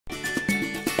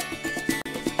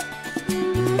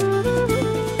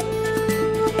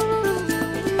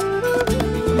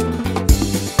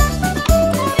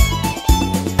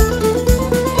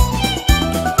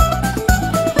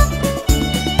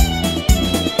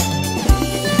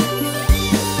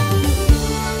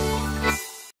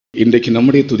இன்றைக்கு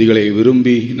நம்முடைய துதிகளை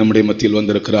விரும்பி நம்முடைய மத்தியில்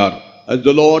வந்திருக்கிறார். As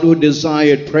the Lord who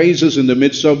desired praises in the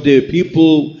midst of the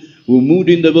people who moved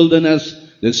in the wilderness,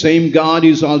 the same God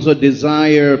is also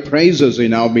desire praises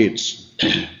in our midst.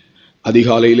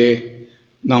 அதிகாலையிலே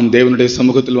நாம் தேவனுடைய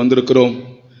சமூகத்தில் வந்திருக்கிறோம்.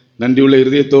 நன்றியுள்ள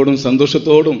இதயத்தோடும்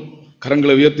சந்தோஷத்தோடும்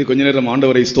கரங்களை உயர்த்தி கொஞ்ச நேரம்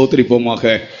ஆண்டவரை ஸ்தோத்திரிப்போமாக.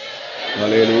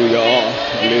 ஹல்லேலூயா,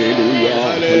 ஹல்லேலூயா,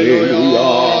 ஹல்லேலூயா,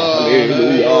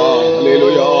 ஹல்லேலூயா,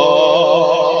 ஹல்லேலூயா.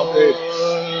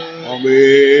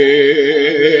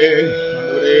 ஆமென்.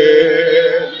 ஆண்டவரே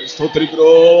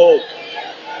ஸ்தோத்திரிக்கிறோம்.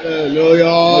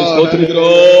 ஹல்லேலூயா,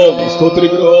 ஸ்தோத்திரிக்கிறோம்,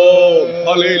 ஸ்தோத்திரிக்கிறோம்.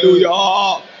 ஹல்லேலூயா,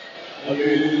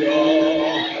 ஹல்லேலூயா,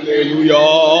 ஹல்லேலூயா,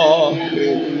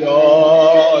 ஹல்லேலூயா.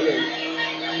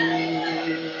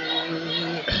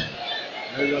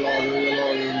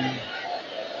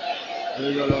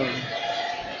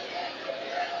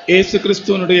 இயேசு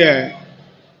கிறிஸ்துவினுடைய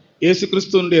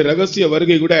ரகசிய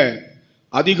வருகை கூட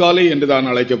அதிகாலை என்றுதான்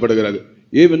அழைக்கப்படுகிறது.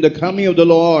 Even the coming of the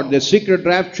Lord, the secret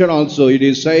rapture also, it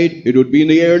is said it would be in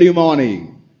the early morning.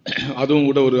 அதுவும்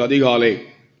கூட ஒரு அதிகாலை.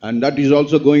 And that is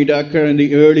also going to occur in the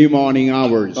early morning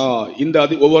hours. இந்த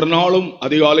ஒவ்வொரு நாளும்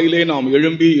அதிகாலையிலே நாம்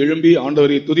எழும்பி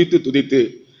ஆண்டவரை துதித்து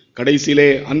கடைசியிலே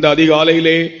அந்த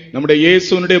அதிகாலையிலே நம்முடைய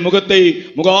இயேசுவினுடைய முகத்தை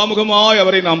முகாமுகமாய்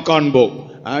அவரை நாம் காண்போம்.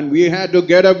 And we had to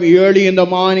get up early in the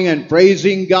morning and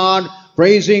praising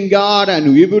God, and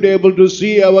we would be able to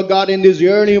see our God in this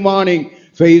early morning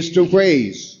face to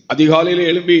face. அதிகாலையிலே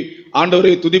எழும்பி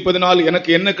ஆண்டவரை துதிப்பதனால் எனக்கு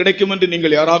என்ன கிடைக்கும் என்று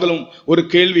நீங்கள் யாராவது ஒரு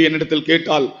கேள்வி என்னிடத்தில்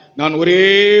கேட்டால் நான் ஒரே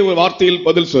ஒரு வார்த்தையில்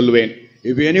பதில் சொல்வேன்.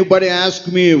 If anybody asks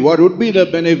me what would be the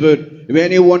benefit if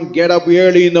anyone get up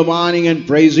early in the morning and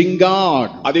praising God,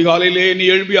 அதிகாலையிலே நீ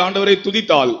எழும்பி ஆண்டவரை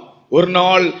துதித்தால் ஒரு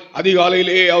நாள்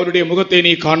அதிகாலையிலே அவருடைய முகத்தை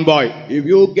நீ காண்பாய். If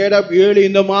you get up early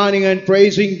in the morning and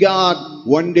praising God,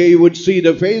 one day you would see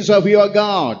the face of your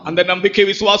God. அந்த நம்பிக்கை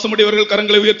விசுவாசமுடையவர்கள்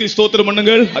கரங்களை உயர்த்தி ஸ்தோத்திரம்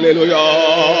பண்ணுங்கள். ஹல்லேலூயா,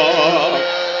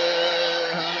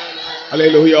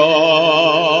 ஹல்லேலூயா,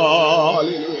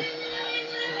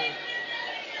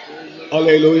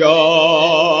 ஹல்லேலூயா,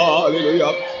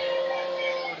 ஹல்லேலூயா.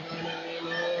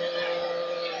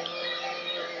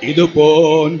 இது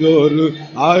போன்றொரு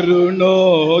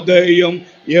அருணோதயம்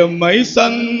எம்மை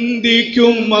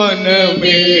சந்திக்கும்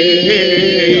மனமே,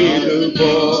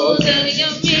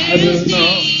 இது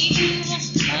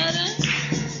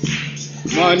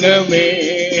மனமே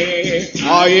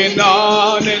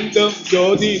ஆயனானந்தம்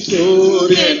ஜோதி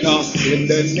சூரியனாம்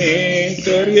எந்த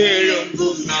நேசர்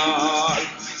எழும்பும் நாள்,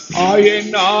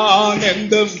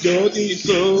 ஆயனானந்தம் ஜோதி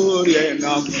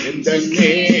சூரியனாம் எந்த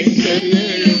நேசர்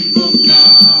எழும்பும்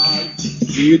நாள்.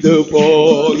 இது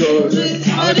போலொரு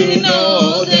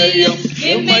அருணோதயம்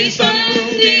எம்மை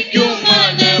சந்திக்கும்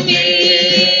மனமே,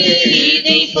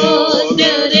 இதை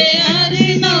போலொரு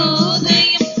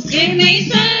அருணோதயம் எம்மை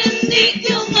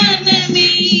சந்திக்கும்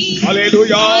மனமே.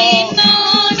 ஹல்லேலூயா.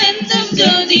 ஆனந்தம்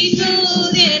ஜோதி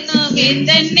சூரியனாம்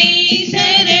எந்த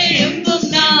நேசர் எழும்பும்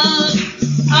நாள்,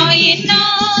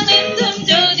 ஆனந்தம்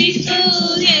ஜோதி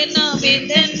சூரியனாம்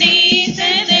எந்த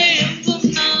நேசர் எழும்பும்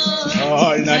நாள்.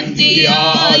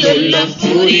 நன்றியால் உள்ளம்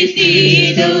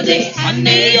பூரித்திடுதே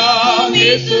அன்னையாம்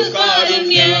இயேசு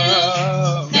காருண்யம்,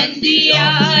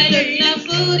 நன்றியால் உள்ளம்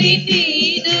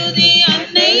பூரித்திடுதே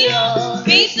அன்னையாம்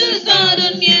இயேசு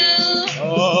காருண்யம்.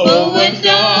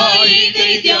 ஒவ்வொன்றாய்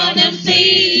இதை தியானம்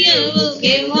செய்யவும்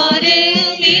எவ்வாறு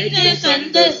மிக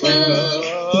சந்தோஷம்,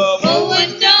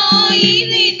 ஒவ்வொன்றாய்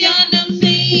இதை தியானம்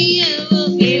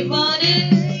செய்யவும் எவ்வாறு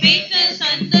மிக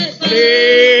சந்தோஷம்.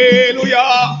 ஹல்லேலூயா.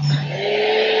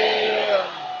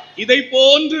 இதை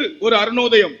போன்று ஒரு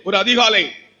அருணோதயம், ஒரு அதிகாலை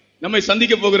நம்மை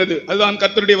சந்திக்க போகிறது. அதுதான்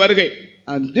கர்த்தருடைய வருகை.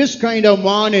 And this kind of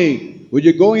morning which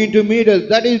is going to meet us,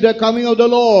 that is the coming of the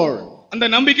Lord. அந்த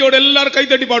நம்பிக்கையோட எல்லாரும்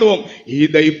கைத்தட்டி பாடுவோம்.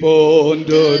 இதை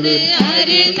போன்றொரு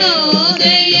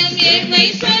அருணோதயம் எம்மை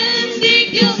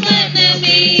சந்திக்கும்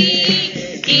மனமே,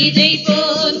 இதை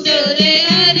போன்றொரு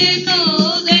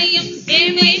அருணோதயம்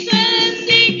எம்மை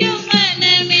சந்திக்கும்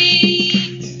மனமே.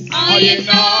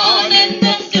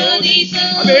 ஆனந்தம் ஜோதி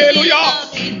சூரியனாம்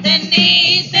எந்த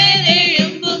நேசர்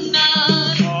எழும்பும்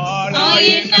நாள்,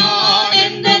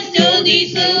 ஆனந்தம் ஜோதி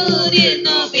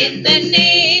சூரியனாம் எந்த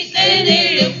நேசர்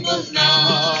எழும்பும்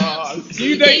நாள்.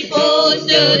 இதை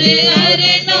போன்றொரு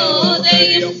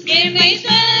அருணோதயம் எம்மை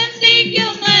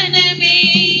சந்திக்கும் மனமே,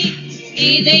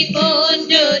 இதை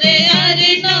போன்றொரு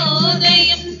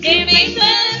அருணோதயம் எம்மை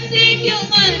சந்திக்கும்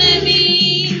மனமே.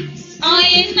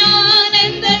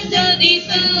 ஆனந்தம் ஜோதி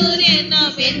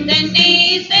சூரியனாம் எந்த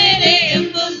நேசர்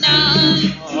எழும்பும் நாள்,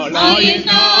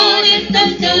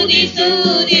 ஆனந்தம் ஜோதி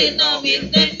சூரியனாம்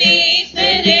எந்த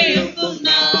நேசர் எழும்பும்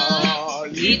நாள்.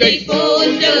 இதை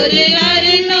போன்றொரு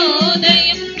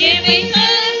அருணோதயம் எம்மை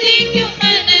சந்திக்கும்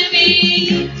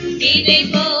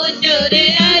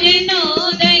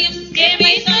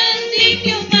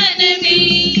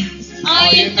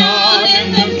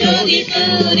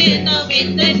நாம்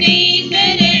இந்த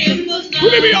நேசர் எழுப்பும் நாள்.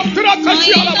 புதுமையாம்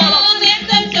திராட்சையாலமாம்.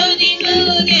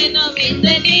 நாம் இந்த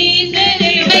நேசர்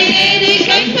எழுப்பும்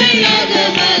கண்களாக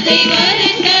அதை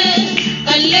வருத்த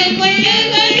கள்ள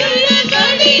கொள்ளுகளுள்ள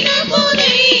கடின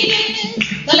போதையிலே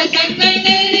பல கண்கள்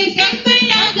நேரு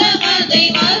கண்களாக அதை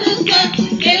வருத்த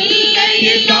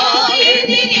எல்லையில்லா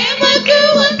எதிர் எமக்கு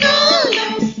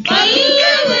வந்தாலும்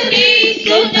வல்லவரே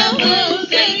சுனமும்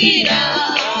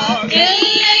செய்கிறார்.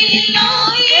 எல்லையில்லா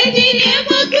எதிர்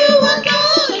எமக்கு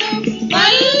வந்தாலும்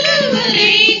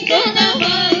வல்லவரே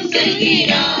சுனமும்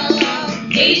செய்கிறார்.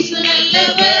 இயேசு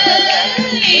நல்லவர்,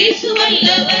 இயேசு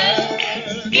வல்லவர்,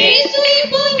 இயேசுவை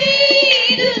போலே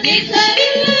இது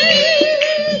நிகரில்லை.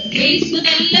 இயேசு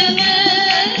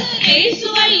நல்லவர், இயேசு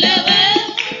வல்லவர்,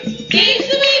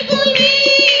 இயேசுவை போலே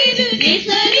இது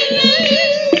நிகரில்லை.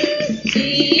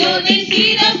 சீயோனை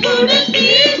சிறப்புடன்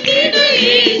தீர்த்திட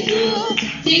இயேசு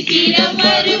சீக்கிரம்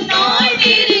வரும் நாள்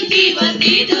நெருங்கி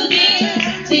வந்திடுமே.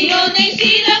 சீயோனை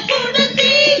சிறப்புடன்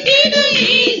தீர்த்திட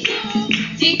இயேசு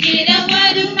சீக்கிரம்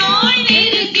வரும் நாள்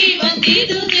நெருங்கி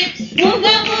வந்திடுமே.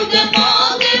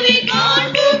 முகமுகமாகவே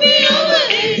காண்போமே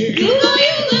அவரை, யுக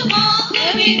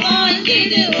யுகமாகவே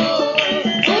வாழ்ந்திடுவோம்.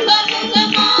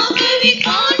 முகமுகமாகவே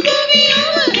காண்போமே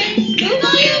அவரை, யுக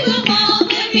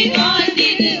யுகமாகவே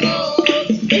வாழ்ந்திடுவோம்.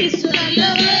 இயேசு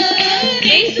நல்லவர்,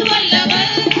 இயேசு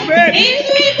வல்லவர்,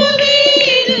 இயேசுவை போலே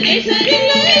இது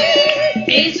நேசரில்லை.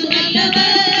 இயேசு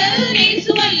நல்லவர்,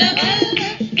 இயேசு வல்லவர்,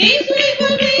 இயேசுவை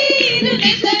போலே இது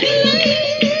நேசரில்லை.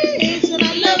 இயேசு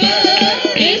நல்லவர்,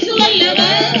 இயேசு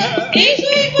வல்லவர்,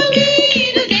 இயேசுவை போலே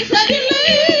இது நேசரில்லை.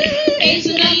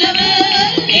 இயேசு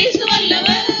நல்லவர், இயேசு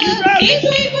வல்லவர்,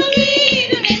 இயேசுவை போலே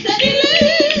இது நேசரில்லை.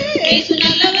 இயேசு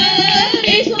நல்லவர்,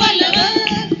 இயேசு வல்லவர்,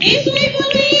 இயேசுவை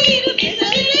போலே இது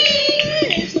நேசரில்லை.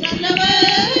 இயேசு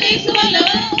நல்லவர், இயேசு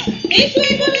வல்லவர்,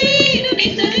 இயேசுவை போலே இது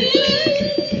நேசரில்லை.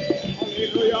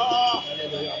 அல்லேலூயா.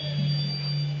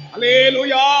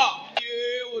 அல்லேலூயா. அப்படியே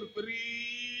ஒரு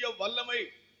பெரிய வல்லமை,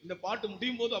 இந்த பாட்டு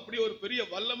முடியும் போது அப்படியே ஒரு பெரிய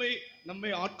வல்லமை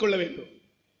நம்மை ஆட்கொள்ள வேண்டும்.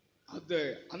 அந்த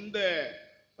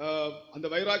அந்த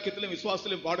வைராக்கியத்திலும்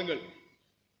விசுவாசத்திலும் பாடுங்கள்.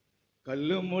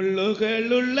 கல்லு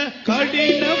முள்ளுகளுள்ள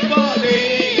கடின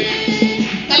பாதையிலே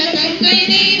பல கண்கள்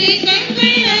நீரு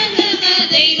கண்களாக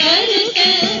அதை வருத்த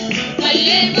கள்ள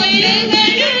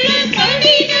கொள்ளுகளுள்ள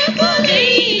கடின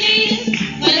பாதையிலே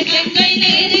பல கண்கள்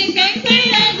நீரு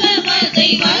கண்களாக அதை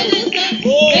வருத்த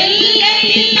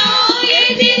எல்லையில்லா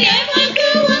எதிர் எமக்கு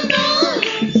வந்தாலும்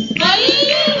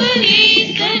வல்லவரே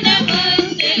சுனமும்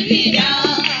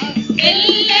செய்கிறார்.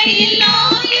 எல்லையில்லா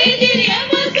எதிர்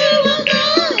எமக்கு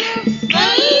வந்தாலும்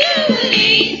வல்லவரே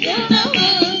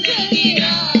சுனமும்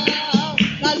செய்கிறார்.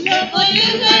 கள்ள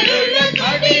கொள்ளுகளுள்ள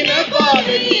கடின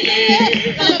பாதையிலே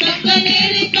பல கண்கள்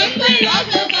நீரு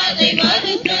கண்களாக அதை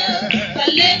வருத்த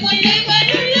கள்ள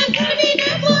கொள்ளுகளுள்ள கடின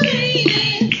பாதையிலே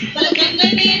பல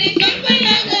கண்கள் நீரு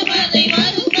கண்களாக அதை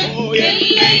வருத்த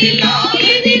எல்லையில்லா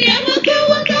எதிர் எமக்கு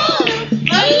வந்தாலும்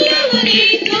வல்லவரே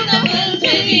சுனமும்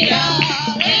செய்கிறார்.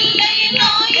 எல்லையில்லா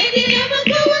எதிர்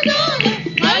எமக்கு வந்தாலும்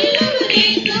வல்லவரே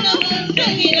சுனமும்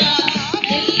செய்கிறார்.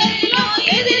 எல்லையில்லா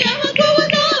எதிர் எமக்கு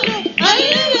வந்தாலும்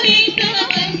வல்லவரே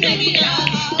சுனமும் செய்கிறார்.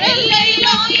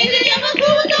 எல்லையில்லா எதிர் எமக்கு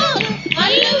வந்தாலும்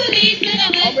வல்லவரே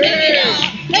சுனமும் செய்கிறார்.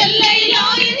 எல்லையில்லா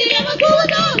எதிர் எமக்கு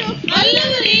வந்தாலும்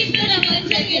வல்லவரே சுனமும்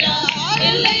செய்கிறார்.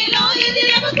 எல்லையில்லா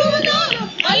எதிர் எமக்கு வந்தாலும்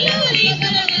வல்லவரே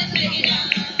சுனமும் செய்கிறார்.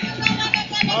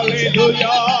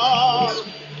 அல்லேலூயா.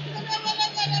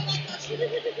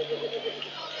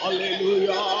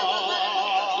 அல்லேலூயா.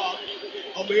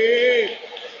 ஆமென்.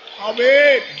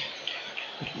 ஆமென்.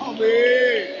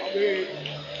 ஆமென். ஆமென்.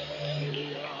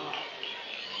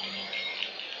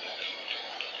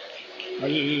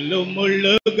 கல்லும்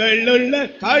முள்ளுகளுள்ள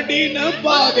கடின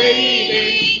பாதையிலே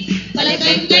பல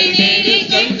கண்கள் நீரு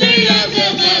கண்களாக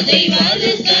அதை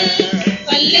வருத்த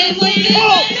கள்ள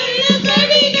கொள்ளுகளுள்ள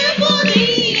கடின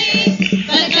பாதையிலே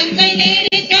பல கண்கள்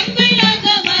நீரு கண்களாக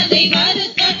அதை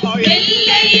வருத்த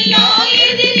எல்லையில்லா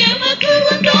எதிர் எமக்கு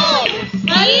வந்தாலும்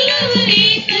வல்லவரே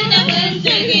சுனமும்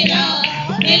செய்கிறார்.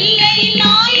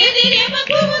 எல்லையில்லா எதிர்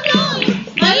எமக்கு வந்தாலும்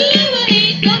வல்லவரே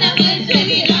சுனமும்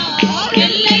செய்கிறார்.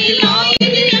 எல்லையில்லா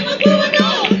எதிர் எமக்கு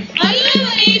வந்தாலும்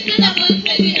வல்லவரே சுனமும்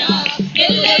செய்கிறார்.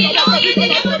 எல்லையில்லா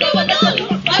எதிர் எமக்கு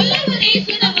வந்தாலும் வல்லவரே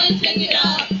சுனமும்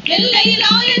செய்கிறார்.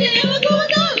 எல்லையில்லா எதிர் எமக்கு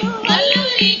வந்தாலும்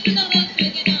வல்லவரே சுனமும்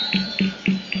செய்கிறார்.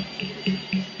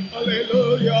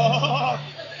 அல்லேலூயா.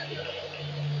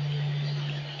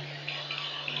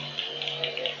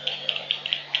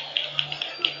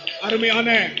 அருமையான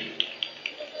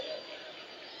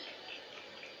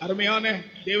அருமையான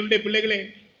தேவனுடைய பிள்ளைகளே,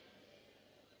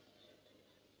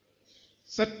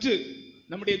 சற்று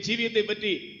நம்முடைய ஜீவியத்தை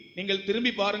பற்றி நீங்கள்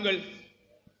திரும்பி பாருங்கள்.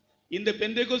 இந்த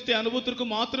பெந்தேகோஸ்தே அனுபவத்திற்கு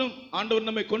மாத்திரம் ஆண்டவர்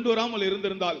நம்மை கொண்டு வராமல்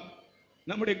இருந்திருந்தால்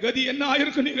நம்முடைய கதி என்ன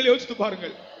ஆயிருக்கும் நீங்கள் யோசித்து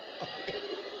பாருங்கள்.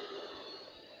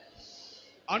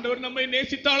 ஆண்டவர் நம்மை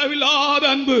நேசித்த அளவில்லாத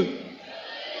அன்பு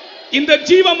இந்த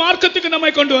ஜீவ மார்க்கத்துக்கு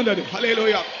நம்மை கொண்டு வந்தது.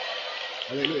 ஹல்லேலூயா,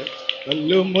 ஹல்லேலூயா.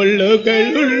 கல்லும் முள்ளுகள்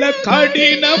உள்ள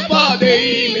கடின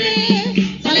பாதையிலே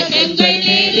கலக்கங்கள்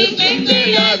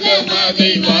நெருக்கங்களாக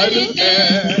அதை வருத்த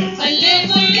பல்ல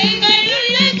முள்ளுகள்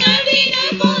உள்ள கடின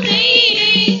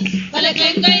பாதையிலே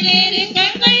கலக்கங்கள்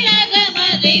நெருக்கங்களாக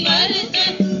அதை வருத்த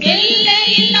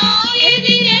எல்லையில்லா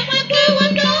எதிர் எமக்கு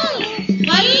வந்தால்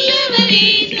வல்லவர்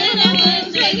இயேசு நமக்கு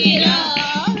செய்கிறார்.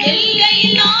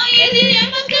 எல்லையில்லா எதிர்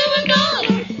எமக்கு வந்தால்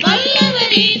வல்லவர்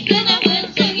இயேசு நமக்கு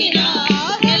செய்கிறார்.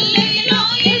 எல்லையில்லா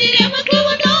எதிர் எமக்கு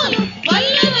வந்தால் வல்லவர்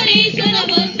இயேசு நமக்கு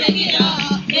செய்கிறார்.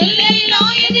 எல்லையில்லா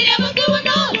எதிர் எமக்கு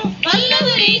வந்தால்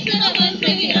வல்லவர் இயேசு நமக்கு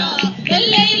செய்கிறார்.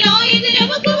 எல்லையில்லா எதிர்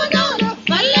எமக்கு வந்தால்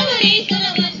வல்லவர் இயேசு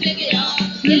நமக்கு செய்கிறார்.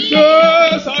 ஜீசஸ்,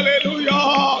 ஹல்லேலூயா,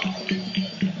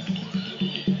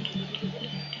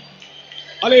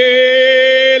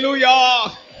 ஹல்லேலூயா.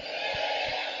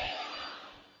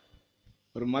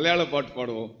 ஒரு மலையாள பாட்டு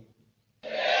பாடுவோம்.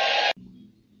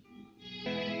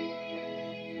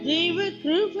 ദൈവ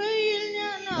കൃപയിൽ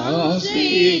ഞാൻ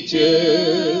ആശ്രയിച്ച്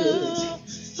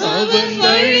അവൻ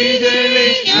വഴികളെ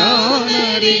ഞാൻ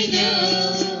അറിഞ്ഞു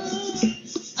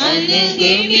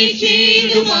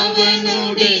അനുഗമിച്ചിടും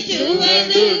അവനോട്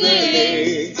ചുവടുകളെ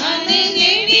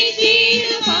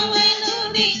അനുഗമിച്ചിടും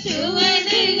അവനോട്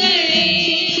ചുവടുകളെ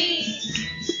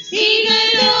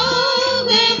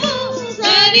ഇഹലോകമോ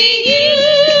കരികിൽ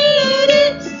ഒരു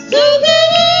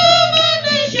സുഖവുമന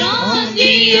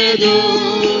ശാന്തിയതോ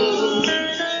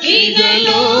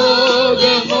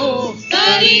ഇഹലോകമോ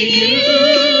കരികിൽ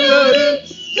ഒരു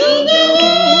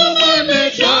സുഖവുമന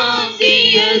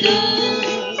ശാന്തിയതോ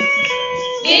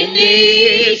എന്റെ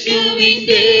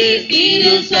യേശുവിന്റെ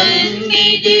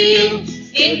തിരുസന്നിധിയിൽ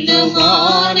എന്നും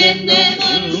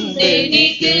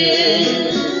ആനന്ദമുണ്ടെനിക്ക്.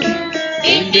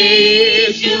 എന്റെ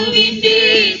യേശുവിന്റെ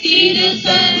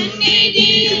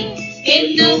തിരുസന്നിധിയിൽ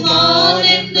എന്നും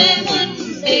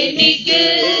ആനന്ദമുണ്ടെനിക്ക്.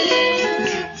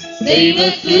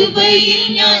 ദൈവകൃപയിൽ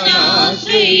ഞാൻ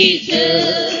ആശ്രയിച്ച്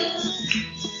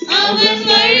അവൻ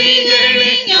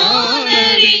വഴികളെ ഞാൻ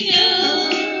അറിഞ്ഞു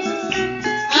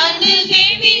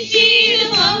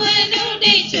അനുഗമിച്ചിടും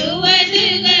അവനുടെ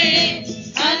ചുവടുകളെ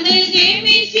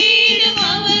അനുഗമിച്ചിടും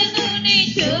അവനുടെ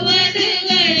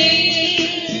ചുവടുകളെ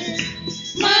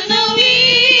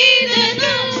മനോവേദന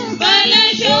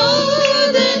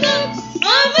ബലശോധന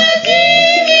അവ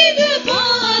ജീവിത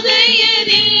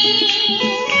പാതയരിൽ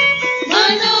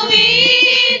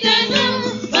മനോവേദന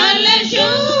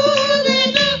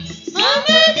ബലശോധന അവ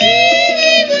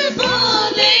ജീവിത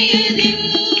പാതയരിൽ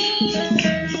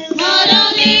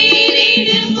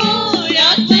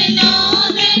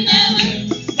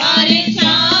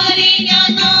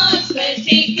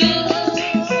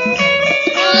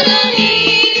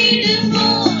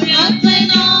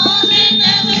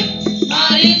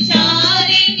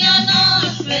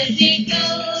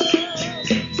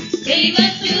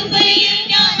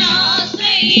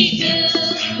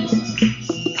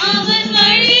അവൻ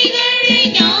വഴികളെ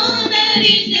ഞാൻ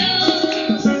അറിഞ്ഞു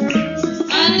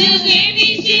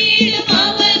അനുഗമിച്ചിടും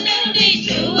അവനുടെ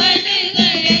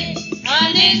ചുവടുകളെ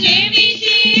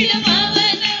അനുഗമിച്ചിടും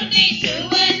അവനുടെ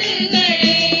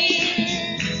ചുവടുകളെ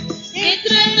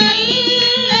എത്ര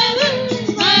നല്ലവൻ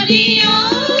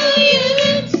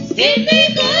മതിയായവൻ എന്നെ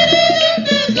കരുതുന്ന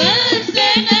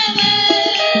കർത്തനവൻ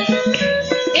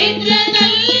എത്ര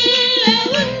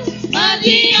നല്ലവൻ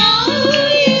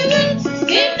മതിയായവൻ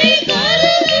എന്നെ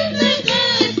കരുതുന്ന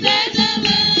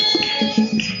കർത്തനവൻ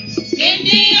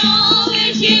എന്റെ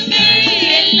ആവശ്യങ്ങൾ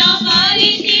എല്ലാം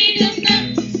അറിഞ്ഞിടുന്ന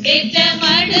ഏറ്റവും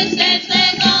അടുത്ത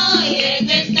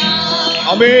സഹായകൻ താൻ.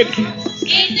 ആമേൻ.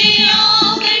 എന്റെ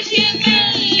ആവശ്യങ്ങൾ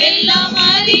എല്ലാം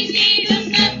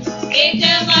അറിഞ്ഞിടുന്ന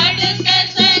ഏറ്റവും അടുത്ത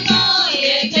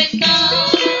സഹായകൻ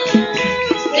താൻ.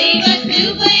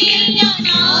 ദൈവകൃപയിൽ ഞാൻ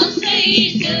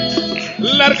ആശ്രയിച്ചു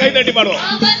എല്ലാവരും കൈ തട്ടി പാടുവോ?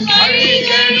 അവൻ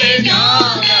വഴികളെ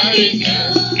ഞാൻ അറിഞ്ഞു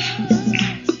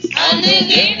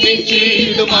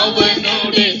അനുഗമിച്ചിടും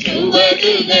അവനോട്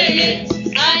ചുവടുകളെ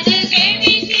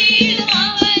അനുഗമിച്ചിടും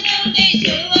അവനോട്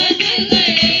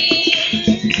ചുവടുകളെ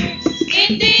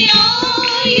എന്റെ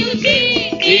ആയുസ്സിൽ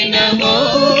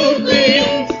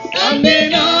ദിനമോർക്കുകയും തന്റെ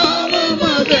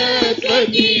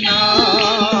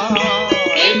നാമമഹത്വത്തിനായി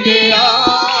എന്റെ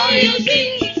ആയുസ്സിൽ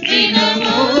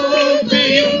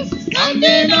ദിനമോർക്കുകയും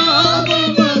തന്റെ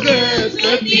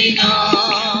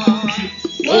നാമമഹത്വത്തിനായി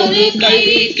ഒരു കൈ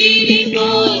തിരിഞ്ഞോ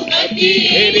കത്തി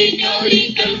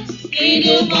എരിഞ്ഞൊരിക്കൽ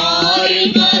ഇത് മാറി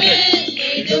മറ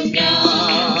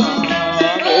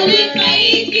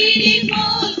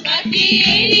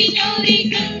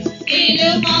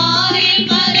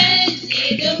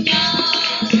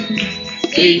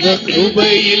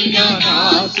ദൈവകൃപയിൽ ഞാൻ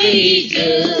ആശ്രയിച്ചു,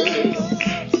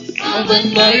 അവൻ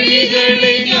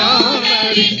വഴികളെ ഞാൻ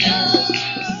അറിഞ്ഞു,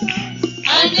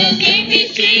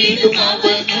 അനുഗമിച്ചിടും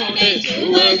അവനുടെ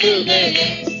ചുവടുകളെ,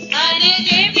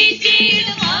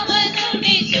 അനുഗമിച്ചിടും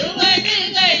അവനുടെ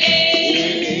ചുവടുകളെ.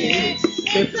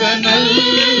 എത്ര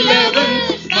നല്ലവൻ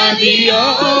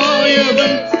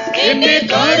മതിയായവൻ, എന്നെ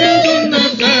കരുതുന്ന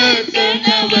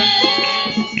കർത്തനവൻ.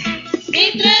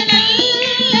 എത്ര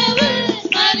നല്ലവൻ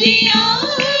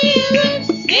മതിയായവൻ,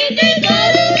 എന്നെ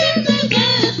കരുതുന്ന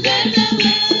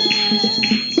കർത്തനവൻ.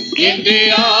 എന്റെ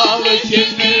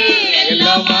ആവശ്യങ്ങൾ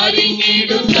എല്ലാം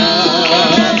അറിഞ്ഞിടുന്ന,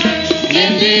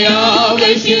 എന്റെ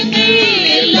ആവശ്യങ്ങൾ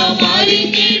എല്ലാം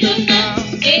അറിഞ്ഞിടുന്ന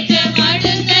ഏറ്റവും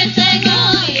അടുത്ത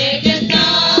സഹായകൻ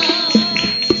താൻ.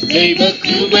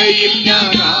 ദൈവകൃപയിൽ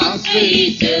ഞാൻ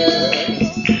ആശ്രയിച്ചു,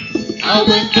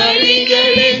 അവൻ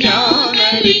വഴികളെ ഞാൻ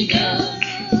അറിഞ്ഞു,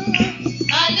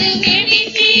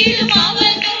 അനുഗമിച്ചിടും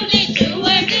അവനുടെ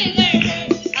ചുവടുകളെ,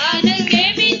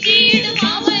 അനുഗമിച്ചിടും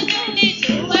അവനുടെ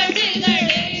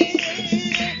ചുവടുകളെ.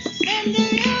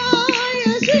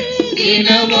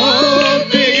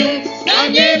 ദിനമോർമ്മയും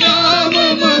തന്റെ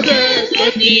നാമമഹത്വത്തിനായി,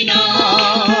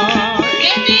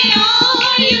 എന്റെ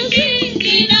ആയുസ്സിൻ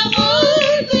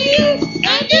ദിനമോർമ്മയും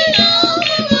തന്റെ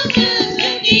നാമമഹത്വത്തിനായി.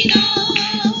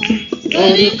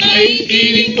 ഒരു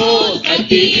കൈത്തിരിപ്പോൾ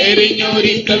കത്തി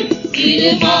എറിഞ്ഞൊരിക്കൽ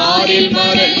തിരുമാറിൽ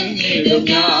മറഞ്ഞിടും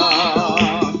ഞാൻ.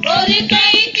 ഒരു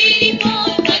കൈത്തിരിപ്പോൾ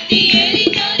കത്തി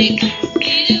എറിഞ്ഞൊരിക്കൽ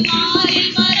തിരുമാറിൽ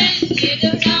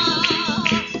മറഞ്ഞിടും ഞാൻ.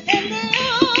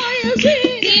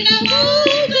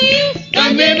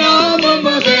 തന്റെ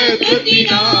നാമമഹത്വത്തിനായി,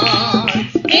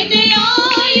 എന്റെ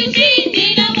ആയുസ്സിൻ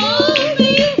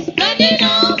ദിനമോർമ്മയും തന്റെ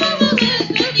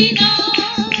നാമമഹത്വത്തിനായി.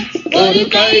 ഒരു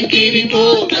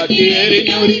കൈത്തിരിപ്പോൾ കത്തി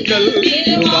എറിഞ്ഞൊരിക്കൽ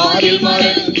തിരുമാറിൽ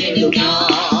മറഞ്ഞിടും ഞാൻ.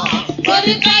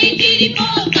 ഒരു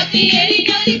കൈത്തിരിപ്പോൾ കത്തി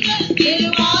എറിഞ്ഞൊരിക്കൽ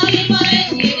തിരുമാറിൽ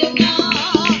മറഞ്ഞിടും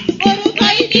ഞാൻ. ഒരു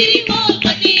കൈത്തിരിപ്പോൾ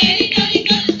കത്തി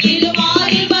എറിഞ്ഞൊരിക്കൽ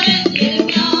തിരുമാറിൽ മറഞ്ഞിടും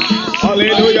ഞാൻ.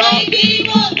 ഹല്ലേലൂയ. ഒരു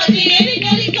കൈത്തിരിപ്പോൾ കത്തി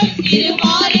എറിഞ്ഞൊരിക്കൽ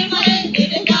തിരുമാറിൽ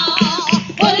മറഞ്ഞിടും ഞാൻ.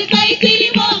 ഒരു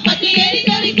കൈത്തിരിപ്പോൾ കത്തി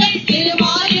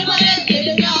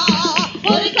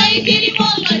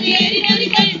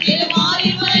എറിഞ്ഞൊരിക്കൽ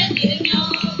തിരുമാറിൽ മറഞ്ഞിടും ഞാൻ.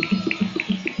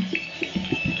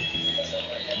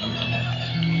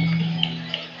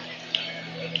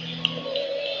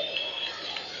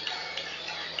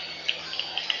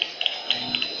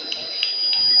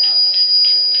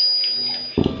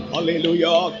 ഹല്ലേലൂയ.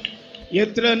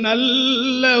 എത്ര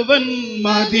നല്ലവൻ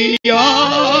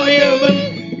മതിയായവൻ,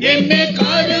 എന്നെ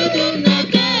കരുതുന്ന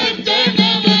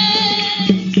കർത്തനവൻ.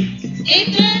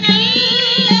 എത്ര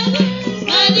നല്ലവൻ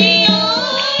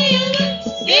മതിയായവൻ,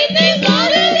 എന്നെ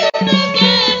കരുതുന്ന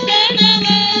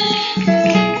കർത്തനവൻ.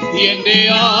 എന്റെ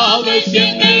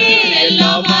ആവശ്യങ്ങൾ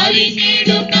എല്ലാം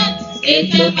അറിഞ്ഞിടുന്ന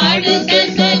ഏറ്റവും അടുത്ത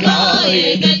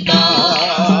സഹായകൻ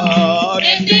താൻ.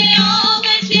 എന്റെ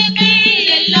ആവശ്യങ്ങൾ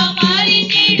എല്ലാം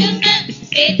അറിഞ്ഞിടുന്ന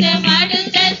ഏറ്റവും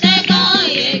അടുത്ത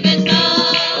സഹായകൻ താൻ.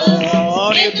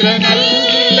 എത്ര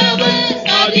നല്ലവൻ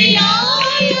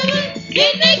മതിയായവൻ,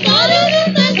 എന്നെ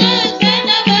കരുതുന്ന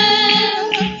കർത്തനവൻ.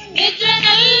 എത്ര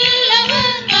നല്ലവൻ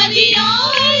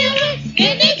മതിയായവൻ,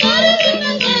 എന്നെ കരുതുന്ന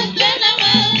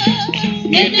കർത്തനവൻ.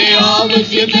 എന്റെ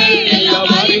ആവശ്യങ്ങൾ എല്ലാം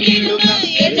അറിഞ്ഞിടുന്ന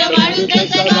ഏറ്റവും അടുത്ത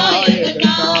സഹായകൻ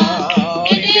താൻ.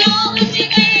 എന്റെ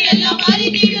ആവശ്യങ്ങൾ എല്ലാം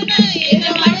അറിഞ്ഞിടുന്ന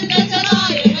ഏറ്റവും അടുത്ത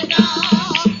സഹായകൻ താൻ.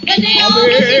 എന്റെ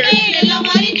ആവശ്യങ്ങൾ എല്ലാം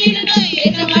അറിഞ്ഞിടുന്ന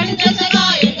ഏറ്റവും അടുത്ത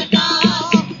സഹായകൻ താൻ.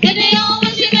 എന്റെ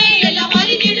ആവശ്യങ്ങൾ എല്ലാം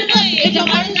അറിഞ്ഞിടുന്ന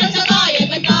ഏറ്റവും അടുത്ത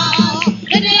സഹായകൻ താൻ.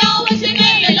 എന്റെ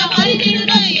ആവശ്യങ്ങൾ എല്ലാം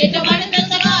അറിഞ്ഞിടുന്ന ഏറ്റവും അടുത്ത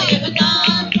സഹായകൻ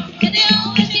താൻ. എന്റെ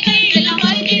ആവശ്യങ്ങൾ എല്ലാം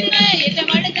അറിഞ്ഞിടുന്ന ഏറ്റവും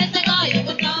അടുത്ത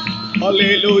സഹായകൻ താൻ.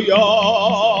 ഹല്ലേലൂയ.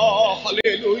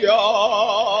 ഹല്ലേലൂയ.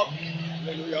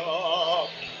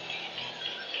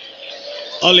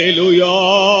 ഹല്ലേലൂയ.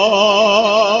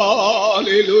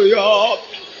 ഹല്ലേലൂയ.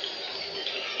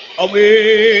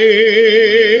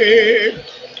 ആമേൻ.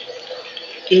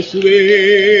 യേശുവേ.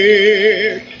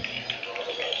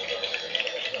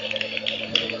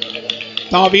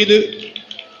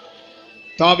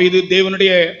 தாவீது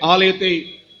தேவனுடைய ஆலயத்தை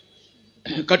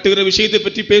கட்டுகிற விஷயத்தை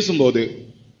பற்றி பேசும்போது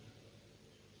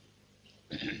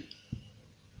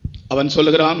அவன்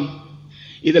சொல்லுகிறான்,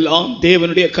 இதெல்லாம்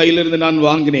தேவனுடைய கையிலிருந்து நான்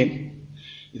வாங்கினேன்,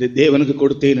 இது தேவனுக்கு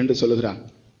கொடுத்தேன் என்று சொல்லுகிறான்.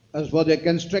 As for the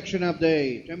construction of the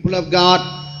temple of God,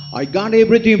 I got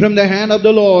everything from the hand of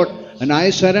the Lord and I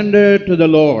surrendered to the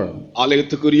Lord.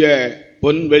 ஆலயத்துக்குரிய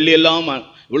பொன் வெள்ளி எல்லாம்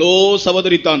இவ்வளோ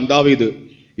சவதரித்தான் தாவீது.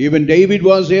 Even David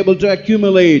was able to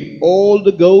accumulate all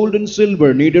the gold and silver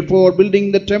needed for building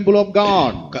the temple of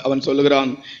God. அவன்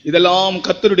சொல்லுகிறான், இதெல்லாம்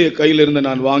கர்த்தருடைய கையிலிருந்து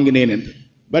நான் வாங்கினேன் என்று.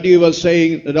 But he was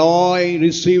saying that I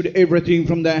received everything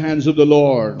from the hands of the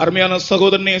Lord. அருமையான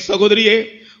சகோதரனே சகோதரியே,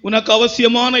 உனக்கு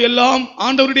அவசியமான எல்லாம்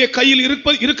ஆண்டவருடைய கையில்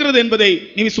இருக்கிறது என்பதை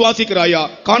நீ விசுவாசிக்கிறாயா,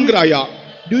 காண்கிறாயா?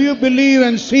 Do you believe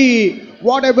and see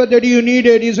whatever that you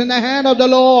needed is in the hand of the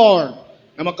Lord?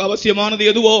 நமக்கு அவசியமானது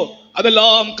எதுவோ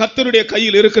அதெல்லாம் கர்த்தருடைய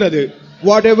கையில் இருக்கிறது.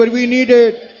 Whatever we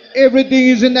needed, everything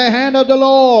is in the hand of the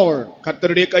Lord.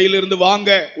 கர்த்தருடைய கையில் இருந்து வாங்க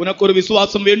உனக்கு ஒரு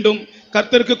விசுவாசம் வேண்டும்,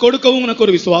 கர்த்தருக்கு கொடுக்கவும் உனக்கு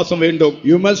ஒரு விசுவாசம் வேண்டும்.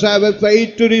 You must have a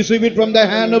faith to receive it from the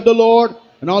hand of the Lord,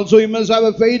 and also you must have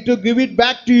a faith to give it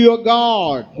back to your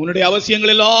God. உன்னுடைய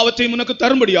அவசியங்கள் எல்லாவற்றையும் உனக்கு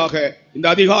தரும்படியாக இந்த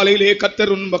அதிகாலையிலே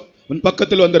கர்த்தர் உன்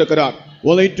பக்கத்தில் வந்திருக்கிறார்.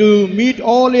 Only to meet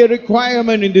all your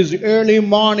requirement in this early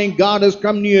morning, God has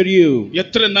come near you.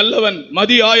 எത്ര நல்லவன்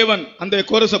மதியாயவன், அந்த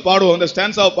கோரஸை பாடுவோம், அந்த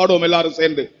ஸ்டான்ஸாவை பாடுவோம் எல்லாரும்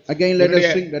சேர்ந்து. Again let us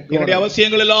sing that. என்னுடைய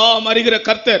அவசியங்கள் எல்லாம் அறிகிற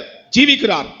கர்த்தர்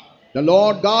ஜீவிக்கிறார். The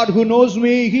Lord God who knows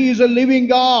me, he is a living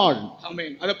God.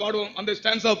 ஆமென். அதை பாடுவோம், அந்த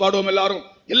ஸ்டான்ஸாவை பாடுவோம்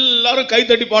எல்லாரும் கை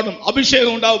தட்டி பாடணும்.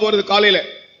 அபிஷேகம் உண்டாக போறது காலையில.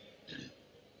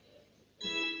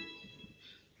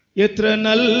 எത്ര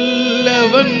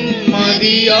நல்லவன்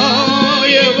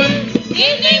மதியாயவன்,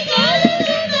 என்னை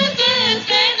கருதுன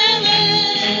கர்த்தனவன்.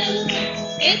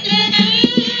 எത്ര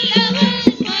நல்லவன்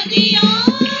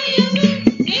மதியாயவன்,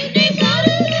 என்னை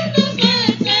கருதுன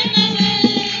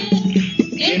கர்த்தனவன்.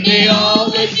 என்னை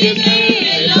ஆவசியங்கள்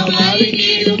எல்லாம்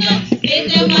அறிந்திடுங்க,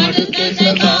 என்னை மடுத்த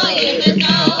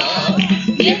சகாயகனார்.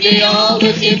 என்னை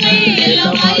ஆவசியங்கள்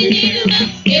எல்லாம் அறிந்திடுங்க,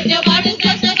 என்னை மடுத்த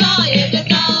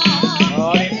சகாயகனார்.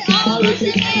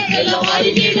 எல்லாம்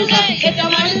அறிந்திடுங்க, என்னை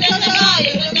மடுத்த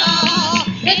சகாயகனார்.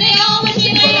 என்னை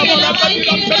ஆவசியங்கள் எல்லாம்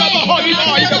அறிந்திடுங்க,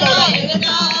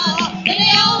 என்னை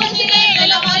ஆவசியங்கள்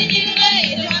எல்லாம் அறிந்திடுங்க,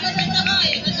 என்னை மடுத்த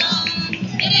சகாயகனார்.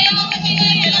 என்னை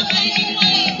ஆவசியங்கள் எல்லாம் அறிந்திடுங்க,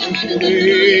 என்னை மடுத்த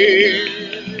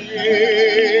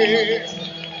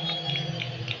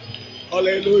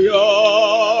ஹல்லேலூயா.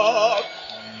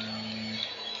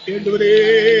 ஆண்டவரே,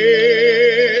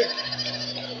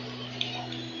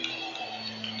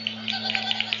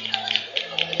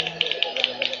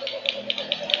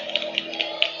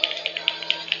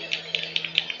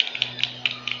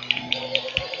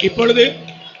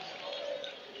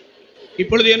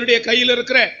 இப்பொழுது என்னுடைய கையில்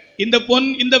இருக்கிற இந்த பொன்,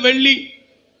 இந்த வெள்ளி,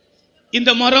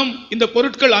 இந்த மரம், இந்த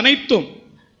பொருட்கள் அனைத்தும்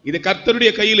இது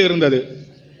கர்த்தருடைய கையில் இருந்தது.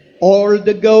 All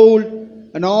the gold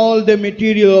and all the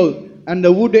material and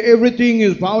the wood, everything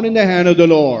is found in the hand of the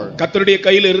Lord. கர்த்தருடைய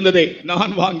கையில் இருந்ததை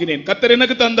நான் வாங்கினேன், கர்த்தர்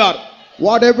எனக்கு தந்தார்.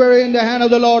 Whatever in the hand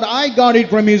of the Lord, I got it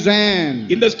from his hand.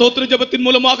 இந்த ஸ்தோத்திர ஜெபத்தின்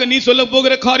மூலமாக நீ சொல்ல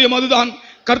போகிற காரியம் அதுதான்.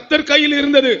 கர்த்தர் கையில்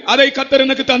இருந்தது, அதை கர்த்தர்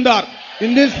எனக்கு தந்தார்.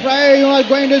 In this prayer you are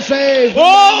going to say,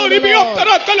 Oh,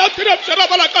 ரிபியப்தரா கலத்திரம்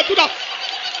சரபல கதுடா,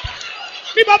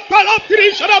 ரிபப்பலா திரி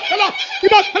சரபல,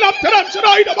 ரிபப்பலா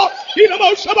சராயிடபா, இனமோ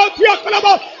சபத்தியா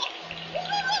கலபா.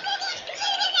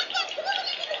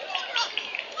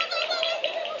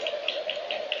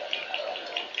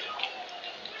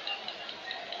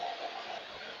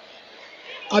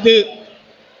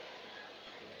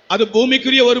 அது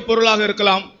பூமிக்குரிய ஒரு பொருளாக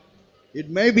இருக்கலாம். it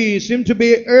may be seem to be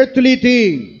earthly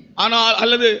thing. ஆனால்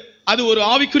அல்லது அது ஒரு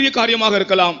ஆவிக்குரிய காரியமாக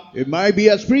இருக்கலாம். It might be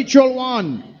a spiritual one.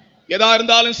 எதா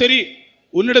இருந்தாலும் சரி,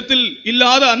 உன்னிடத்தில்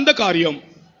இல்லாத அந்த காரியம்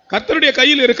கர்த்தருடைய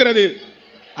கையில் இருக்கிறது,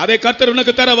 அதை கர்த்தர்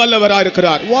உனக்கு தர வல்லவராய்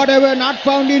இருக்கிறார். Whatever not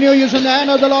found in you is in the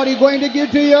hand of the Lord, he is going to give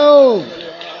to you.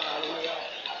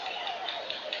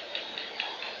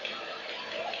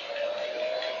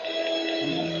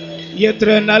 எത്ര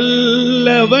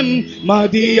நல்லவன்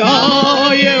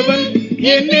மதியாயவன்,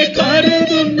 என்னை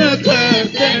கருதுன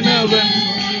கர்த்தனவன்.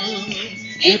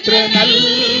 எത്ര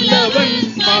நல்லவன்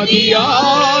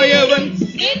மதியாயவன்,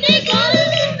 என்னை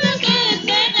கருதுன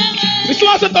கர்த்தனவன்.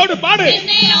 விசுவாசத்தோடு பாடு.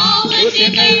 என்னை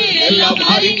ஆவசியங்கள் எல்லாம்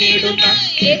அறிந்திடுங்க,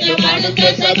 என்னை மடுத்த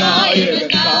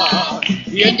சகாயகனார்.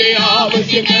 என்னை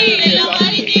ஆவசியங்கள் எல்லாம்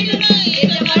அறிந்திடுங்க,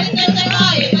 என்னை மடுத்த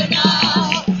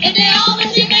சகாயகனார். என்னை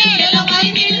ஆவசியங்கள் எல்லாம்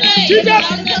அறிந்திடுங்க, என்னை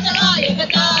மடுத்த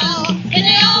சகாயகனார்.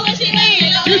 என்னை ஆவசியங்கள்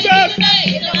எல்லாம் அறிந்திடுங்க,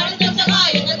 என்னை மடுத்த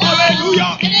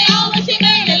சகாயகனார். என்னை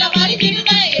ஆவசியங்கள் எல்லாம்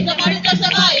அறிந்திடுங்க, என்னை மடுத்த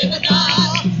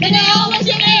சகாயகனார். என்னை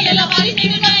ஆவசியங்கள் எல்லாம்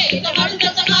அறிந்திடுங்க, என்னை மடுத்த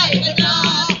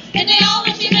சகாயகனார். என்னை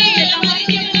ஆவசியங்கள் எல்லாம்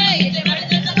அறிந்திடுங்க, என்னை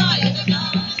மடுத்த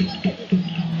சகாயகனார்.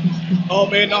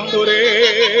 ஆமென் ஆண்டவரே.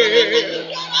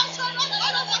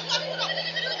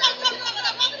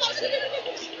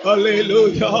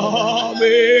 ஹல்லேலூயா.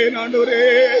 ஆமென் ஆண்டவரே.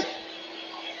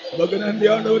 உமக்கு நன்றி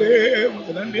ஆண்டவரே,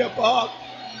 உமக்கு நன்றி அப்பா.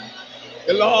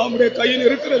 எல்லாம் உம்முடைய கையில்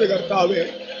இருக்கிறது கர்த்தாவே.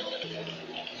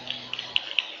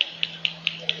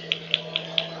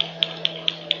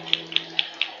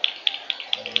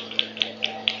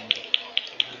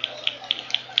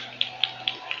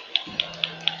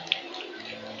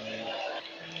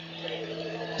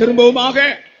 திரும்பவுமாக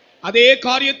அதே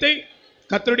காரியத்தை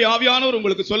கர்த்தருடைய ஆவியானவர்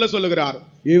உங்களுக்கு சொல்லுகிறார்.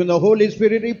 Even the Holy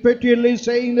Spirit repeatedly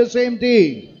saying the same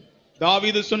thing.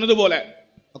 தாவீது சொன்னது போல,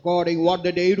 according what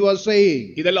the David was saying,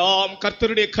 இதெல்லாம்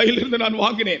கர்த்தருடைய கையிலிருந்து நான்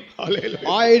வாங்கினேன்.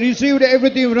 I received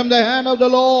everything from the hand of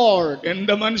the Lord.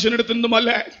 எந்த மனுஷனிடத்திலிருந்தும்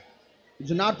அல்ல.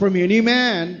 It's not from any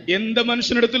man. எந்த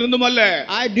மனுஷனிடத்திலிருந்தும் அல்ல.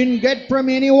 I didn't get from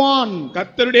anyone.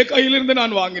 கர்த்தருடைய கையிலிருந்து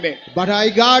நான் வாங்கினேன். But I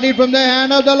got it from the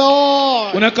hand of the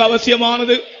Lord. உனக்கு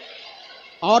அவசியமானது,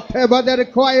 whatever the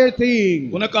required thing,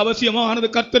 உனக்கு அவசியமானது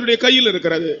கர்த்தருடைய கையில்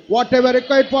இருக்கிறது. whatever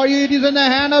required for you, it is in the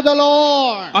hand of the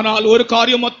Lord. ஆனால் ஒரு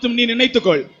காரியம் மட்டும் நீ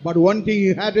நினைத்துக்கொள். But one thing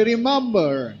you have to remember,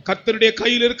 கர்த்தருடைய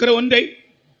கையில் இருக்கிற ஒன்றை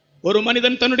ஒரு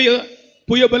மனிதன் தன்னுடைய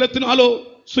புயபலத்தினாலோ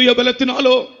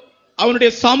சுயபலத்தினாலோ அவனுடைய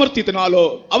சாமர்த்தியத்தினாலோ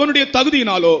அவனுடைய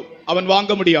தகுதியினாலோ அவன்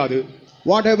வாங்க முடியாது.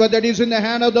 whatever that is in the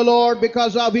hand of the Lord,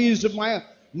 because of his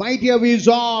mighty of his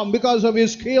arm, because of his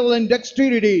skill and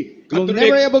dexterity, you will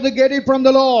never able to get it from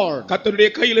the Lord. கர்த்தருடைய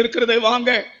கையில் இருக்கிறதை வாங்க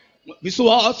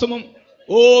விசுவாசமும்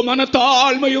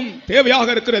மனத்தாழ்மையும் தேவையாக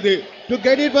இருக்கிறது. To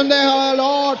get it from the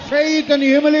Lord, faith and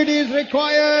humility is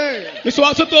required.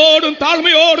 விசுவாசத்தோடும்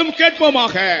தாழ்மையோடும்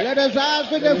கேட்போமாக. Let us ask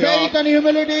with the faith and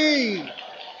humility.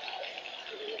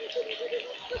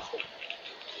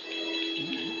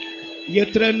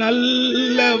 எത്ര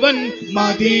நல்லவன்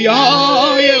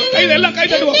மதியாய கைதெல்லாம் கை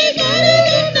தட்டுவோம்.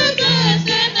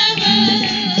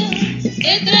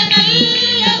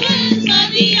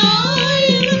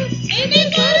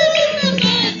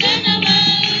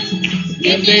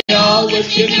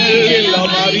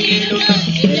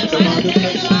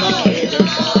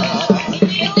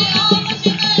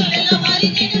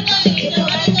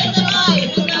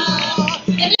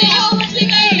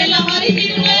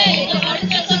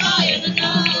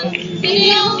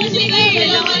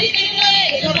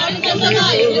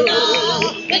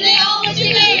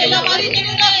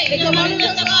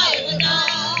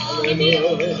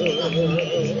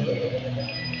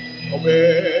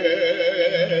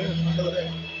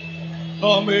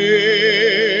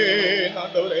 ஆமென்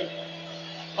ஆண்டவரே,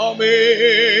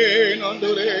 ஆமென்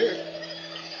ஆண்டவரே,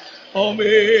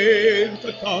 ஆமென்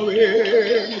கர்த்தாவே,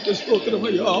 உமக்கு ஸ்தோத்திரம்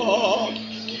ஐயா.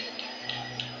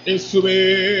 இயேசுவே,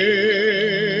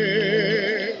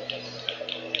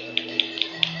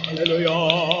 ஹல்லேலூயா,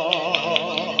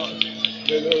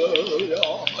 ஹல்லேலூயா,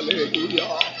 ஹல்லேலூயா,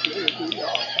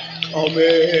 ஹல்லேலூயா.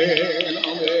 ஆமென்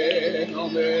ஆமென்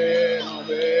ஆமென்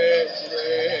ஆமென்.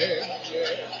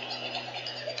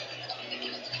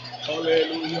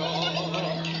 Hallelujah,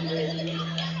 hallelujah,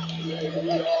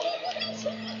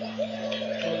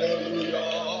 hallelujah,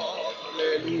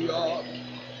 hallelujah.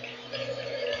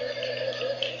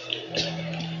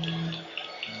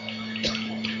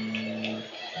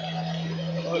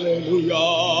 Hallelujah,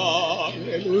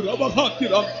 hallelujah,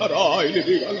 Bahatiram Karai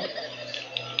Lidigala.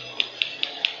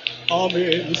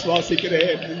 ஆமென்.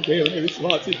 விசுவாசிக்கிறேன், என் தேவனை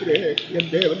விசுவாசிக்கிறேன்,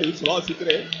 என் தேவனை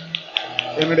விசுவாசிக்கிறேன்.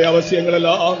 என்னுடைய அவசியங்கள்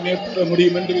எல்லாம் நேர்த்திட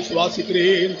முடியும் என்று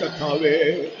விசுவாசிக்கிறேன் கர்த்தாவே.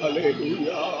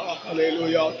 ஹல்லேலூயா,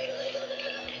 ஹல்லேலூயா,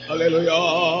 ஹல்லேலூயா,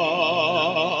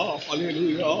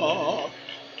 ஹல்லேலூயா,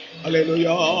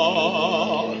 ஹல்லேலூயா,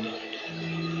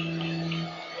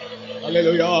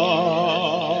 ஹல்லேலூயா.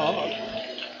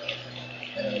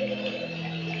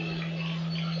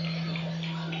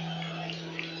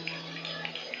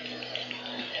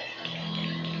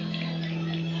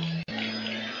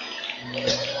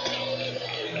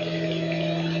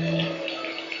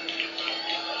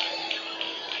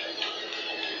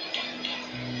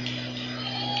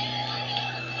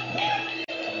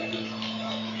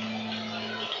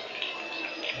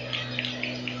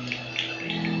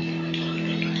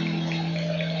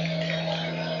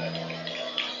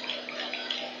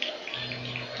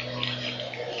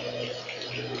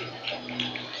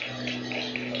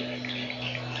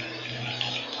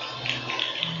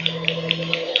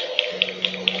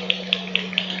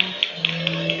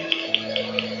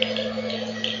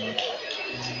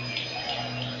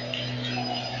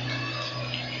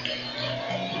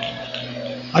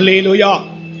 அல்லேலூயா.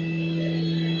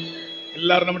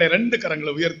 எல்லாரும் நம்முடைய ரெண்டு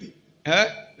கரங்களை உயர்த்தி,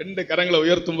 ரெண்டு கரங்களை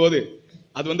உயர்த்தும் போது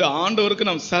அது ஆண்டவருக்கு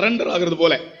நாம் சரண்டர் ஆகிறது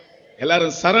போல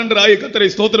எல்லாரும் சரண்டர் ஆகி கர்த்தரை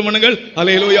ஸ்தோத்திரம் பண்ணுங்கள்.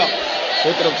 அல்லேலூயா,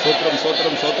 ஸ்தோத்திரம் ஸ்தோத்திரம்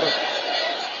ஸ்தோத்திரம் ஸ்தோத்திரம்.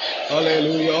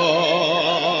 அல்லேலூயா,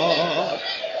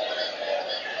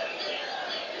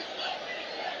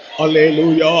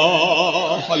 அல்லேலூயா,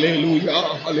 அல்லேலூயா,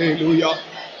 அல்லேலூயா,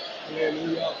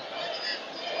 அல்லேலூயா.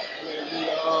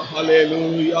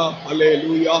 Hallelujah,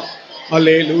 hallelujah,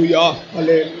 hallelujah,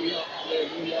 hallelujah,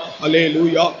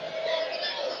 hallelujah,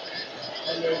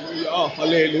 hallelujah,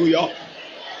 hallelujah.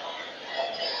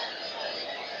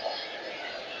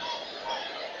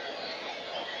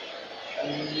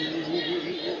 Hallelujah.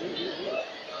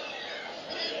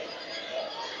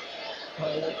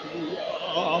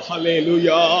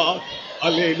 Hallelujah.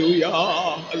 Hallelujah.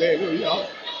 Hallelujah.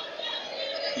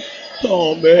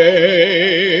 Amen.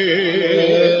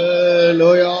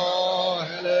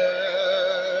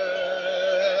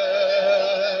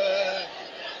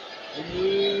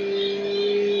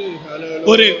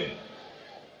 Hallelujah.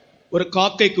 ஒரு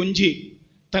காக்கை குஞ்சு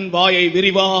தன் வாயை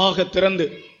விரிவாக திறந்து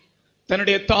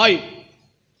தன்னுடைய தாய்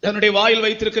தன்னுடைய வாயில்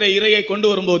வைத்திருக்கிற இரையை கொண்டு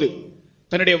வரும்போது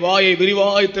தன்னுடைய வாயை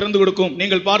விரிவாய் திறந்து கொடுக்கும்.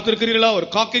 நீங்கள் பார்த்திருக்கிறீர்களா? ஒரு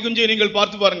காக்கை குஞ்சை நீங்கள்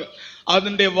பார்த்து பாருங்க,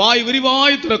 அதனுடைய வாய்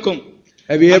விரிவாய் திறக்கும்.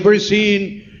 Have you ever seen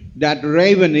that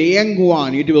raven, a young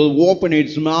one? It will open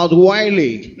its mouth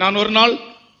widely. நான் ஒரு நாள்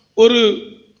ஒரு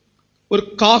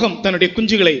காகம் தன்னுடைய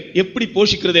குஞ்சுகளை எப்படி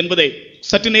போஷிக்கிறது என்பதை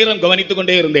சற்று நேரம் கவனித்துக்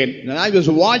கொண்டே இருந்தேன். And I was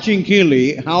watching keenly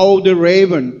how the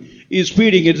raven is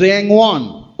feeding its young one.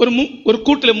 ஒரு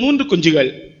கூட்டில் 3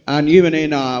 குஞ்சுகள். And even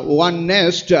in one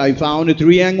nest I found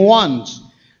 3 young ones.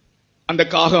 அந்த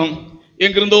காகம்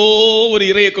எங்கிருந்தோ ஒரு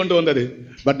இரையை கொண்டு வந்தது.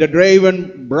 But the raven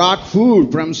brought food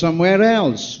from somewhere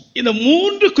else. இந்த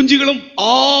 3 குஞ்சுகளும்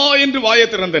ஆ என்று வாயை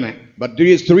திறந்தன. But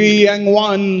these 3 young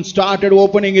ones started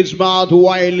opening its mouth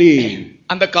widely.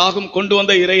 அந்த காகம் கொண்டு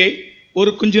வந்த இரையை ஒரு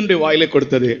குஞ்சினுடைய வாயிலே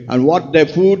கொடுத்தது. And what the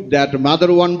food that mother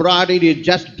one brought, it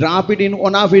just drop it in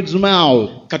one of its mouth.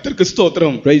 கர்த்தருக்கு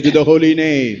ஸ்தோத்திரம். Praise to the holy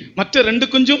name. மற்ற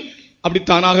 2 குஞ்சும் அப்படி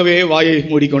தானாகவே வாயை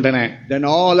மூடிக்கொண்டன. Then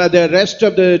all of the rest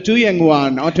of the 2 young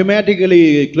one automatically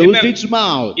closed its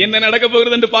mouth. என்ன நடக்க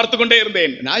போகிறது என்று பார்த்து கொண்டே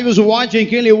இருந்தேன். And I was watching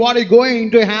keenly what is going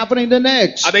to happen in the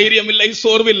next. அதைரியம் இல்லை,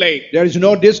 சோர்வில்லை. There is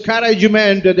no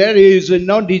discouragement, there is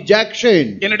no dejection.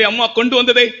 என்னுடைய அம்மா கொண்டு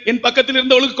வந்ததை என் பக்கத்தில்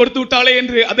இருந்தவளுக்கு கொடுத்து விட்டாளே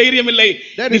என்று அதைரியம் இல்லை.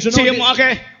 நிச்சயமாக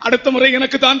அடுத்த முறை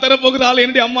எனக்கு தான் தர போகிறாள்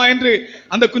என்னுடைய அம்மா என்று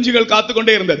அந்த குஞ்சுகள் காத்து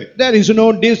கொண்டே இருந்தது. There is no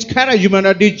discouragement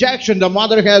or dejection. The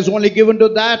mother has only given to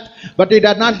that, but it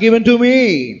had not given to me.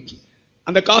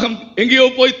 அந்த காகம் எங்கேயோ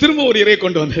போய் திரும்ப ஒரு இரையை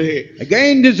கொண்டு வந்தது.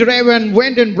 Again this raven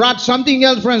went and brought something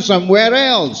else from somewhere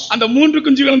else. அந்த 3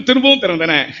 குஞ்சுகளும் திரும்பவும்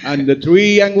திறந்தன. And the 3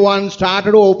 young ones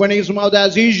started opening its mouth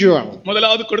as usual.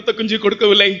 முதலாவது கொடுத்த குஞ்சு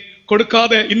கொடுக்கவில்லை,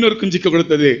 கொடுக்காத இன்னொரு குஞ்சுக்கு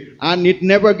கொடுத்தது. And it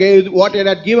never gave what it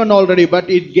had given already, but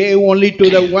it gave only to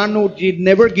the one who it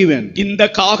never given. இந்த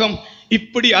காகம்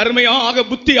இப்படி அருமையாக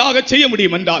புத்தியாக செய்ய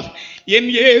முடியும் என்றால் என்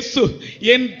இயேசு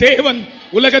என் தேவன்,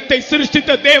 உலகத்தை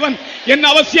சிருஷ்டித்த தேவன் என்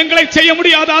அவசியங்களை செய்ய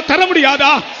முடியாதா, தர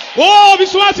முடியாதா? ஓ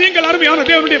விசுவாசியுங்கள் அருமையான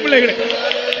தேவனுடைய பிள்ளைகளே.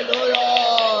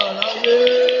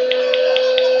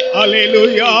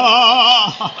 ஹல்லேலூயா,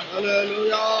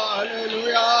 Hallelujah,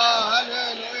 hallelujah,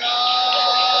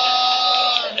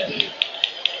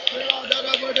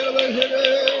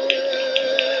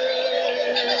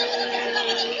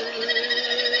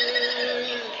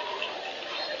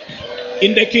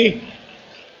 இன்றைக்கு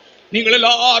நீங்கள்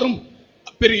எல்லாரும்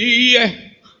பெரிய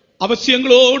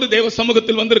அவசியங்களோடு தேவ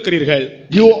சமூகத்தில் வந்திருக்கிறீர்கள்.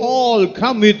 You all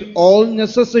come with all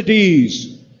necessities.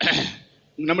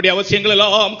 நம்முடைய அவசியங்கள்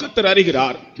எல்லாம் கர்த்தர்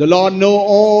அறிகிறார். The Lord know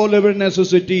all our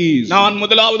necessities. நான்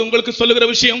முதலாவது உங்களுக்கு சொல்லுகிற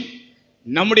விஷயம்,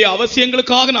 நம்முடைய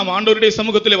அவசியங்களுக்காக நாம் ஆண்டவருடைய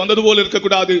சமூகத்திலே வந்தது போல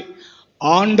இருக்கக்கூடாது.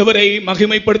 ஆண்டவரை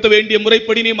மகிமைப்படுத்த வேண்டிய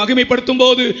முறைப்படி நீ மகிமைப்படுத்தும்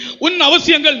போது உன்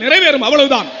அவசியங்கள் நிறைவேறும்,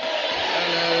 அவ்வளவுதான்.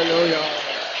 Hallelujah.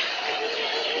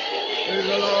 Praise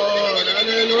the Lord.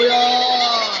 Hallelujah.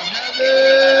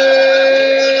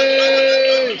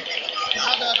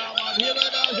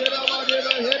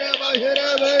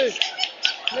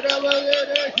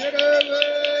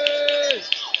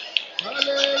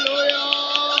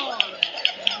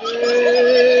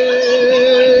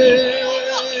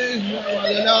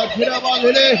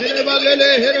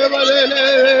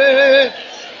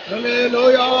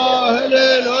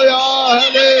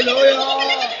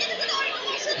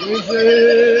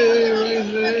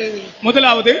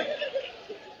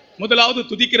 முதலாவது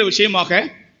துதிக்கிற விஷயமாக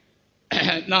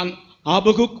நான்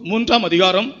ஆபகுக் 3ஆம்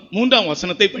அதிகாரம் 3ஆம்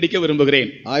வசனத்தை படிக்க விரும்புகிறேன்.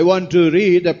 I want to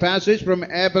read the passage from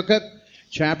Habakkuk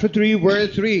chapter 3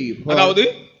 verse 3. அதாவது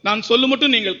நான் சொல்ல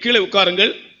மட்டும் நீங்கள் கீழே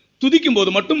உட்காருங்கள், துதிக்கும் போது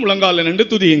மட்டும் முழங்கால நின்று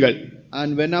துதியுங்கள். And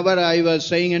whenever I was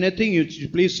saying anything, you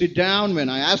please sit down. When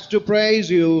I ask to praise,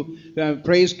 you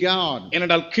praise God.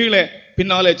 ஏனென்றால் கீழே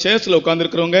பின்னாலே சேர்ஸ்ல உட்கார்ந்து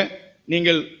இருக்கிறவங்க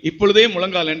நீங்கள் இப்பொழுதே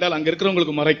முழங்கால் என்றால் அங்க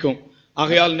இருக்கிறவங்களுக்கு மறைக்கும்.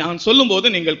 ஆகையால் நான் சொல்லும் போது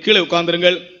நீங்கள் கீழே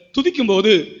உட்கார்ந்திருங்கள், துதிக்கும்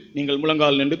போது நீங்கள்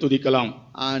முழங்கால் நின்று துதிக்கலாம்.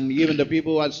 And even the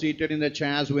people who are seated in the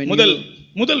chairs, when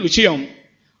முதல் விஷயம்,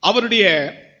 அவருடைய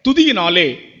துதியினாலே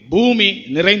பூமி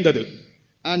நிறைந்தது.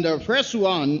 And the first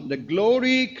one, the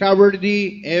glory covered the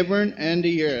heaven and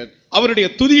the earth. அவருடைய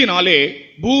துதியினாலே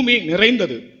பூமி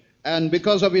நிறைந்தது. And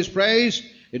because of his praise,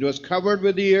 it was covered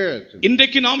with the earth.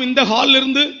 இன்றைக்கு நாம் இந்த ஹாலில்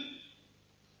இருந்து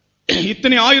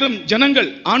இத்தனை ஆயிரம் ஜனங்கள்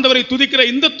ஆண்டவரை துதிக்கிற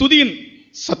இந்த துதியின்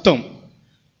சத்தம்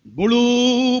முழு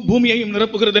பூமியையும்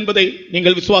நிரப்புகிறது என்பதை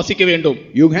நீங்கள் விசுவாசிக்க வேண்டும்.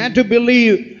 You had to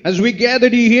believe, as we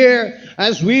gathered here,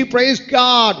 as we praise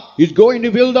God, He's going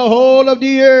to fill the whole of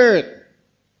the earth.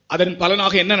 அதன்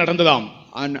பலனாக என்ன நடந்ததாம்?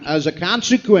 And as a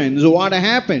consequence, what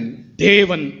happened?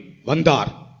 தேவன்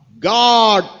வந்தார்.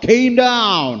 God came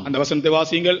down. அந்த வசனத்தை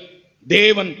வாசியுங்கள்.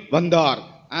 தேவன் வந்தார்.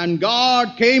 And God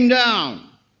came down.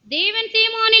 தேவன்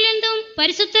தேமானிலிருந்தும்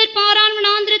பரிசுத்தர் பாரான்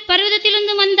வனாந்திர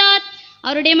பர்வதத்திலிருந்தும் வந்தார்.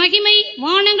 அவருடைய மகிமை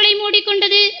வானங்களை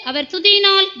மூடிக்கொண்டது. அவர்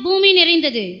துதியினால் பூமி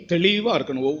நிறைந்தது. தெளிவா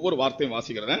இருக்கணும். ஒவ்வொரு வார்த்தையும்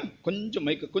வாசிக்கிறேன். கொஞ்சம்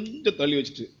மைக்க கொஞ்சம் தள்ளி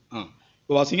வச்சுட்டு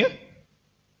வாசிங்க.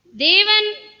 தேவன்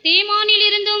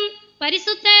தேமானிலிருந்தும்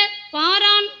பரிசுத்தர்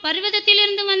பாரான்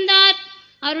பர்வதத்திலிருந்தும் வந்தார்.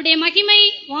 அவருடைய மகிமை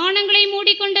வானங்களை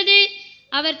மூடிக்கொண்டது.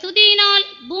 அவர் துதியினால்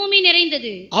பூமி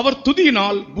நிறைந்தது. அவர்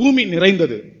துதியினால் பூமி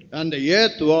நிறைந்தது. And the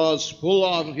earth was full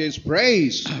of His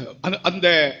praise. அந்த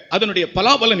அதனுடைய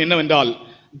பலாபலன் என்னவென்றால்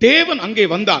தேவன் அங்கே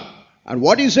வந்தார். And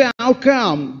what is the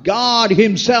outcome? God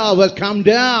Himself has come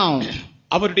down.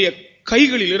 அவருடைய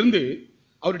கைகளிலிருந்து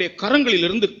அவருடைய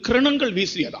கரங்களிலிருந்து கிரணங்கள்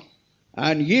வீசியதாம்.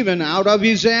 And even out of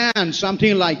His hand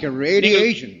something like a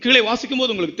radiation. கீழே வாசிக்கும்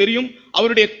போது உங்களுக்கு தெரியும்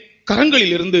அவருடைய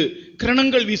கரங்களிலிருந்து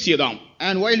கிரணங்கள் வீசியதாம்.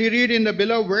 And while you read in the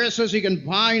below verses, you can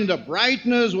find the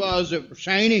brightness was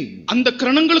shining. அந்த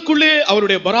கிரணங்களுக்குள்ளே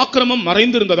அவருடைய பராக்கிரமம்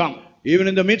மறைந்திருந்ததாம். Even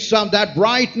in the midst of that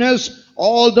brightness,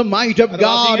 all the might of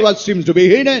God seems to be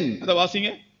hidden. அத வாசிங்க.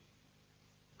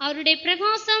 அவருடைய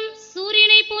பிரகாசம்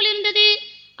சூரியனை போல் இருந்தது.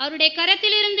 அவருடைய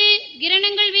கரத்திலிருந்து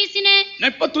கிரணங்கள் வீசின.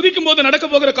 இப்ப துதிக்கும் போது நடக்க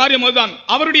போகிற காரியம் அதுதான்.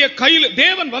 அவருடைய கையில்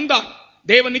தேவன் வந்தார்.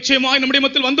 தேவன் நிச்சயமாய் நம்முடைய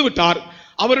மத்தியில் வந்து விட்டார்.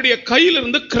 அவருடைய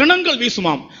கையிலிருந்து கிரணங்கள்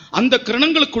வீசுமாம். அந்த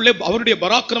கிரணங்களுக்குள்ளே அவருடைய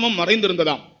பராக்கிரமம்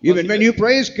மறைந்திருந்ததாம். Even when you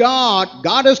praise God,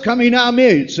 God has come in our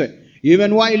midst. Even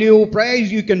while you praise,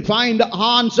 you can find the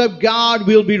hands of God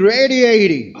will be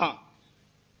radiating.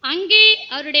 அங்கே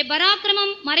அவருடைய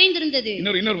பராக்கிரமம் மறைந்திருந்தது.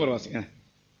 இன்னொரு வாசிங்க.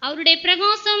 அவருடைய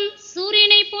பிரகாசம்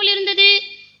சூரியனை போல் இருந்தது.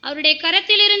 அவருடைய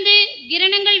கரத்திலிருந்து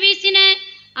கிரணங்கள் வீசின.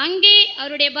 அங்கே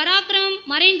அவருடைய பராக்கிரமம்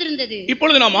மறைந்திருந்தது.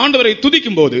 இப்பொழுது நாம் ஆண்டவரை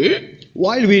துதிக்கும் போது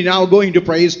while we now going to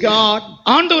praise God,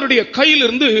 ஆண்டவருடைய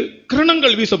கையிலிருந்து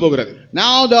கிரணங்கள் வீச போகிறது.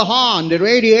 Now the horn, the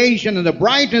radiation and the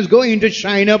brightness going to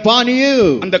shine upon you.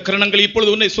 அந்த கிரணங்கள் இப்பொழுது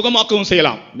உன்னை சுகமாக்கவும்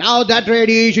செய்யலாம். Now that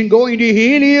radiation going to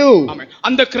heal you. ஆமென்.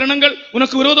 அந்த கிரணங்கள்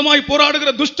உனக்கு விரோதமாய் போராடுகிற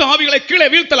துஷ்ட ஆவிகளை கீழே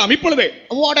வீழ்த்தலாம் இப்பொழுதே.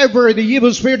 Whatever the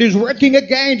evil spirit is working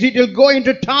against, it will go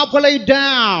into topple it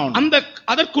down. அந்த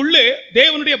அதற்குள்ளே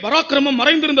தேவனுடைய பராக்கிரமம்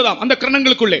மறைந்திருந்ததாம். அந்த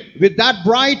கிரணங்களுக்குள்ளே with that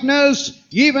brightness,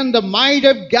 even the might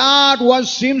of God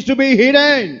seems to be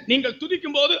hidden. நீங்கள்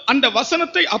துதிக்கும்போது அந்த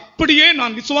வசனத்தை அப்படியே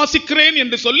நான் விசுவாசிக்கிறேன்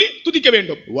என்று சொல்லி துதிக்க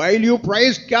வேண்டும். While you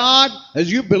praise God, as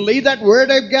you believe that word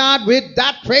of God, with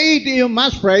that faith you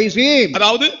must praise Him.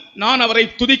 அதாவது நான் அவரை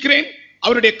துதிக்கிறேன்.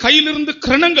 அவருடைய கையிலிருந்து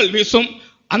கிரணங்கள் வீசும்.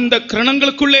 அந்த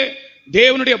கிரணங்களுக்குள்ளே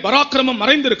தேவனுடைய பராக்கிரமம்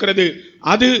மறைந்திருக்கிறது.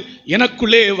 அது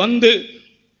எனக்குள்ளே வந்து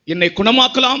என்னை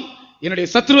குணமாக்கலாம், என்னுடைய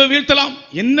சத்துருவை வீழ்த்தலாம்,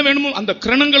 என்ன வேணுமோ அந்த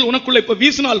கிரணங்கள் உனக்குள்ள இப்ப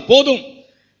வீசினால் போதும்.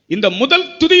 இந்த முதல்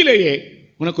துதியிலேயே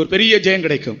உனக்கு ஒரு பெரிய ஜெயம்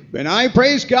கிடைக்கும். When I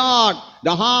praise God,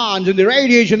 the hands and the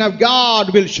radiation of God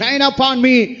will shine upon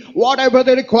me. Whatever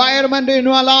the requirement in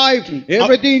my life,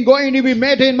 everything going to be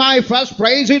met in my first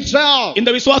praise itself. இந்த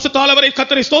விசுவாசத்தால் அவரை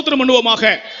கர்த்தரை ஸ்தோத்திரம் பண்ணுவோமாக.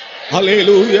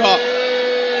 ஹல்லேலூயா.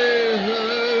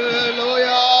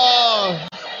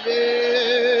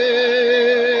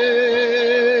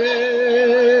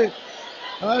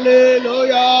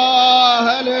 Hallelujah,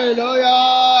 hallelujah,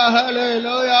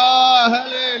 hallelujah,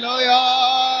 hallelujah.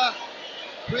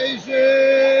 Praise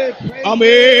it, praise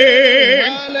Amen.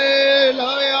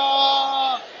 Hallelujah,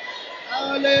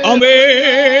 hallelujah.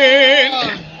 Amen.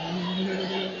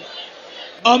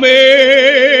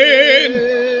 Amen.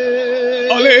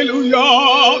 Hallelujah.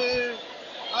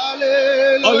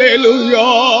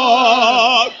 Hallelujah.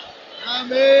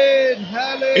 Amen.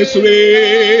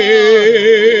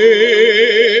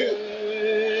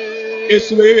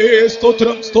 യേശുവേ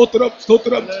സ്തോത്രം സ്തോത്രം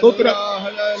സ്തോത്രം സ്തോത്രം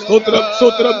സ്തോത്രം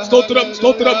സ്തോത്രം സ്തോത്രം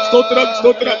സ്തോത്രം സ്തോത്രം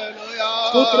സ്തോത്രം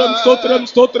സ്തോത്രം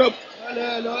സ്തോത്രം സ്തോത്രം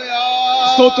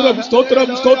സ്തോത്രം സ്തോത്രം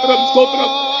സ്തോത്രം സ്തോത്രം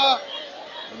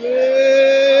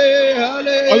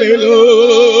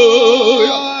hallelujah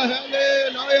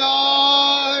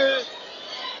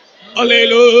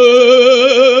hallelujah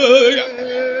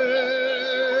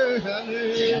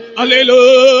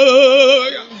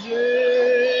hallelujah.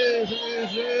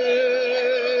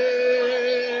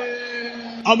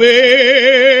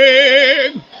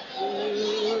 Amen.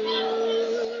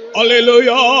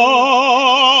 Hallelujah.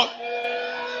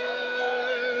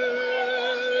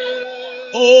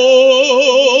 Oh.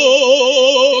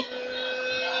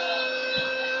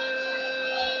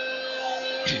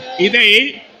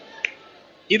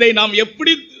 இதை நாம்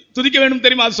எப்படி துதிக்க வேண்டும்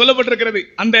தெரியுமா? அது சொல்லப்பட்டிருக்கிறது.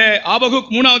 அந்த ஆபகுக்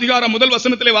 3ஆம் அதிகாரம் முதல்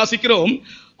வசனத்திலே வாசிக்கிறோம்.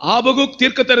 ஆபகுக்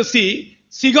தீர்க்கதரிசி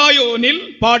சிகாயோனில்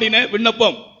பாடின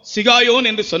விண்ணப்பம். சிகாயோன்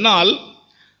என்று சொன்னால்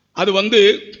அது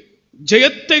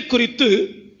ஜெயத்தை குறித்து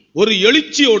ஒரு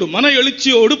எழுச்சியோடு, மன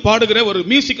எழுச்சியோடு பாடுகிற ஒரு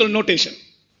musical notation.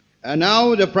 And now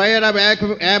the prayer of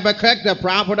Habakkuk, the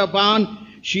prophet upon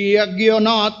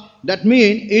Shigionoth, that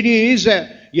means it is a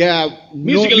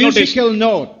musical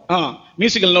note.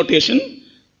 Musical notation.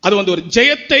 அது ஒரு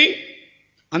ஜெயத்தை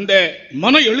அந்த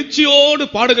மன எழுச்சியோடு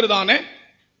பாடுகிறதான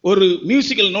ஒரு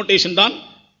மியூசிக்கல் நோட்டேஷன் தான்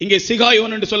இங்கே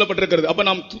சிகாயோன் என்று சொல்லப்பட்டிருக்கிறது. அப்ப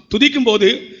நாம் துதிக்கும் போது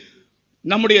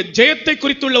நம்முடைய ஜெயத்தை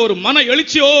குறித்துள்ள ஒரு மன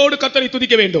எழுச்சியோடு கர்த்தரை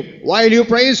துதிக்க வேண்டும். While you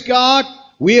praise God,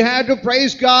 we have to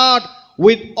praise God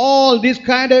with all this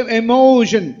kind of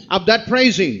emotion of that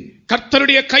praising.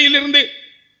 கர்த்தருடைய கையிலிருந்து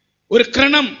ஒரு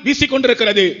கிரணம்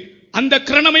வீசிக்கொண்டிருக்கிறது. அந்த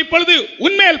கிரணம் இப்பொழுது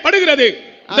உன்மேல் படுகிறது.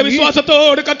 அந்த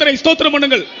விசுவாசத்தோடு கர்த்தரை ஸ்தோத்திரம்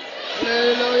பண்ணுங்கள்.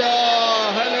 Hallelujah,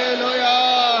 hallelujah,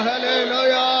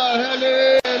 hallelujah,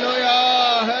 hallelujah,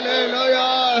 hallelujah,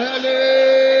 hallelujah.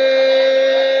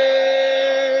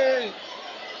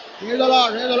 Praise the Lord,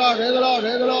 praise the Lord, praise the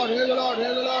Lord, praise the Lord,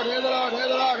 praise the Lord, praise the Lord,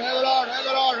 praise the Lord, praise the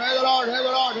Lord, praise the Lord,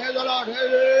 praise the Lord, praise the Lord, praise the Lord, praise the Lord,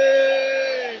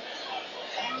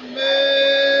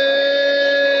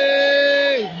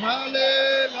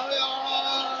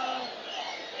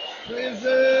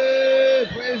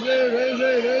 praise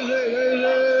the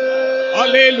Lord.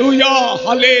 Hallelujah,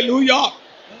 hallelujah.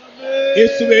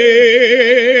 இயேசுவே,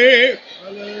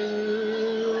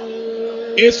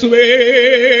 இயேசுவே,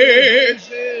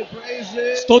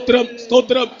 ஸ்தோத்திரம்,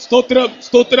 ஸ்தோத்திரம், ஸ்தோத்திரம்,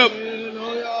 ஸ்தோத்திரம்,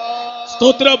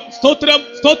 ஸ்தோத்திரம், ஸ்தோத்திரம்,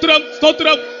 ஸ்தோத்திரம்,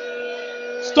 ஸ்தோத்திரம்,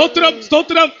 ஸ்தோத்திரம்,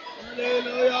 ஸ்தோத்திரம்.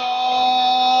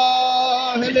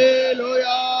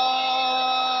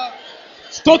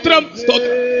 ஸ்தோத்திரம்,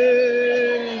 ஸ்தோத்திரம்.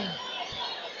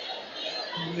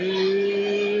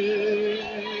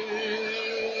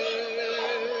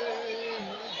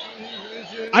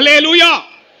 அல்லேலூயா.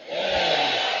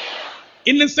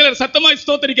 இன்னும் சிலர் சத்தமாய்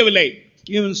ஸ்தோத்திரிக்கவில்லை.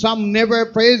 Even some never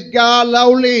praise God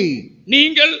loudly.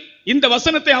 நீங்கள் இந்த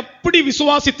வசனத்தை அப்படி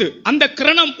விசுவாசித்து அந்த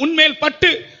கிரணம் உன்மேல்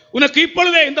பட்டு உனக்கு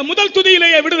இப்பொழுதே இந்த முதல்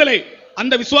துதியிலேயே விடுதலை.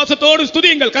 அந்த விசுவாசத்தோடு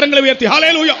ஸ்துதியுங்கள், கரங்களை உயர்த்தி.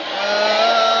 ஹல்லேலூயா.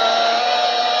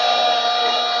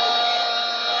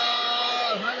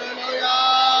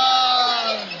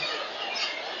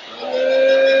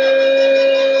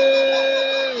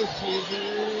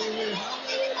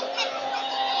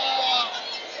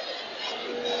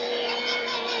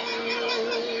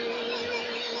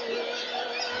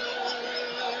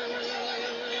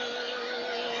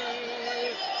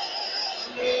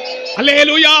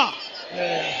 அல்லேலூயா.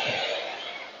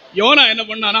 யோனா என்ன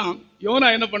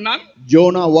பண்ணான்?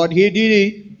 Jonah, what he did?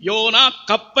 YONO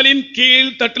கப்பலின்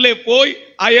கீழ் தட்டிலே போய்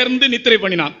அயர்ந்து நித்திரை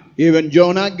பண்ணினான். Even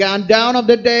Jonah got down of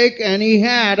the deck and he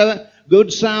had a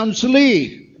good sound sleep.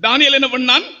 தானியேல் என்ன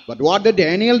பண்ணான்? But what did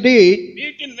Daniel did?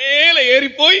 வீட்டின் மேலே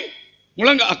ஏறி போய்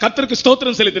கர்த்தருக்கு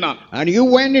ஸ்தோத்திரம் செலுத்தினான். And he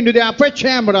went into the upper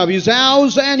chamber of his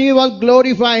house and he was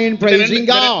glorifying, praising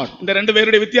God. இந்த ரெண்டு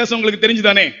பேருடைய வித்தியாசம் உங்களுக்கு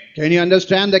தெரிஞ்சுதானே? Can you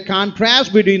understand the contrast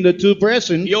between the two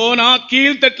persons? YONO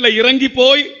கீழ் தட்டில இறங்கி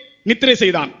போய் நித்திரை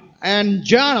செய்தான். And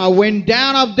Jonah went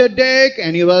down off the deck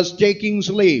and he was taking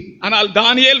sleep. ஆனால்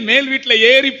தானியேல் மேல் வீட்ல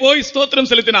ஏறி போய் ஸ்தோத்திரம்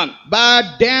செலுத்தினான். But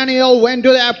Daniel went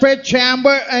to the upper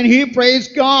chamber and he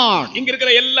praised God. இங்க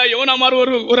இருக்கிற எல்லா யோனாமார்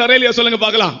ஒரு அறையில சொல்லுங்க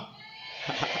பார்க்கலாம்.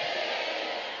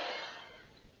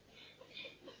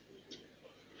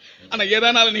 ஆனா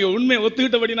ஏதானாலும் நீங்க உண்மை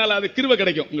ஒத்துக்கிட்டபடினால அது கிருபை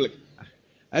கிடைக்கும் உங்களுக்கு.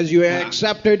 As you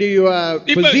accepted your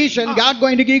position, God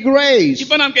going to give grace.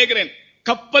 இப்ப நான் கேக்குறேன்,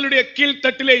 கப்பலுடைய கீழ்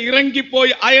தட்டிலே இறங்கி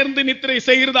போய் அயர்ந்து நித்திரை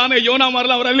செய்கிறதான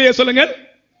யோனாமார்லாம் ஒரு அல்லையே சொல்லுங்க.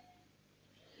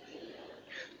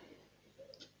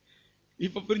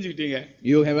 இப்ப புரிஞ்சுக்கிட்டீங்க?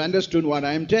 You have understood what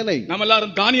I am telling. நம்ம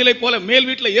எல்லாரும் தானியேலை போல மேல்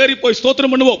வீட்ல ஏறி போய்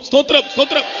ஸ்தோத்திரம் பண்ணுவோம். ஸ்தோத்திரம்,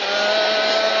 ஸ்தோத்திரம்.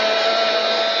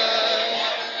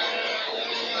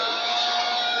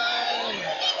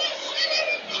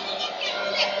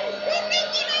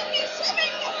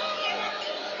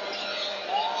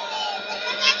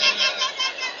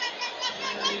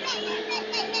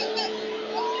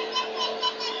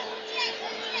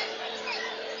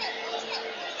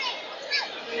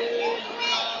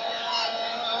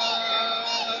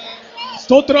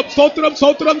 ஸ்தோத்திரம், ஸ்தோத்திரம்,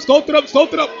 ஸ்தோத்திரம், ஸ்தோத்திரம்,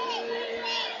 ஸ்தோத்திரம்,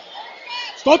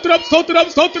 ஸ்தோத்திரம், ஸ்தோத்திரம்,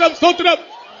 ஸ்தோத்திரம், ஸ்தோத்திரம்.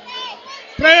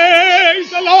 Praise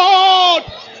the Lord.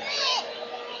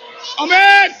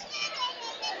 Amen.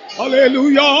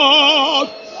 Hallelujah.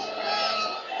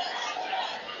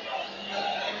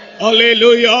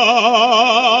 Hallelujah.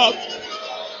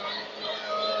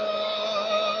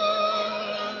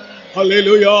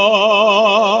 Hallelujah.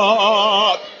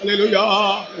 Hallelujah.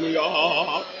 Hallelujah.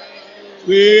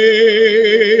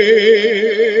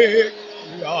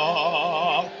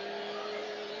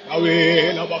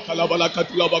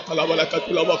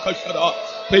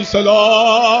 Praise the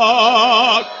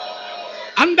Lord.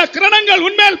 அந்த கிரணங்கள்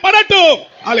உன்மேல் படட்டும்.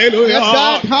 Hallelujah. Let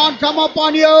that hand come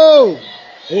upon you.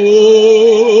 Oh,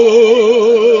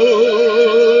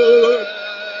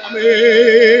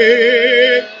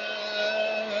 Amen.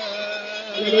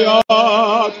 Hallelujah.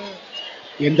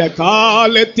 எந்த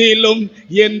காலத்திலும்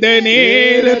எந்த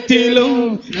நேரத்திலும்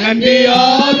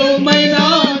நன்றியால் உம்மை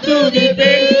நான்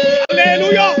துதிப்பேன்.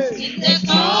 Hallelujah. இந்த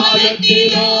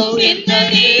காலத்திலும் இந்த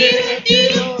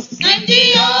நேரத்திலும்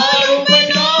நன்றியால் உம்மை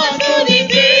நான்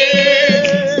துதிப்பேன்.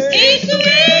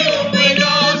 இயேசுவே உம்மை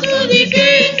நான்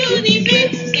துதிப்பேன்,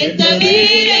 துதிப்பேன். எந்த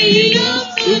வேளையிலும்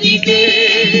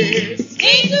துதிப்பேன்.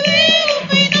 இயேசுவே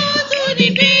உம்மை நான்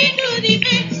துதிப்பேன்,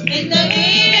 துதிப்பேன். எந்த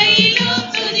வேளையிலும்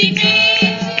துதிப்பேன்.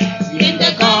 எந்த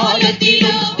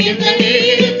காலத்திலும் எந்த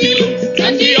நேரத்திலும்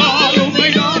நன்றியால் உம்மை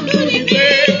நான்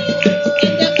துதிப்பேன்.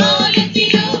 எந்த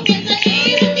காலத்திலும் எந்த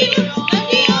நேரத்திலும்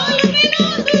நன்றியால் உம்மை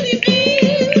நான்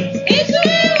துதிப்பேன்.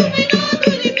 இயேசுவே உம்மை நான்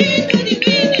துதிப்பேன்,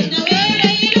 துதிப்பேன். எந்த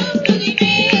வேளையிலும்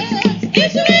துதிப்பேன்.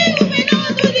 இயேசுவே உம்மை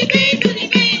நான் துதிப்பேன்,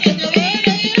 துதிப்பேன். எந்த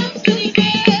வேளையிலும்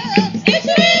துதிப்பேன்.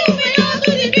 இயேசுவே உம்மை நான்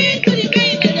துதிப்பேன்,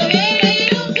 துதிப்பேன். எந்த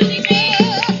வேளையிலும் துதிப்பேன்.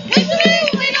 இயேசுவே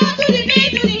உம்மை நான்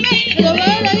துதிப்பேன், துதிப்பேன். எந்த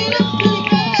வேளையிலும்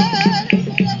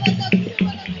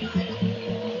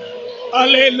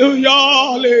Hallelujah,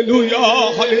 hallelujah,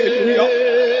 hallelujah.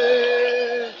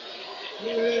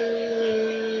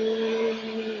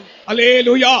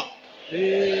 Hallelujah.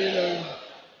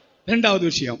 இரண்டாவது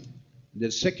விஷயம்,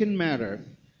 The second matter,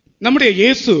 நம்முடைய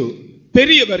இயேசு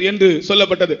பெரியவர் என்று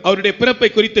சொல்லப்பட்டது. அவருடைய பிறப்பை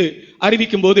குறித்து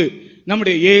அறிவிக்கும் போது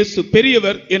நம்முடைய இயேசு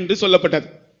பெரியவர் என்று சொல்லப்பட்டது.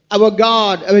 our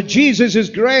God, our Jesus is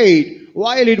great.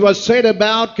 While it was said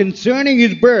about concerning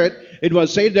his birth, it was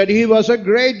said that he was a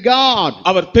great God.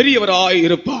 அவர் பெரியவராய்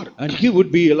இருப்பார். And he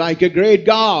would be like a great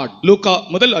God. லூக்கா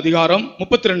முதல் அதிகாரம்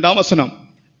 32ஆம் வசனம்.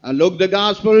 And look the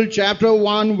Gospel, chapter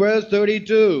 1, verse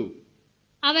 32.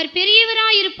 அவர்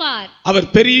பெரியவராய் இருப்பார். அவர்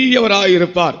பெரியவராய்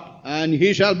இருப்பார். And he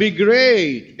shall be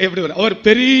great. எப்படி வரும்? அவர்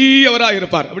பெரியவராய்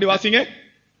இருப்பார். அப்படி வாசிங்க.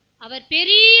 அவர்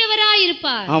பெரியவராய்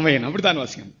இருப்பார். ஆமென். அப்படிதான்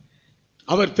வாசிங்க.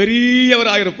 அவர்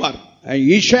பெரியவராய் இருப்பார். And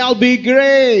he shall be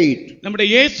great. நம்முடைய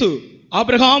இயேசு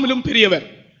ஆபிரகாமிலும் பெரியவர்.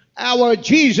 Our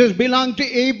Jesus belonged to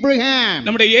Abraham.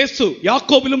 நம்முடைய இயேசு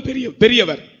யாக்கோபிலும்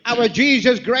பெரியவர். Our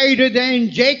Jesus greater than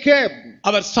Jacob.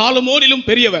 அவர் சாலமோனிலும்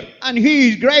பெரியவர். And he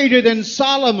is greater than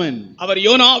Solomon. அவர்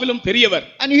யோனாவிலும் பெரியவர்.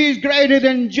 And he is greater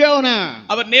than Jonah.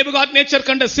 Our Nebuchadnezzar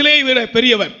கண்ட சிலையை விட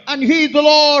பெரியவர். And he is the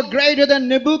Lord greater than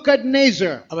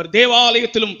Nebuchadnezzar. அவர்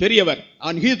தேவாலயத்திலும் பெரியவர்.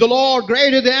 And he is the Lord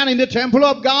greater than in the temple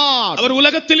of God. அவர்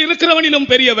உலகத்தில் இருக்கிறவனிலும்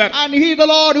பெரியவர். And he is the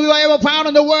Lord who I ever found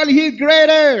in the world. He is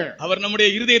greater. அவர் நம்முடைய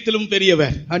இருதயத்திலும்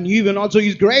பெரியவர். And even also he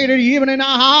is greater even in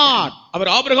our heart. அவர்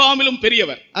ஆபிரகாமிலும்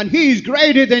பெரியவர். And he is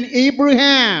greater than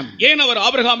Abraham. ஏன் அவர்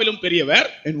ஆபிரகாமிலும் பெரியவர்?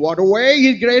 In what way he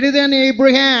is greater than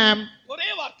Abraham? ஒரே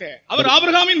வார்த்தை, அவர்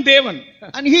ஆபிரகாமின் தேவன்.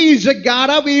 And he is the God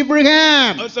of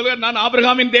Abraham. அவர் சொல்றார், நான்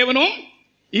ஆபிரகாமின் தேவனும்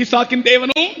ஈசாக்கின்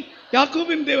தேவனும்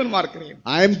யாக்கோபின் தேவனுமா இருக்கிறேன்.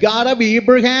 I am God of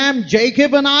Abraham,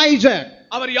 Jacob and Isaac.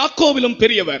 அவர் யாக்கோபிலும்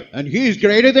பெரியவர். And he is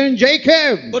greater than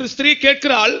Jacob. ஒரு ஸ்திரீ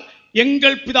கேட்கிறாள்,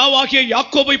 எங்கள் பிதாவாகிய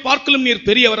யாக்கோபை பார்க்கலும் நீர்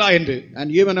பெரியவரா என்று. And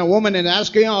even a woman is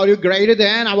asking, are you greater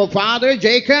than our father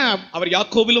Jacob? அவர்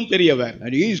யாக்கோபிலும் பெரியவர்.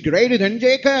 And he is greater than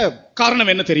Jacob. காரணம்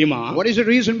என்ன தெரியுமா? What is the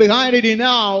reason behind it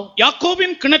now?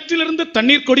 யாக்கோபின் கிணற்றிலிருந்து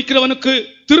தண்ணீர் குடிக்கிறவனுக்கு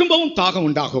திரும்பவும் தாகம்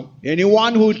உண்டாகும்.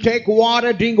 Anyone who drink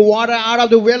water out of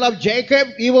the well of Jacob,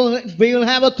 he will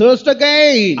have a thirst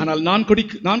again. ஆனால்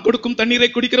நான் கொடுக்கும் தண்ணீரை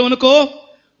குடிக்கிறவனுக்கோ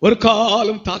ஒரு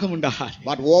காலம் தாகம் உண்டாகாது.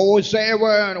 But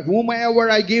whomever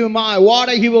I give my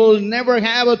water, he will never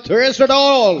have a thirst at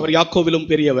all. அவர் யாக்கோபிலும்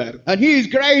பெரியவர். And he is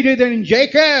greater than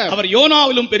Jacob. அவர்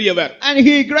யோனாவிலும் பெரியவர். And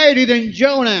he is greater than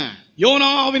Jonah.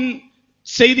 யோனாவின்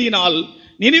செய்தியினால்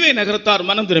நினிவே நகரத்தார்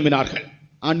மனம் திரும்பினார்கள்.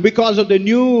 And because of the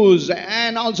news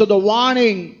and also the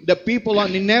warning, the people on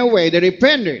Nineveh, they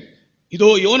repented. இதோ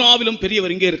யோனாவிலும்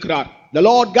பெரியவர் இங்கே இருக்கிறார். The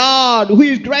Lord God, who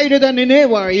is greater than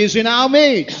Nineveh, is in our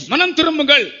midst. மனம்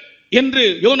திரும்புங்கள் என்று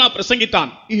YONO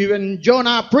பிரசங்கித்தான். Even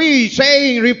Jonah preached,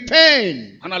 saying, repent.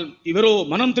 ஆனால் இவரோ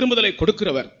மனம் திரும்புதலை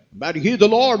கொடுக்கிறவர். But he, the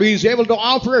Lord, who is able to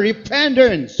offer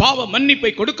repentance. பாவ மன்னிப்பை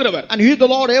கொடுக்கிறவர். And he is the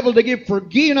Lord able to give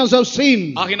forgiveness of sin.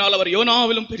 ஆகையால் அவர்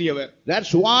யோனாவிலும் பெரியவர்.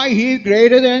 That's why he is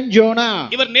greater than Jonah.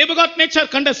 இவர்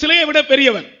நேபுகாத்நேச்சர் கண்ட சிலையை விட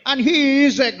பெரியவர். And he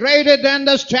is greater than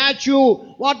the statue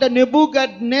what the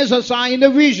Nebuchadnezzar saw in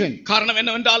the vision. காரணம்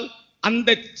என்னவென்றால்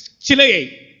அந்த சிலையை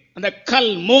அந்த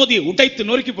கல் மோதி உடைத்து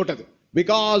நொறுக்கி போட்டது.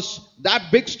 Because that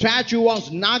big statue was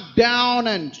knocked down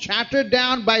and shattered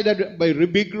down by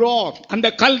big rock. அந்த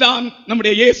கல் தான்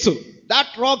நம்முடைய இயேசு. That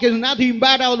rock is nothing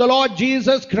but our Lord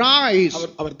Jesus Christ.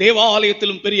 அவர்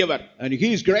தேவாலயத்திலும் பெரியவர். And he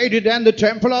is greater than the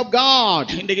temple of God.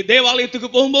 இன்னைக்கு தேவாலயத்துக்கு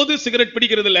போகும்போது cigarette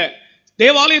பிடிக்கிறது இல்ல,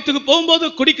 தேவாலயத்துக்கு போகும்போது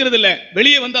குடிக்கிறது இல்ல,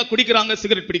 வெளியே வந்தா குடிக்கிறாங்க,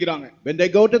 சிகரெட் பிடிக்கிறாங்க. When they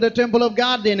go to the temple of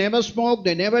God, they never smoke,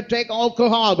 they never take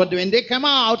alcohol, but when they come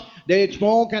out, they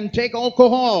smoke and take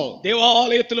alcohol.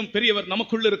 தேவாலயத்திலும் பெரியவர்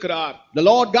நமக்குள்ள இருக்கிறார். The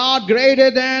Lord God greater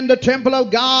than the temple of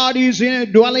God is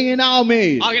dwelling in our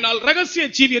midst. ஆகையால் ரகசிய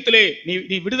ஜீவியத்திலே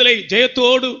நீ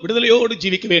விடுதலையோடு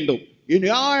ஜீவிக்க வேண்டும். In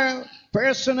your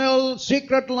personal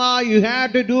secret life, you have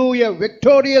to do a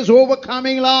victorious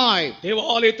overcoming life.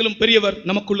 தேவாலயத்திலும் பெரியவர்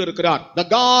நமக்குள்ள இருக்கிறார். The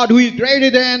God who is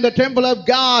greater than the temple of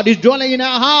God is dwelling in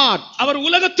our heart. அவர்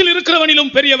உலகத்தில்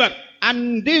இருக்கிறவனிலும் பெரியவர். And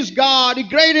this God is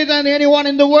greater than anyone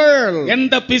in the world.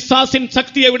 எந்த பிசாசின்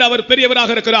சக்தியை விட அவர் பெரியவராக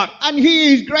இருக்கிறார். And he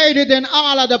is greater than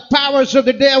all of the powers of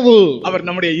the devil. அவர்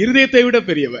நம்முடைய இருதயத்தை விட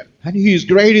பெரியவர். And he is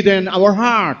greater than our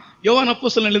heart. யோவான்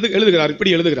அப்போஸ்தலன் எழுதுகிறார்,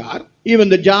 இப்படி எழுதுகிறார். Even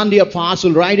the John the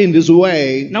apostle write in this way.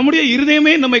 நம்முடைய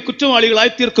இருதயமே நம்மை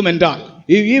குற்றவாளிகளாய் தீர்க்கும் என்றால்,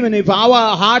 even if our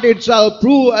heart itself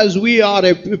prove as we are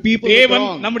a people of தேவன்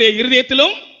wrong, நம்முடைய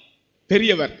இருதயத்திலும்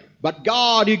பெரியவர். but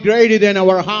God is greater than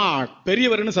our heart.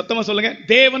 பெரியவர்னு சத்தமா சொல்லுங்க.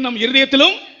 தேவன் நம்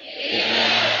இருதயத்திலும்.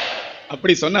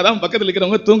 அப்படி சொன்னாதான் பக்கத்துல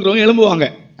இருக்கிறவங்க தூங்குறவங்க எழும்புவாங்க.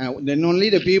 Then only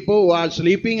the people who are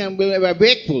sleeping and will be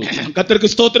wakeful.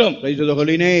 கர்த்தருக்கு ஸ்தோத்திரம். Praise the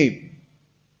holy name.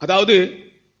 அதாவது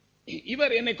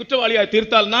இவர் என்னை குற்றவாளியாய்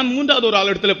தீர்த்தால் நான் மூன்றாவது ஒரு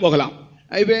ஆளிடத்திலே போகலாம்.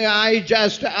 I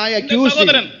accuse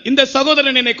him. இந்த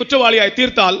சகோதரன் என்னை குற்றவாளியாய்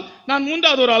தீர்த்தால் நான்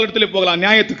மூன்றாவது ஒரு ஆளிடத்திலே போகலாம்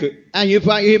நியாயத்துக்கு. And if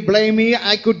he blame me,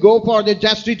 I could go for the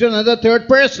justice to another third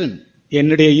person.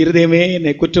 என்னுடைய இருதயமே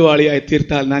என்னை குற்றவாளியாய்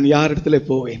தீர்த்தால் நான் யாரிடத்திலே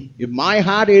போவேன்? If my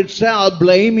heart itself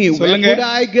blame me, where could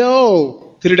I go?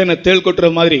 திருடனை தேள் கொட்டுற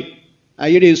மாதிரி.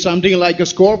 It is something like a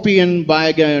scorpion by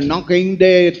knocking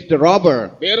the robber.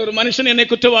 வேறொரு மனுஷன் என்னை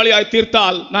குற்றவாளியாய்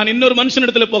தீர்த்தால் நான் இன்னொரு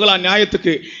மனுஷனிடத்திலே போகலாம்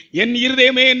நியாயத்துக்கு. என்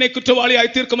இருதயமே என்னை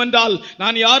குற்றவாளியாய் தீர்க்கும் என்றால்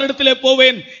நான் யாரிடத்திலே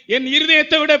போவேன்? என்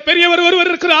இருதயத்தை விட பெரியவர் ஒருவர்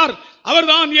இருக்கிறார்,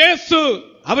 அவர்தான் இயேசு.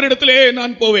 அவரிடத்திலே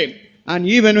நான் போவேன். And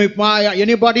even if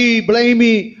anybody blame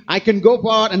me, I can go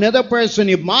for another person.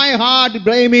 If my heart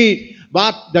blame me,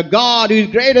 but the God is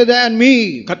greater than me.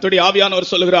 கர்த்தருடைய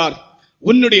ஆவியானவர் சொல்லுகிறார்,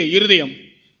 உன்னுடைய இருதயம்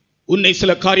உன்னை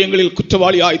சில காரியங்களில்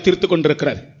குற்றவாளியாய் தீர்த்துக்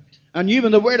கொண்டிருக்கிறது. And even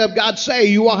the word of God say,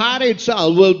 your heart itself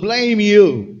will blame you.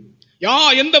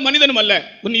 எந்த மனிதனும் அல்ல,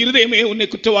 உன் இருதயமே உன்னை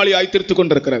குற்றவாளியாய் தீர்த்துக்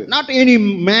கொண்டிருக்கிறது. Not any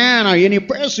man or any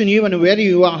person, even where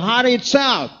your heart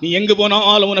itself. நீ எங்கு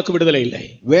போனாலும் உனக்கு விடுதலை இல்லை.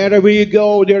 Wherever you go,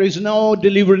 there is no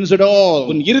deliverance at all.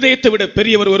 உன் இருதயத்தை விட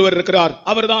பெரியவர் ஒருவர் இருக்கிறார்,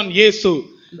 அவர்தான் இயேசு.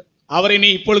 அவரை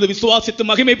நீ இப்பொழுது விசுவாசித்து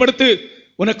மகிமைப்படுத்து,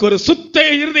 உனக்கு ஒரு சுத்த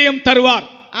இருதயம் தருவார்.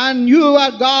 And your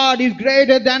God is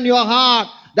greater than your heart.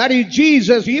 That is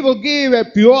Jesus. He will give a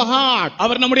pure heart.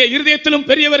 அவர் நம்முடைய இருதயத்திலும்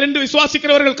பெரியவர் என்று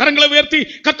விசுவாசிக்கிறவர்கள் கரங்களை உயர்த்தி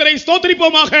கர்த்தரை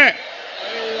ஸ்தோத்திரிப்போமாக.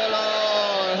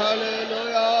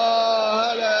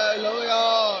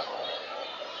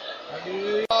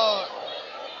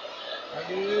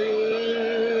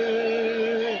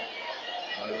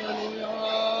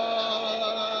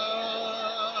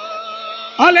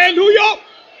 Hallelujah. Hallelujah. Hallelujah.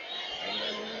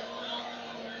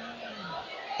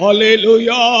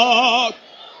 Hallelujah.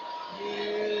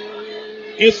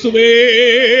 இயேசுவே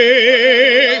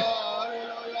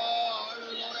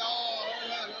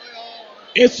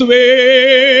இயேசுவே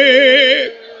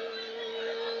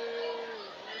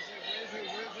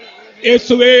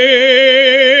இயேசுவே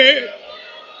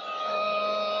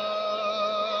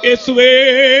இயேசுவே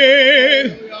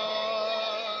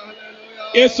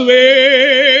இயேசுவே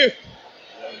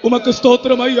உமக்கு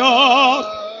ஸ்தோத்திரம் ஐயா.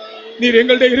 நீர்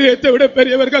எங்களுடைய இதயத்தை விட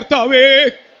பெரியவர் கர்த்தாவே.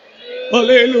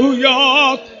 அல்லேலூயா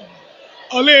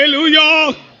அல்லேலூயா.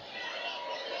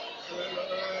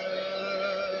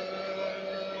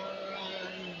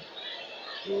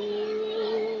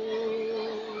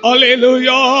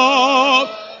 அல்லேலூயா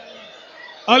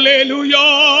அல்லேலூயா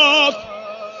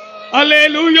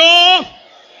அல்லேலூயா.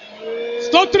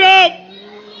 ஸ்தோத்திரம்.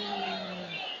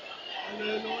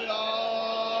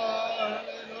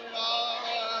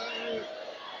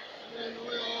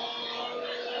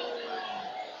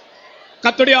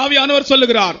 கர்த்தருடைய ஆவியானவர்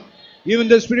சொல்லுகிறார், even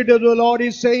the Spirit of the Lord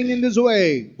is saying in this way,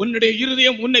 உன்னுடைய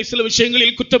இருதயம் உன்னை சில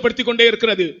விஷயங்களில் குற்றப்படுத்திக் கொண்டே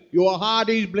இருக்கிறது. your heart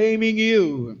is blaming you.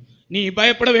 நீ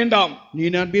பயப்பட வேண்டாம்.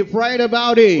 Need not be afraid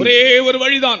about it. ஒரே ஒரு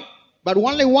வழிதான், but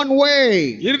only one way.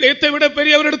 இருதயத்தை விட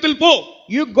பெரியவரிடத்தில் போ.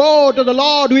 You go to the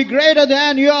Lord who is greater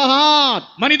than your heart.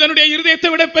 மனிதனுடைய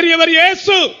இருதயத்தை விட பெரியவர்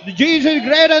இயேசு. Jesus is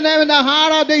greater than the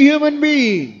heart of the human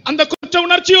being. அந்த குற்ற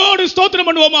உணர்ச்சியோடு ஸ்தோத்திரம்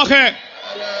பண்ணுவோமாக.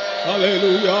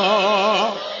 ஹalleluya.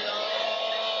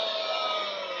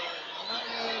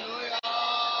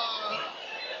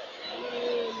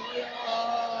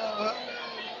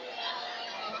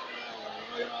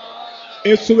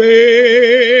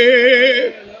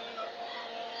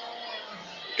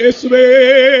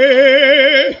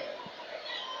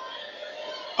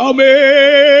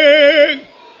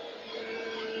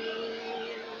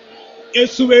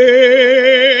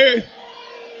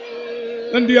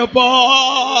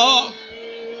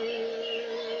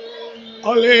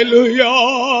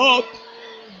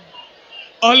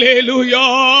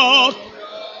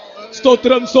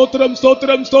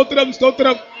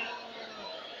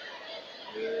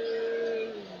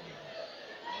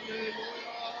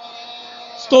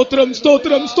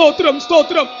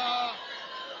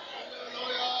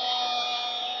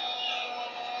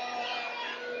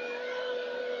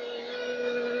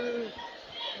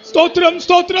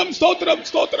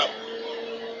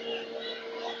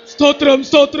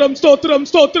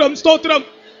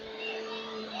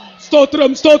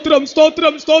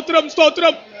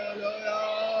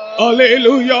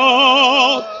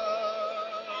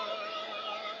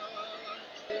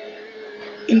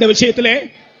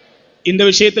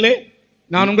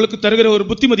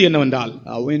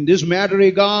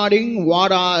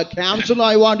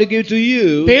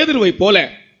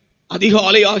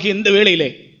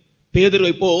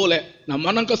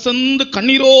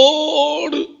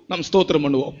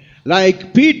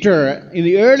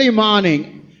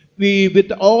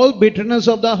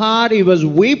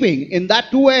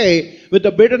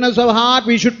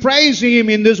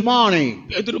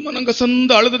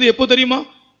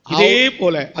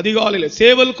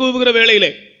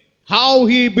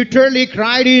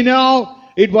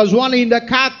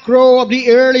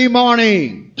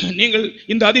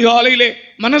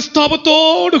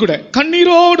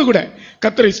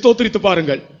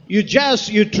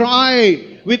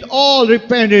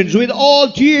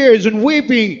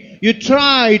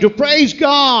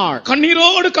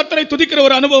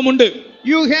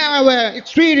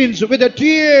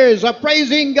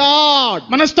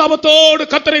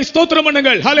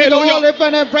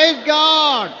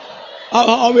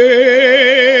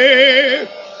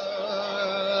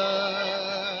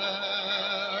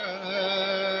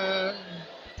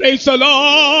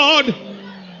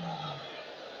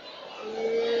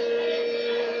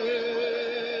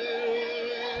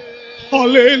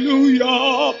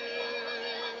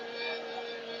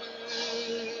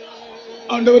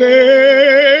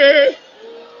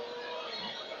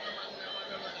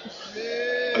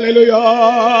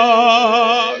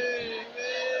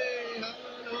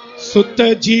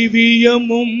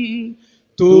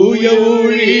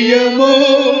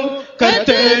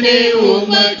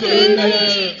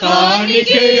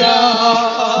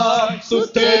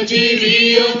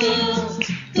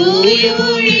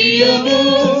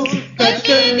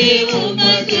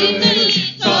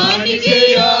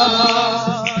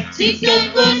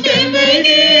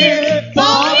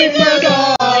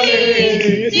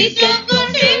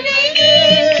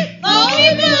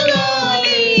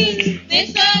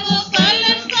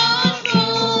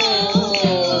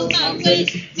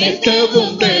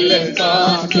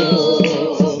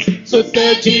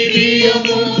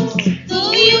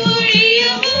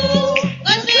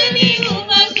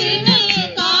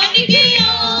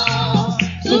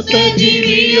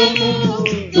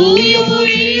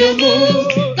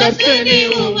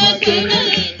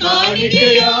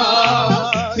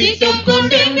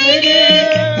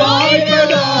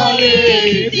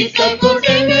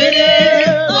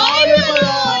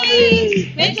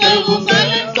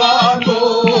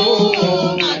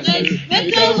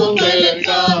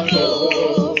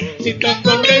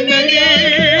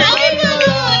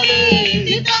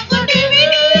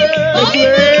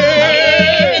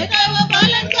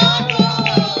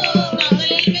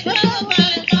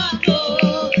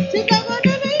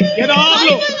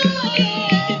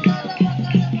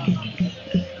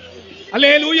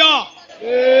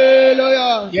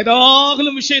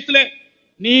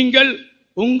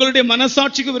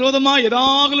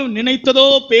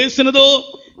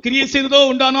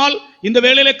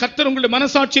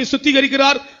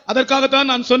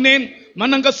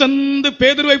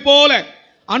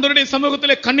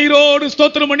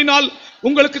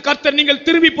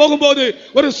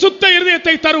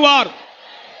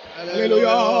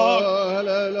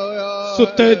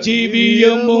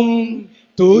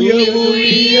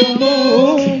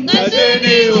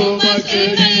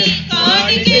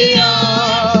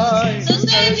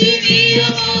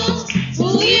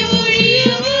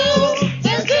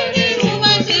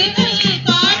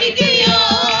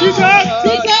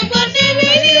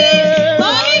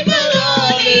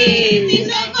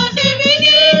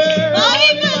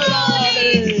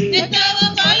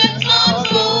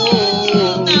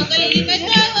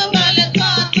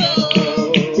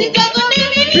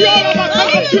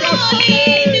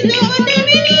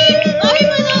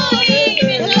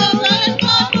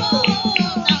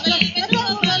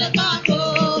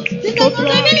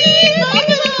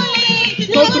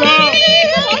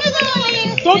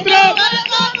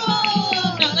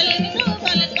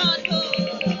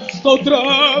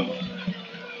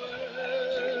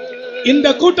 இந்த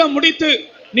கூட்டம் முடித்து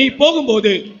நீ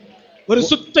போகும்போது ஒரு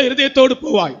சுத்த இருதயத்தோடு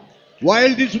போவாய்.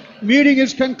 While this meeting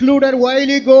is concluded, while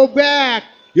you go back,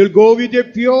 you'll go with a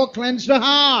pure, cleansed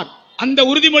heart. அந்த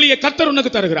உறுதிமொழியை கர்த்தர்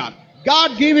உனக்கு தருகிறார். God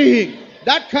giving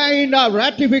that kind of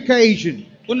ratification.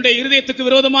 உன்னுடைய இருதயத்துக்கு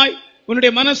விரோதமாய்,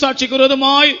 உன்னுடைய மனசாட்சிக்கு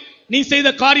விரோதமாய் நீ செய்த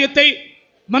காரியத்தை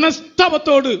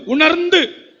மனஸ்தாபத்தோடு உணர்ந்து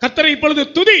கர்த்தரை இப்பொழுது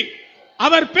துதி.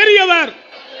 அவர் பெரியவர்.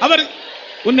 அவர்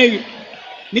உன்னை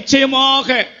நிச்சயமாக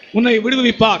உன்னை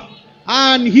விடுவிப்பார்.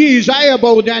 And he is high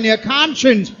above than your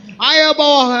conscience, high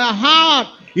above her heart.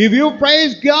 If you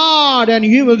praise God, and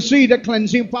he will see the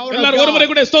cleansing power of எல்லாரும் ஒரு முறை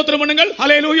God. கூட ஸ்தோத்திரம் பண்ணுங்கள்.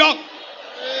 ஹல்லேலூயா.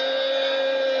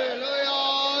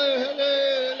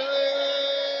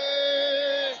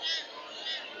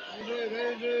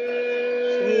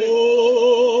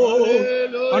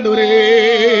 ஆண்டவரே,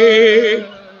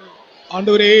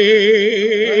 ஆண்டவரே,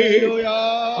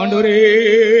 ஆண்டவரே,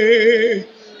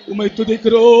 உம்மை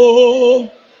துதிக்கிறோம்,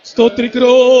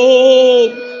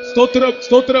 ஸ்தோத்திரிக்கிறோம். ஸ்தோத்திரம்,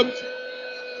 ஸ்தோத்திரம்.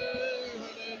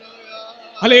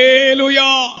 ஹல்லேலூயா.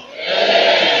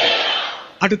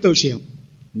 அடுத்த விஷயம்,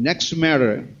 Next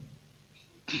matter.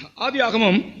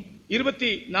 ஆதியாகமம்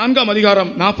 24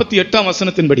 அதிகாரம் 48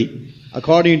 வசனத்தின்படி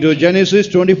According to Genesis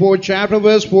 24 chapter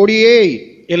verse 48,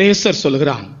 Eliezer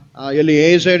சொல்கிறான்,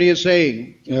 Eliezer is saying,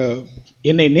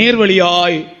 என்னை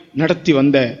நேர்வழியாய் நடத்தி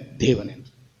வந்த தேவன்.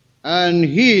 and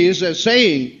he is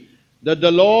saying that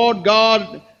the Lord God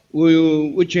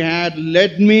which had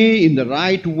led me in the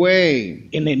right way.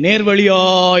 என்னை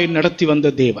நேர்வழியாய் நடத்தி வந்த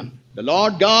தேவன். The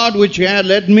Lord God which had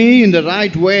led me in the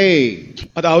right way.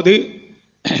 அதாவது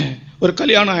ஒரு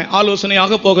கல்யாண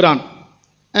ஆலோசனையாக போகிறான்.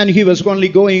 And he was only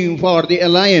going for the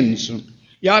alliance.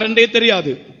 யாரென்றே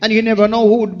தெரியாது. And he never know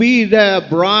who would be the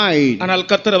bride. ஆனால்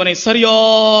கர்த்தர் அவனை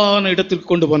சரியான இடத்திற்கு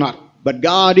கொண்டு போனார். But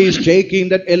God is taking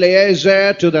that Eliezer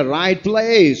to the right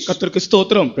place. கர்த்தருக்கு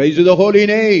ஸ்தோத்திரம். Praise to the holy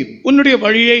name. உன்னுடைய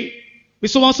வழியை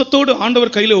விசுவாசத்தோடு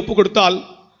ஆண்டவர் கையில ஒப்பு கொடுத்தால்,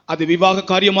 அது விவாக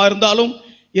காரியமா இருந்தாலும்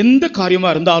எந்த காரியமா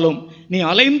இருந்தாலும் நீ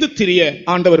அலைந்து திரிய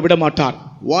ஆண்டவர் விட மாட்டார்.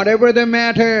 Whatever the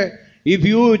matter, if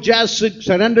you just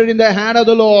surrender in the hand of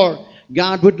the Lord,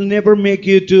 God would never make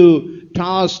you to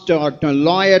toss or to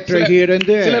loiter here and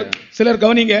there. சிலர்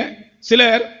கவனிங்க,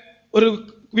 சிலர் ஒரு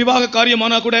விவாக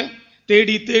காரியமானா கூட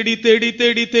தேடி தேடி தேடி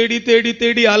தேடி தேடி தேடி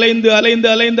தேடி அலைந்து அலைந்து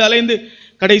அலைந்து அலைந்து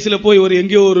கடைசில போய் ஒரு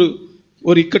எங்கேயோ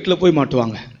ஒரு இக்கட்ல போய்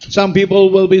மாட்டுவாங்க. Some people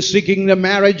will be seeking the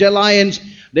marriage alliance.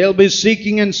 They'll be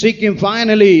seeking and seeking.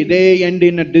 Finally, they end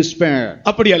in a despair.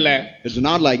 அப்படி அல்ல. It's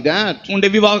not like that.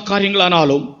 உன்னுடைய விவாக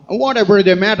காரியங்களானாலும், Whatever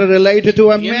the matter related to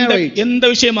a marriage, எந்த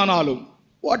விஷயமானாலும்,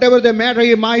 whatever the matter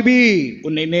it might be,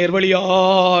 உன்னை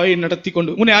நேர்வழியாய் நடத்தி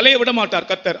கொண்டு, உன்னை அலைய விட மாட்டார்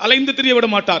கர்த்தர், அலைந்து திரிய விட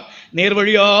மாட்டார்.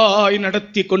 நேர்வழியாய்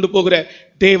நடத்தி கொண்டு போகிற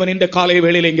தேவன் இந்த காலை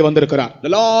வேளையில இங்கே வந்திருக்கிறார்.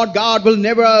 the Lord God will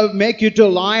never make you to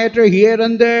loiter here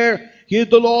and there. He is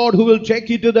the Lord who will take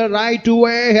you to the right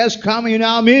way, has come in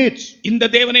our midst. இந்த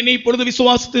தேவனை நீ இப்பொழுது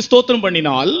விசுவாசித்து ஸ்தோத்திரம்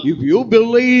பண்ணினால், If you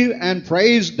believe and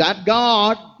praise that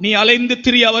God, நீ அலைந்து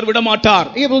திரிய அவர் விட மாட்டார்.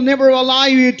 He will never allow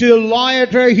you to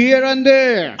loiter here and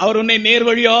there. அவர் உன்னை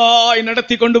நேர்வழியாய்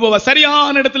நடத்தி கொண்டு போவார்,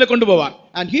 சரியான இடத்துல கொண்டு போவார்.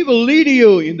 And He will lead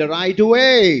you in the right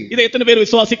way. இதை எத்தனை பேர்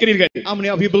விசுவாசிக்கிறீர்கள்? How many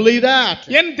of you believe that?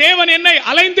 என் தேவன் என்னை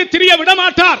அலைந்து திரிய விட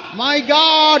மாட்டார். My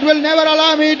God will never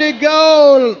allow me to go.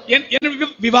 என்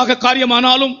விவாக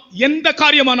காரியமானாலும் எந்த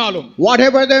காரியமானாலும்,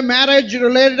 Whatever the marriage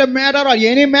related matter or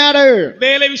any matter,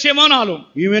 வேலை விஷயமானாலும்,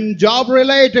 even job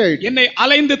related, என்னை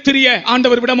அலைந்து திரிய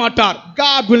ஆண்டவர் விட மாட்டார்.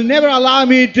 God will never allow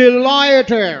me to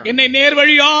loiter. என்னை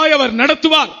நேர்வழியாய் அவர்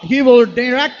நடத்துவார். He will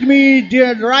direct me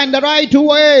in the right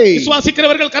way.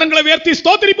 விசுவாசிக்கிறவர்கள் கரங்களை உயர்த்தி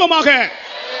ஸ்தோத்திரிப்போமாக.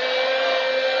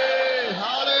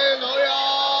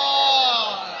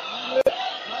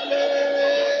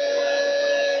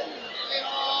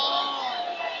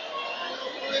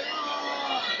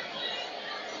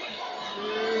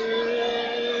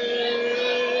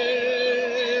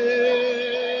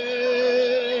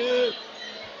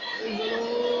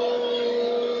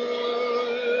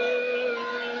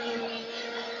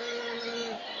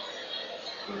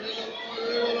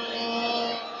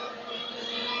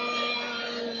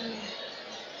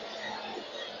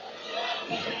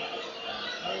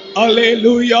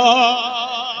 Hallelujah.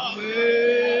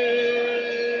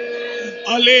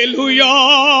 Hallelujah.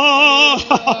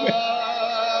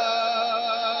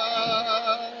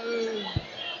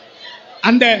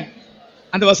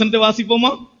 அந்த வசனத்தை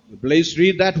வாசிப்போமா? Please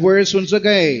read that verse once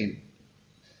again.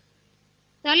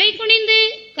 தலை குனிந்து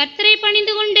கர்த்தரை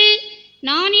பணிந்து கொண்டு,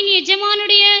 நான் என்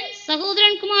எஜமானுடைய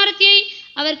சகோதரன் குமாரத்தியை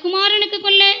அவர் குமாரனுக்கு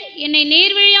கொல்ல என்னை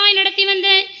நேர்வழியாய் நடத்தி வந்த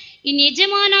என்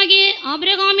எஜமானாகிய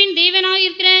ஆபிரகாமின்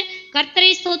தேவனாயிருக்கிற கர்த்தரை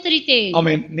ஸ்தோத்திரித்தேன்.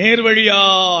 ஆமென்.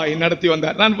 நேர்வழியாய் நடத்தி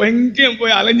வந்தார். நான் எங்கேயும்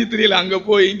போய் அலைஞ்சு தெரியல. அங்க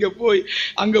போய் இங்க போய்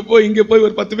அங்க போய் இங்க போய்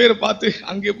ஒரு 10 பேரை பார்த்து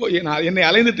அங்கே போய் என்னை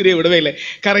அலைந்து தெரிய விடவே இல்லை.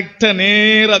 கரெக்டா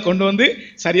நேரா கொண்டு வந்து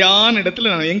சரியான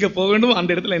இடத்துல நான் எங்க போக வேண்டும்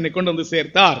அந்த இடத்துல என்னை கொண்டு வந்து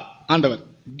சேர்த்தார் ஆண்டவர்.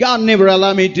 God never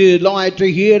allowed me to loiter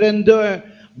here and there,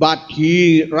 but He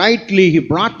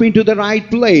brought me to the right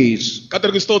place.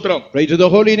 கர்த்தருக்கு ஸ்தோத்திரம். Praise to the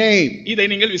holy name. இதை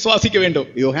நீங்கள் விசுவாசிக்க வேண்டும்.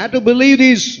 You have to believe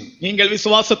this. நீங்கள்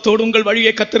விசுவாசத்தோடு உங்கள்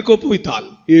வழியை கர்த்தருக்கு ஒப்புவித்தால்,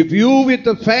 If you with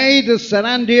the faith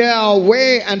surrender your way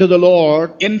unto the Lord,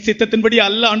 என் சித்தத்தின்படி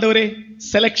அல்ல ஆண்டவரே,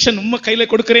 செலக்ஷன் உம்ம கையில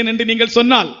கொடுக்கிறேன் என்று நீங்கள்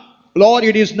சொன்னால், Lord,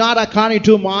 it is not according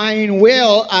to mine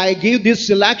will, I give this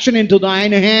selection into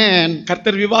thine hand.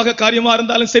 கர்த்தர் விவாக காரியமா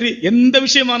இருந்தாலும் சரி, எந்த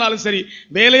விஷயமானாலும் சரி,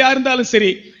 வேலையா இருந்தாலும்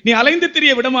சரி, நீ அலைந்து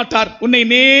திரிய விடமாட்டார். உன்னை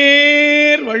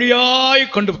நேர் வழியாய்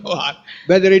கொண்டு போவார்.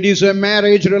 Whether it is a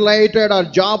marriage related or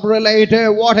job related,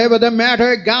 whatever the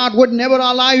matter, God would never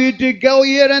allow you to go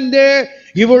here and there.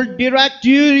 He will direct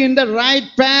you in the right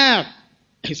path.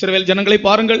 இஸ்ரவேல் ஜனங்களை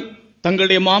பாருங்கள்.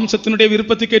 தங்களுடைய மாம்சத்தினுடைய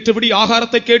விருப்பத்துக்கு ஏற்றபடி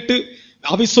ஆகாரத்தை கேட்டு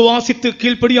அவிசுவாசித்து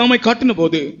கீழ்ப்படியாமை காட்டின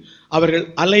போது அவர்கள்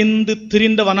அலைந்து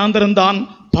திரிந்த வனாந்தரம் தான்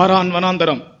பாரான்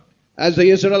வனாந்தரம். As the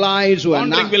Israelites were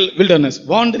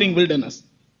wandering wilderness.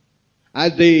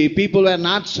 As the people were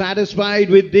not satisfied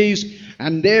with this,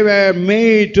 and they were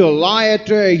made to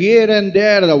loiter here and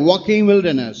there, the walking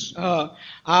wilderness.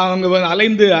 அவங்க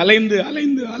அலைந்து அலைந்து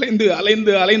அலைந்து அலைந்து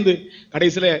அலைந்து அலைந்து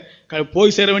கடைசியில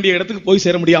போய் சேர வேண்டிய இடத்துக்கு போய்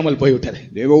சேர முடியாமல் போய்விட்டது.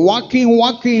 They were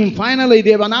walking, finally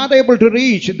they were not able to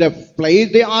reach the place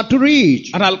they ought to reach.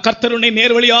 ஆனால் கர்த்தர் உன்னை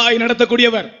நேர்வழியாய்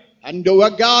நடத்தக்கூடியவர். And our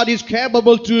God is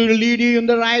capable to lead you in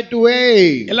the right way.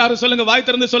 எல்லாரும் சொல்லுங்க, வாய்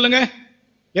திறந்து சொல்லுங்க.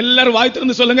 எல்லாரும் வாய்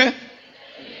திறந்து சொல்லுங்க.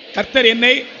 கர்த்தர்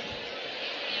என்னை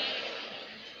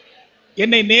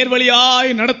நேர்வழியாய்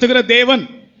நடத்துகிற தேவன்.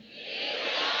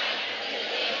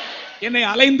 என்னை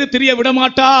அலைந்து திரிய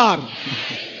விடமாட்டார்.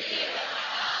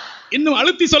 இன்னும்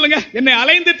அழுத்தி சொல்லுங்க, என்னை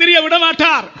அலைந்து திரிய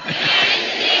விடமாட்டார்.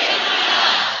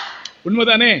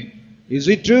 உண்மைதானே? Is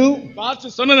it true?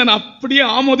 பாஸ்டர் சொன்னதை நான் அப்படியே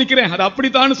ஆமோதிக்கிறேன். அது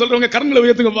அப்படித்தான் சொல்றவங்க கரங்களை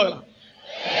உயர்த்துங்க பார்க்கலாம்.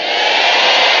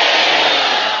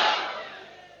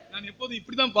 நான் எப்போதும்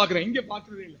இப்படிதான் பார்க்கிறேன், இங்க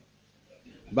பார்க்கறதே இல்லை.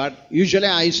 But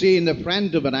usually I see in the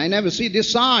front, but I never see this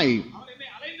side.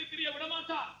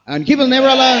 And He will never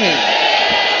allow me.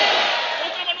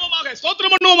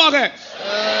 ஸ்தோத்திரம் பண்ணுவோமாக.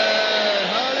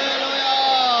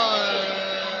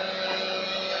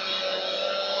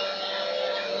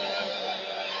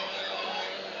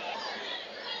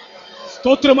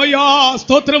 ஸ்தோத்திரம் ஐயா,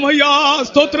 ஸ்தோத்திரம் ஐயா,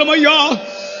 ஸ்தோத்திரம் ஐயா.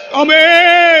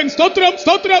 ஆமென். ஸ்தோத்திரம்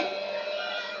ஸ்தோத்திரம்.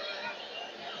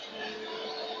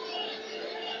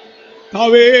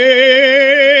 தாவே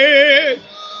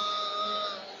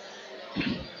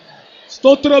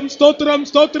ஸ்தோத்திரம் ஸ்தோத்திரம்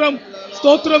ஸ்தோத்திரம்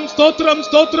ஸ்தோத்திரம் ஸ்தோத்திரம்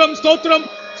ஸ்தோத்திரம் ஸ்தோத்திரம்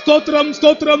ஸ்தோத்திரம்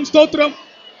ஸ்தோத்திரம் ஸ்தோத்திரம்.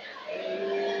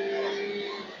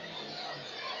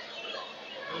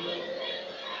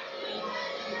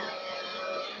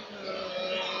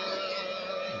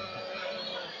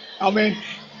 ஆமென்.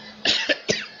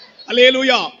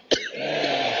 அல்லேலூயா.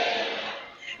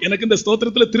 எனக்கு இந்த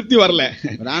ஸ்தோத்திரத்துல திருப்தி வரல.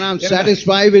 But I am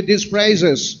satisfied with these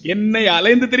praises. என்னை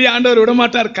அலைந்து திரிய ஆண்டவர் விட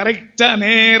மாட்டார். கரெக்டா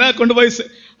நேரா கொண்டு போய்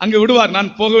அங்க விடுவார். நான்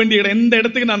போக வேண்டிய இடம், எந்த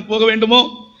இடத்துக்கு நான் போக வேண்டுமோ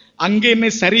அங்கே என்னை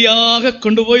சரியாக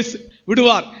கொண்டு போய்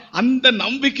விடுவார். அந்த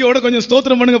நம்பிக்கையோட கொஞ்சம்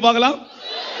ஸ்தோத்திரம் பண்ணுங்க பார்க்கலாம்.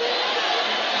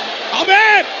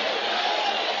 ஆமென்.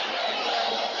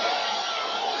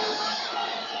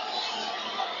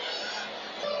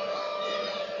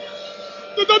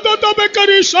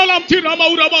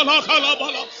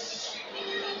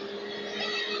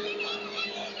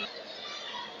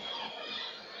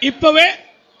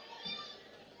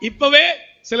 இப்பவே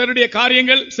சிலருடைய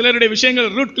காரியங்கள், சிலருடைய விஷயங்கள்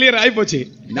ரூட் கிளியர் ஆகி போச்சு.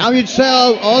 Now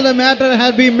itself all the matter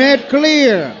has been made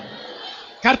clear.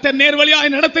 கர்த்தர்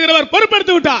நேர்வழியாய் நடத்துகிறவர்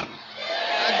பொறுப்பெடுத்து விட்டார்.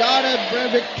 God has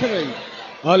brought victory.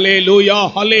 Hallelujah,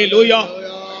 hallelujah,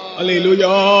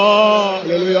 hallelujah,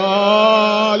 hallelujah,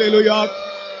 hallelujah,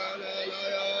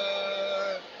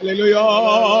 hallelujah.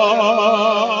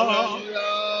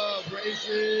 Praise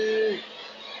Him,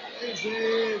 praise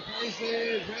Him, praise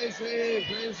Him, praise Him,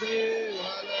 praise Him.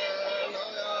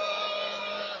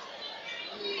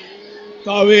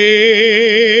 தாவே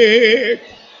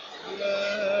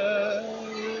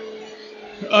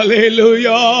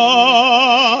ஹல்லேலூயா.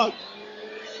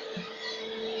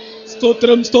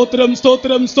 ஸ்தோத்திரம் ஸ்தோத்திரம்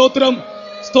ஸ்தோத்திரம் ஸ்தோத்திரம்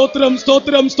ஸ்தோத்திரம்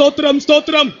ஸ்தோத்திரம் ஸ்தோத்திரம்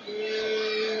ஸ்தோத்திரம்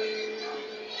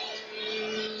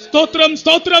ஸ்தோத்திரம்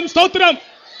ஸ்தோத்திரம் ஸ்தோத்திரம்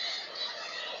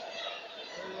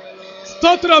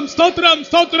ஸ்தோத்திரம் ஸ்தோத்திரம்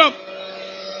ஸ்தோத்திரம்.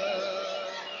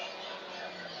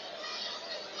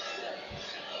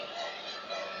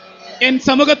 என்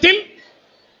சமூகத்தில்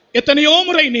எத்தனையோ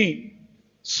முறை நீ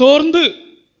சோர்ந்து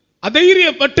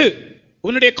அதைரியப்பட்டு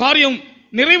உன்னுடைய காரியம்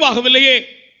நிறைவாகவில்லையே,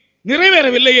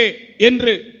 நிறைவேறவில்லையே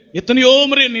என்று எத்தனையோ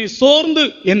முறை நீ சோர்ந்து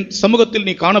என் சமூகத்தில்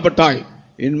நீ காணப்பட்டாய்.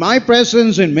 In my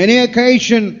presence, in many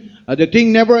occasions, the thing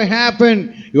never happened.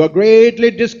 You are greatly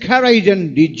discouraged and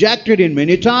dejected in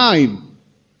many times.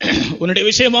 உன்னுடைய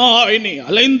விஷயமாய் நீ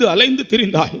அலைந்து அலைந்து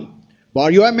திரிந்தாய். For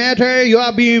your matter, you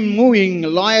have been moving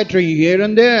loitering here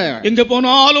and there. எங்க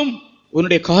போனாலும்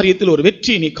உன்னுடைய காரியத்தில் ஒரு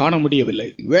வெற்றி நீ காண முடியவில்லை.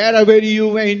 Wherever you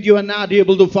went, you are not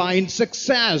able to find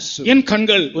success. என்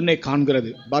கண்கள் உன்னை காண்கிறது.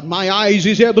 But my eyes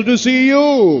is able to see you.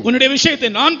 உன்னுடைய விஷயத்தை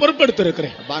நான்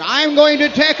பொறுப்பெடுத்திருக்கிறேன். But I am going to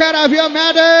take care of your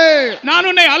matter. நான்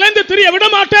உன்னை அலைந்து திரிய விட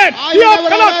மாட்டேன். I will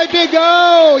never let you go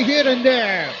here and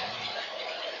there.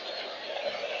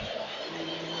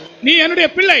 நீ என்னுடைய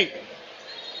பிள்ளை.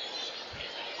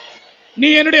 நீ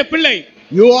என்னுடைய பிள்ளை.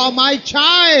 You are my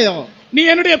child. நீ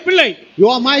என்னுடைய பிள்ளை. You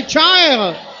are my child.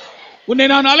 உன்னை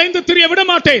நான் அலைந்து திரிய விட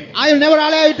மாட்டேன். I will never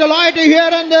allow you to loiter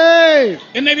here and there.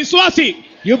 என்னை விசுவாசி.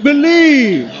 You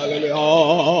believe.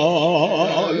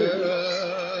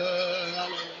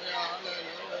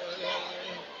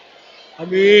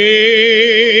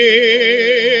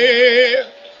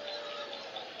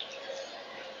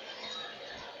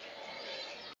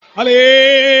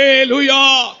 ஹல்லேலூயா.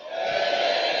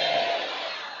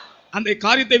 அந்த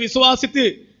காரியத்தை விசுவாசித்து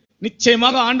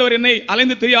நிச்சயமாக ஆண்டவர் என்னை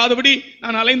அலைந்து தெரியாதபடி,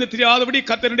 நான் அலைந்து தெரியாதபடி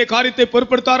கர்த்தருடைய காரியத்தை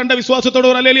பொறுப்படுத்தார் என்ற விசுவாசத்தோடு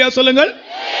ஒரு அல்லேலூயா சொல்லுங்கள்.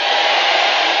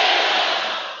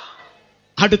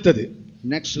 அடுத்தது,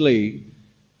 Nextly,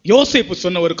 யோசேப்பு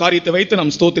சொன்ன ஒரு காரியத்தை வைத்து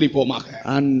நாம் ஸ்தோத்திரிப்போமாக.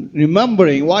 and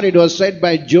remembering what it was said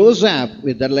by Joseph,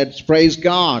 with that let's praise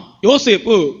God.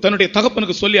 யோசேப்பு தன்னுடைய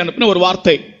தகப்பனுக்கு சொல்லி அனுப்பின ஒரு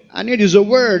வார்த்தை. And it is a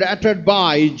word uttered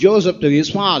by Joseph to his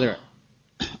father.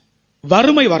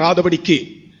 வறுமை வராதபடிக்கு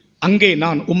அங்கே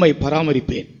நான் உம்மை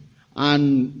பராமரிப்பேன். And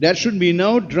there should be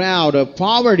no drought or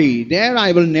poverty. There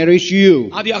I will nourish you.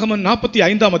 ஆதியாகமம்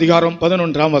 45ஆம் அதிகாரம்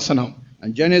 11ஆம் வசனம்.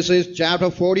 And Genesis chapter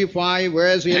 45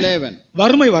 verse 11.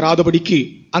 வறுமை வராதபடிக்கு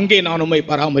அங்கே நான் உம்மை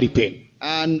பராமரிப்பேன்.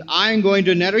 And I am going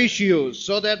to nourish you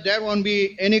so that there won't be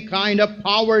any kind of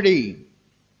poverty.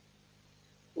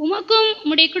 உமக்கும்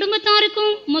உம்முடைய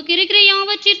குடும்பத்தாருக்கும் உமக்கு இருக்கிற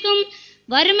யாவற்றிற்கும்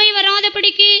வறுமை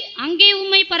வராதபடிக்கு அங்கே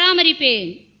உம்மை பராமரிப்பேன்.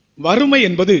 வறுமை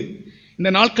என்பது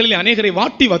இந்த நாட்களில் அநேகரை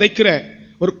வாட்டி வதைக்கிற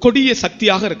ஒரு கொடிய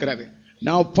சக்தியாக இருக்கிறது.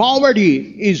 Now poverty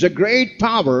is a great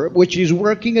power which is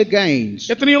working against.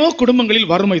 எத்தனையோ குடும்பங்களில்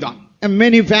வறுமைதான். In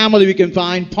many families we can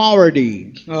find poverty.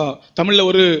 தமிழ்ல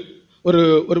ஒரு ஒரு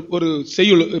ஒரு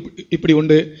செய்யுள் இப்படி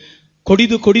உண்டு.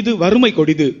 கொடிது கொடிது வறுமை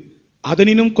கொடிது,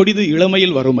 அதனினும் கொடிது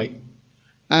இளமையில் வறுமை.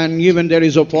 And even there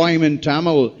is a poem in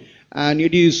Tamil, and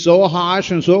it is so harsh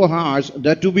and so harsh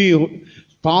that to be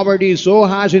poverty is so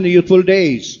harsh in the youthful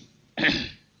days.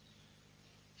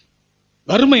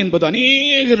 வறுமை என்பது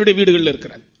அநேகருடைய வீடுகளில்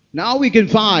இருக்கிறது. Now we can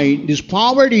find this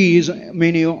poverty is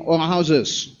many houses.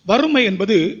 வறுமை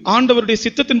என்பது ஆண்டவருடைய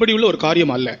சித்தத்தின்படி உள்ள ஒரு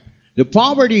காரியம் அல்ல. The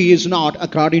poverty is not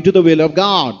according to the will of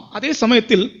God. அதே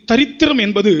சமயத்தில் தரித்திரம்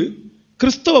என்பது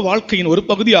கிறிஸ்தவ வாழ்க்கையின் ஒரு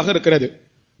பகுதியாக இருக்கிறது.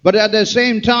 But at the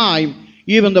same time,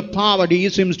 even the poverty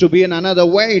seems to be in another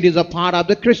way. It is a part of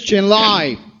the Christian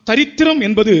life. தரித்திரம்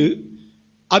என்பது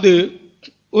அது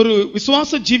ஒரு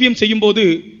விசுவாச ஜீவியம் செய்யும்போது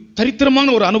தரித்திரமான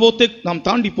ஒரு அனுபவத்தை நாம்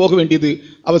தாண்டி போக வேண்டியது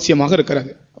அவசியமாக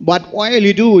இருக்கிறது. But while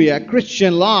you do a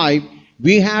Christian life,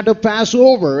 we have to pass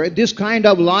over this kind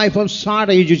of life of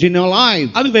shortages in our life.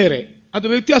 அது வேற,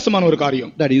 அது வித்தியாசமான ஒரு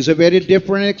காரியம். That is a very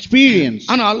different experience.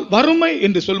 ஆனால் வறுமை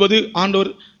என்று சொல்வது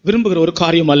ஆண்டவர் விரும்புகிற ஒரு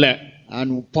காரியம் அல்ல. And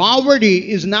poverty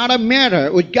is not a matter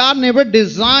which God never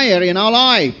desire in our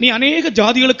life. நீ அநேக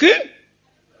ஜாதிகளுக்கு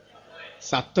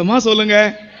சத்தமா சொல்லுங்க,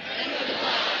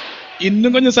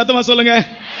 இன்னும் கொஞ்சம் சத்தமா சொல்லுங்க.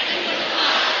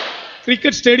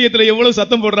 கிரிக்கெட் ஸ்டேடியத்துல எவ்வளவு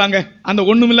சத்தம் போடுறாங்க அந்த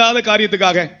ஒண்ணுமில்லாத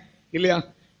காரியத்துக்காக இல்லையா?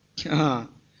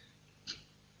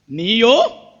 நீயோ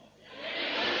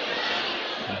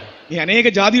நீ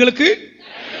அநேக ஜாதிகளுக்கு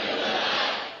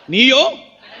நீயோ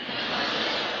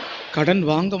கடன்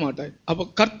வாங்க மாட்டாய். அப்ப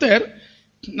கர்த்தர்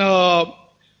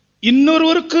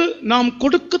இன்னொருவருக்கு நாம்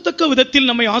கொடுக்கத்தக்க விதத்தில்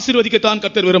நம்மை ஆசீர்வதிக்கத்தான்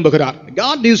கர்த்தர் விரும்புகிறார்.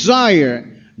 God desire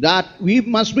that we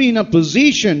must be in a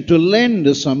position to lend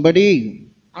to somebody.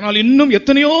 ஆனால் இன்னும்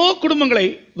எத்தனையோ குடும்பங்களை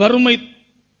வறுமை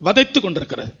வதைத்துக்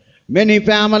கொண்டிருக்கிறது. Many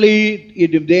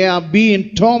families they are being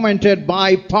tormented by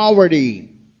poverty.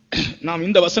 நாம்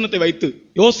இந்த வசனத்தை வைத்து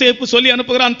யோசேப்பு சொல்லி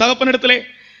அனுப்புகிறான் தகப்பனிடத்திலே,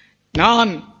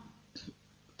 நான்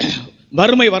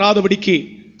வறுமை வராதபடிக்கு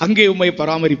அங்கே உம்மை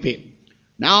பராமரிப்பேன்.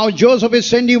 Now Joseph is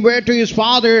sending word to his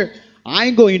father, I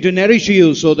am going to nourish you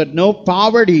so that no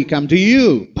poverty come to you.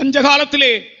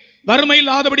 பஞ்சகாலத்திலே வறுமை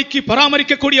இல்லாதபடிக்கு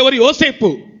பராமரிக்கக்கூடிய ஒரு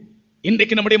யோசேப்பு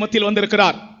இன்றைக்கு நம்முடைய மத்தியில்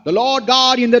வந்திருக்கிறார். The Lord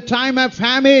God in the time of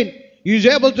famine He is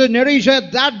able to nourish us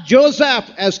that Joseph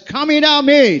has come in our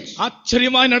midst.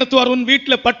 ஆச்சரியமாய் நடத்துவார். உன்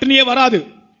வீட்டுல பட்டினியே வராது.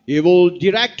 He will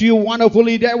direct you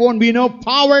wonderfully. There won't be no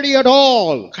poverty at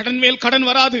all. கடன் மேல் கடன்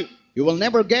வராது. You will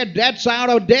never get debts out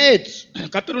of debts.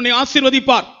 கர்த்தர் உன்னை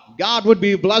ஆசீர்வதிப்பார். God would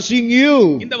be blessing you.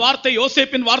 இந்த வார்த்தை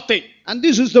யோசேப்பின் வார்த்தை. And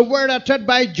this is the word uttered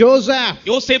by Joseph.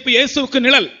 யோசேப்பு இயேசுவுக்கு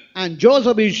நிழல். And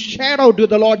Joseph is shadow to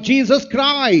the Lord Jesus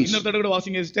Christ. இன்னொரு தடவை கூட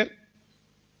வாசிங்க சிஸ்டர்.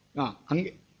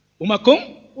 அங்கே உமக்கும்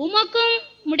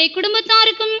உம்முடைய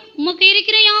குடும்பத்தாருக்கும் உமக்கு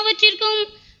இருக்கிற யாவற்றிற்கும்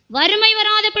வறுமை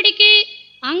வராதபடிக்கு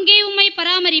அங்கே உம்மை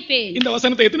பராமரிப்பேன். இந்த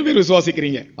வசனத்தை எத்தனை பேர்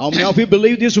விசுவாசிக்கிறீங்க? How many of you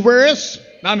believe this verse?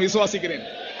 நான் விசுவாசிக்கிறேன்.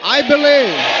 I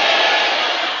believe.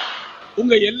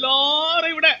 உங்க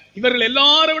எல்லாரை விட இவர்கள்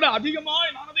எல்லாரை விட அதிகமாக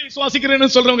நான் அதை விசுவாசிக்கிறேன்னு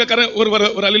சொல்றவங்க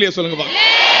ஒரு அல்லேலூயா சொல்லுங்க பா.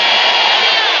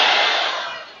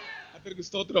 கர்த்தருக்கு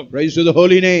ஸ்தோத்திரம். Praise to the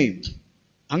holy name.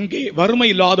 அங்கே வறுமை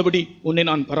இல்லாதபடி உன்னை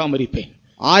நான் பராமரிப்பேன்.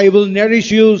 I will nourish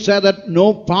you so that no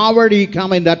poverty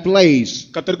come in that place.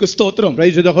 கர்த்தருக்கு ஸ்தோத்திரம்.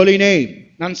 Praise to the holy name.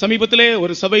 நான் சமீபத்திலே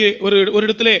ஒரு சபை ஒரு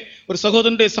இடத்திலே ஒரு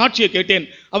சகோதரனுடைய சாட்சியை கேட்டேன்.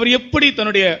 அவர் எப்படி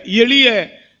தன்னுடைய எளிய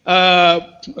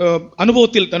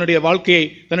அனுபவத்தில் தன்னுடைய வாழ்க்கையை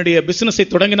தன்னுடைய பிசினஸை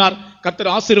தொடங்கினார்,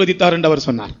 கர்த்தர் ஆசீர்வதித்தார் என்று அவர்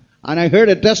சொன்னார். And I heard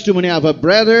a testimony of a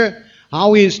brother how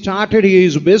he started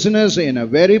his business in a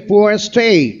very poor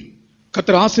state.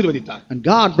 கர்த்தர் ஆசீர்வதித்தார். And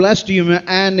God blessed him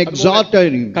and exalted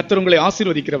him. கர்த்தர் உங்களை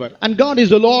ஆசீர்வதிக்கிறவர். And God is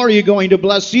the Lord, He is going to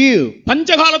bless you.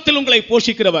 பஞ்சகாலத்தில் உங்களை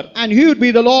போஷிக்கிறவர். And He would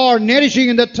be the Lord nourishing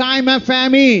in the time of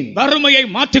famine. வறுமையை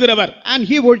மாற்றுகிறவர். And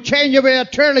He would change away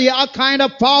utterly all kind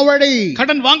of poverty.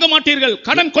 கடன் வாங்க மாட்டீர்கள்,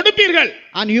 கடன் கொடுப்பீர்கள்.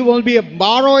 And you will be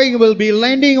borrowing, will be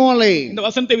lending only. இந்த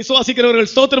வசனத்தை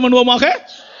விசுவாசிக்கிறவர்கள் ஸ்தோத்திரம் பண்ணுவோமாக.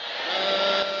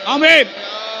 ஆமென்.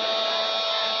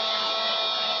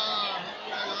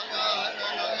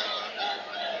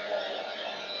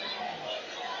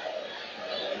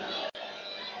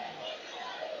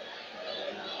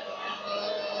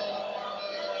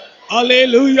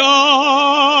 Hallelujah.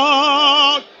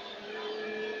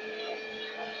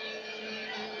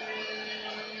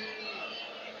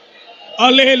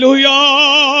 Hallelujah.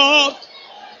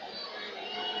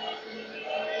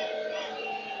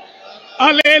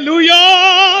 Hallelujah.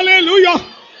 Hallelujah.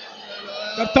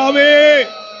 கர்த்தாவே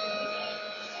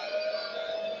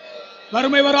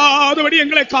வறுமை வராதபடி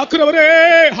எங்களை காக்கிறவரே.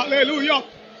 ஹல்லேலூயா.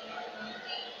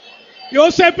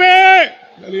 யோசேப்பே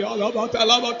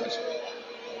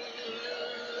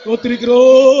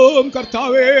ஸ்தோத்திரிக்கிறோம்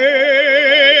கர்த்தாவே,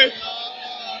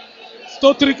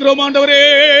 ஸ்தோத்திரிக்கிறோம் ஆண்டவரே.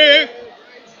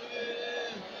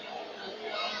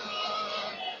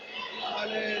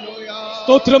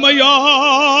 ஸ்தோத்திரம் ஐயா.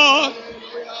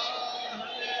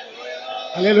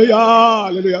 ஹல்லேலூயா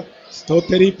ஹல்லேலூயா.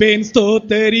 ஸ்தோத்தரிப்பேன்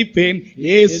ஸ்தோத்தரிப்பேன்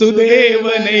இயேசு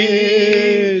தேவனே,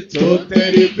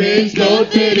 ஸ்தோத்தரிப்பேன்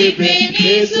ஸ்தோத்தரிப்பேன்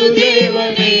இயேசு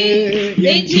தேவனே,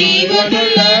 என்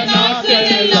ஜீவனுள்ள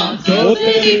நாட்களெல்லாம்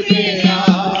ஸ்தோத்தரிப்பேன்,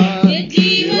 என்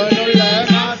ஜீவனுள்ள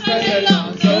நாட்களெல்லாம்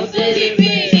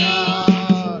ஸ்தோத்தரிப்பேன்,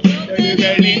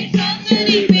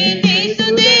 ஸ்தோத்தரிப்பேன் இயேசு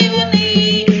தேவனே,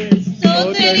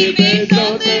 ஸ்தோத்தரிப்பேன்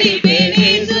ஸ்தோத்தரிப்பேன்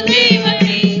இயேசு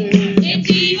தேவனே, என்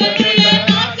ஜீவனுள்ள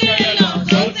நாட்களெல்லாம்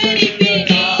ஸ்தோத்தரிப்பேன்,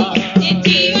 என்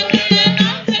ஜீவனுள்ள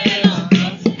நாட்களெல்லாம்.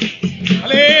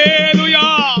 ஹல்லேலூயா.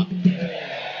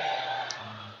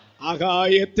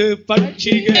 ஆகாயத்து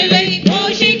பட்சிகளை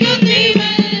போஷிக்கும்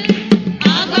தேவன்,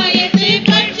 ஆகாயத்து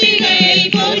பட்சிகளை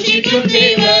போஷிக்கும்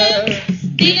தேவன்,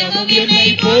 தினமும் என்னை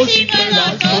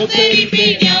போஷிப்பதால்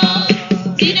ஸ்தோத்தரிப்பேன் யார்,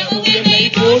 தினமும் என்னை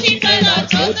போஷிப்பதால்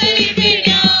ஸ்தோத்தரிப்பேன்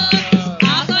யார்.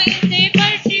 ஆகாயத்து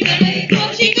பட்சிகளை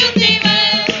போஷிக்கும்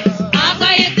தேவன்,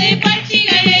 ஆகாயத்து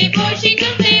பட்சிகளை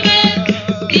போஷிக்கும் தேவன்,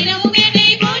 தினமும் என்னை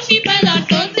போஷிப்பதால்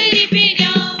ஸ்தோத்தரிப்பேன்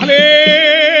யார்.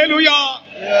 ஹல்லேலூயா.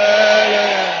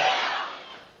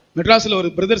 மெட்ராஸ்ல ஒரு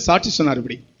பிரதர் சாட்சி சொன்னார்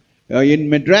இப்படி. In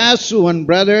Madras, one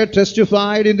brother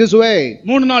testified in this way.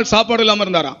 3 நாள் சாப்பாடு இல்லாம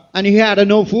இருந்தாராம். And he had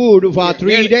no food for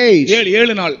 3 days.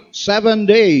 7 நாள். 7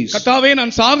 days. கர்த்தாவே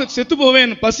நான் செத்து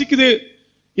போவேன், பசிக்குது,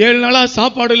 7 நாளா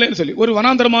சாப்பாடு இல்லைன்னு சொல்லி ஒரு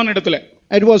வனாந்தரமான இடத்துல.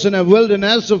 It was in a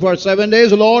wilderness for 7 days.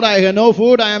 Lord, I have no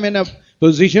food. I am in a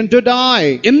position to die.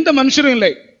 எந்த மனுஷரும்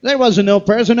இல்லை. There was no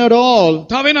person at all.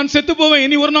 கர்த்தாவே நான் செத்து போவேன்,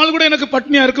 இனி ஒரு நாள் கூட எனக்கு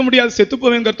பட்டினியா இருக்க முடியாது, செத்து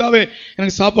போவேன் கர்த்தாவே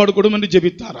எனக்கு சாப்பாடு கொடும் என்று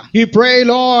ஜெபித்தாராம். He prayed,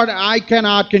 Lord, I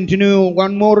cannot continue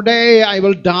one more day. I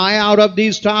will die out of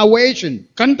this starvation.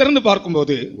 கண் திறந்து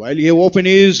பார்க்கும்போது While he opened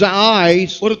his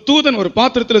eyes, ஒரு தூதன் ஒரு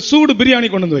பாத்திரத்துல சூடு பிரியாணி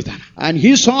கொண்டு வந்து வைத்தான். and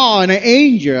he saw an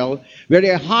angel where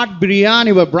a hot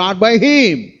biryani was brought by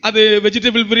him. அது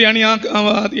வெஜிடபிள் பிரியாணியா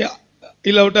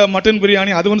இல்ல மட்டன்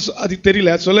பிரியாணி அது தெரியல,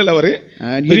 சொல்லல அவரு.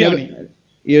 And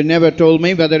he never told me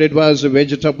whether it was a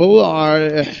vegetable or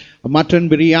mutton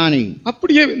biryani.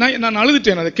 அப்படியே நான்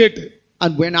அழுதுட்டேன் அதை கேட்டு.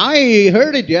 And when I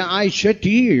heard it, I shed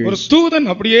ஒரு tears. தூதன்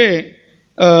அப்படியே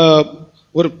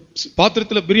ஒரு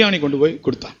பாத்திரத்துல பிரியாணி கொண்டு போய்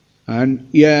கொடுத்தான். And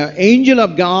angel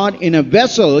of God in a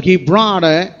vessel, he brought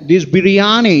this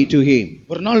biryani to him.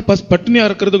 ஒரு நாள் பட்டினியா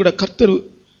இருக்கிறது கூட கர்த்தர்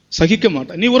சகிக்க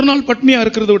மாட்டார். நீ ஒரு நாள் பட்டினியா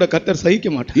இருக்கிறது கூட கர்த்தர் சகிக்க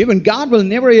மாட்டார். Even God will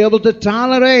never be able to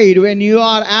tolerate when you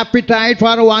are appetite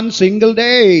for one single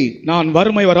day. நான்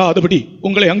வறுமை வராதபடி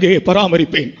உங்களை அங்கே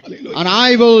பராமரிப்பேன். And I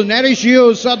will nourish you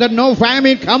so that no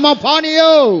famine come upon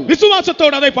you.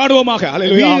 விசுவாசத்தோடு அதை பாடுவோமாக.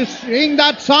 ஹalleluya. We sing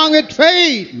that song with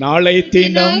faith. நாளை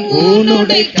தினம்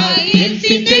உன்னுடைய காயின்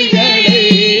சிந்தைகளே,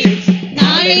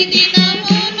 நாளை தினம்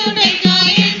உன்னுடைய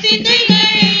காயின் சிந்தைகளே,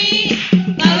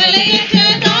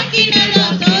 கவலையற்றதாக்கின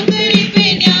நான்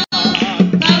தோத்தரிப்பேன் யார்,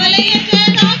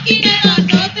 கவலையற்றதாக்கின நான்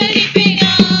தோத்தரிப்பேன்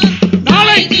யார்.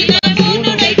 நாளை தினம்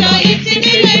உன்னுடைய காயின்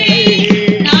சிந்தைகளே,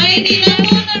 நாளை தினம்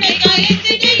உன்னுடைய காயின்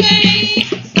சிந்தைகளே,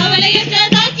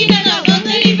 கவலையற்றதாக்கின நான்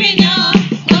தோத்தரிப்பேன் யார்,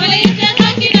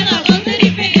 கவலையற்றதாக்கின நான்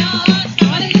தோத்தரிப்பேன் யார்,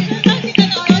 கவலையற்றதாக்கின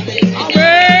நான் தோத்தரிப்பேன்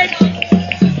யார்.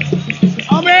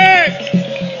 ஆமென்.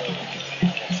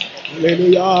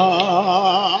 ஹalleluya.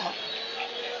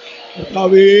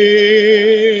 கர்த்தாவே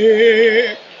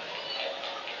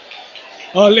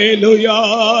ஹalleluya.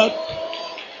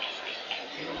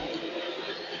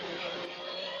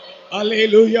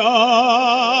 ஹalleluya.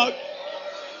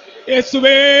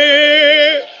 இயேசுவே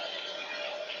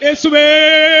இயேசுவே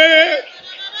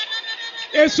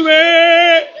இயேசுவே,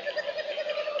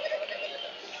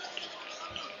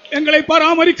 எங்களை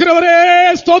பராமரிக்கிறவரே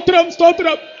ஸ்தோத்திரம்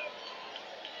ஸ்தோத்திரம்.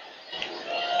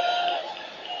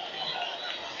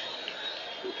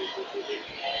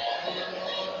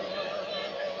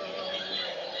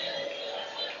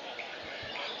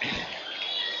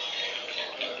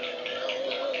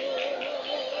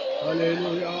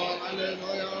 Hallelujah,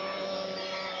 hallelujah.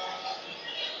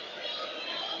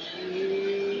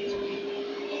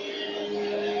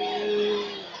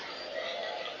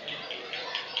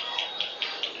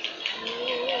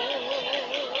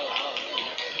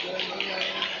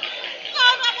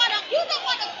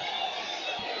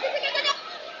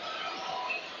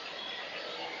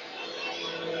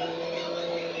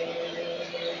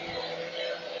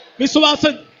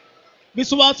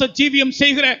 விசுவாச ஜீவியம்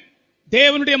செய்கிற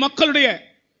தேவனுடைய மக்களுடைய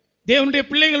தேவனுடைய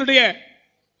பிள்ளைகளுடைய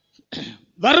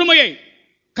வறுமையை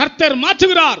கர்த்தர்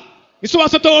மாற்றுகிறார்.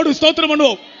 விசுவாசத்தோடு ஸ்தோத்திரம்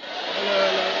பண்ணுவோம்.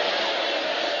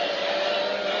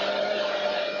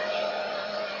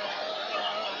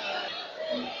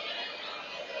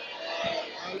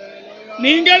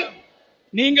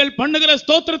 நீங்கள் பண்ணுகிற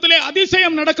ஸ்தோத்திரத்திலே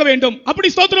அதிசயம் நடக்க வேண்டும். அப்படி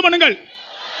ஸ்தோத்திரம் பண்ணுங்கள்.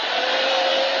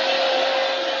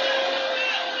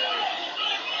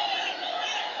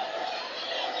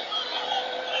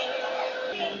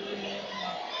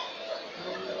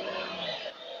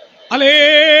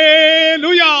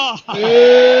 அல்லேலூயா.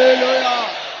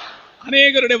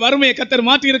 அநேகருடைய வறுமையை கர்த்தர்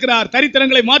மாற்றி இருக்கிறார்.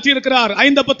 தரித்திரங்களை மாற்றி இருக்கிறார்.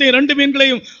 5 அப்பத்தையும் 2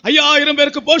 மீன்களையும் 5000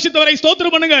 பேருக்கு போஷித்தவரை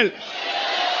ஸ்தோத்திரம் பண்ணுங்கள்.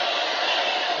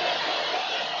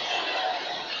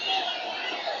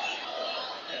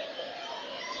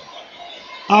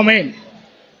 ஆமென்.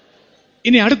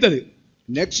 இனி அடுத்தது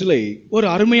Nextly, ஒரு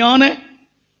அருமையான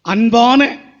அன்பான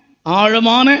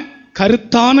ஆழமான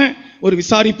கருத்தான ஒரு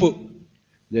விசாரிப்பு.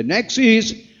 the next is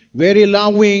very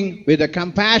loving, with a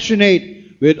compassionate,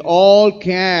 with all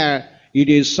care. It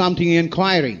is something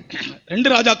inquiring.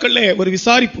 2 ராஜாக்கள்ல ஒரு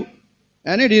விசாரிப்பு.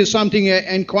 And it is something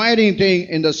inquiring thing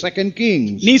in the 2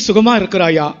 Kings. நீ சுகமா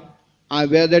இருக்கிறாயா?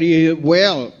 Whether he is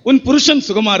well. உன் புருஷன்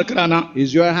சுகமா இருக்கிறானா? Is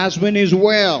your husband is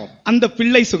well? அந்த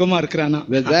பிள்ளை சுகமா இருக்கிறானா?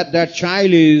 Whether that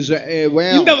child is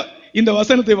well. இந்த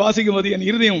வசனத்தை வாசிக்கும்போது என்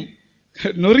இருதயம்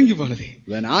நொறுங்கி போனது.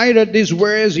 When I read this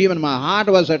verse, even my heart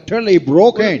was utterly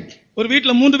broken. ஒரு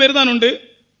வீட்ல 3 பேர் தான் உண்டு.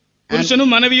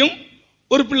 புருஷனும் மனைவியும்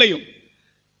ஒரு பிள்ளையும்.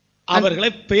 அவர்களை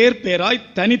பேர் பேராய்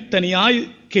தனித்தனியாய்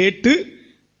கேட்டு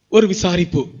ஒரு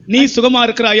விசாரிப்பு. நீ சுகமா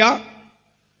இருக்கிறாயா?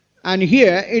 And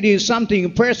here it is something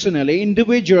personally,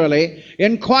 individually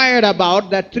inquired about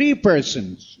that 3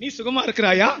 persons. நீ சுகமா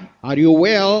இருக்கிறாயா? Are you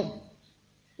well?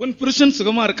 உன் புருஷன்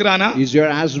சுகமா இருக்கிறானா? Is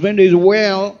your husband is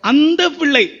well? அந்த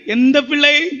பிள்ளை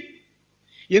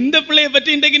எந்த பிள்ளையை பற்றி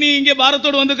இன்றைக்கு நீ இங்கே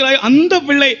பாரத்தோடு வந்திருக்கிறாய், அந்த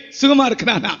பிள்ளை சுகமா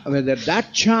இருக்கிறானா? Whether that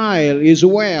child is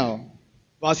well.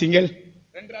 வாசிங்கள்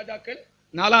 2 ராஜாக்கள்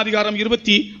 4 அதிகாரம்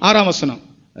 26 வசனம்.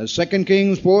 2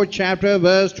 Kings 4 chapter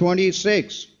verse 26.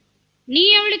 நீ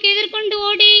அவளுக்கு எதிர்கொண்டு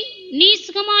ஓடி, நீ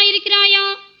சுகமாயிருக்கிறாயா?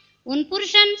 உன்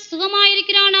புருஷன்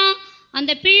சுகமாயிருக்கிறானா?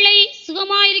 அந்த பிள்ளை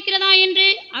சுகமாயிருக்கிறதா என்று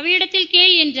அவளிடத்தில்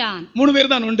கேள் என்றான். 3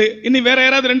 பேர் தான் உண்டு. இனி வேற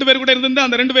யாராவது 2 பேர் கூட இருந்தா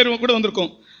அந்த 2 பேரும் கூட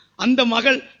வந்திருக்கும். அந்த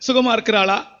மகள் சுகமா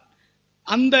இருக்கிறாளா?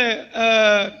 அந்த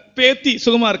பேத்தி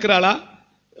சுகமா இருக்கிறாளா?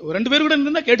 ரெண்டு பேர் கூட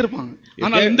இருந்தா கேட்டிருப்பாங்க.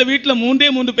 ஆனால் இந்த வீட்டுல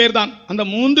மூன்று பேர் தான். அந்த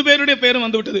 3 பேருடைய பேரும்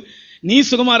வந்து விட்டது. நீ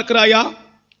சுகமா இருக்கிறாயா?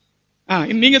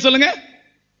 நீங்க சொல்லுங்க.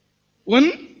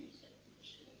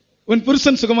 உன்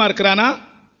புருஷன் சுகமா இருக்கிறானா?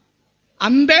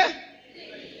 அந்த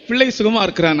பிள்ளை சுகமா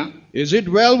இருக்கிறானா? Is it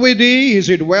well with thee? Is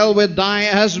it well with thy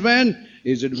husband?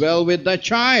 Is it well with the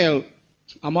child?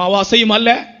 அமாவாசையும் அல்ல,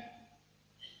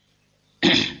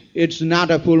 it's not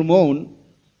a full moon.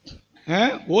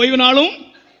 ஓய்வு நாளும்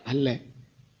அல்ல,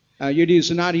 It is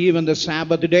not even the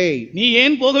Sabbath day. நீ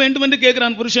ஏன் போக வேண்டும் என்று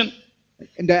கேட்கிறான் புருஷன்.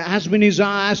 And the husband is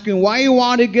asking, why you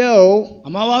want to go?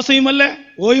 அமாவாசையும் அல்ல,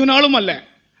 ஓய்வு நாளும் அல்ல.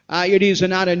 It is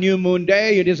not a new moon day.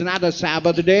 It is not a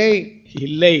Sabbath day.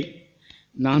 இல்லை,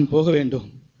 நான் போக வேண்டும்.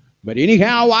 But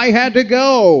anyhow, I had to go.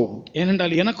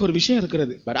 ஏனென்றால் எனக்கு ஒரு விஷயம்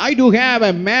இருக்கிறது. But I do have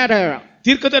a matter.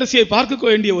 தீர்க்கதரிசியை பார்க்க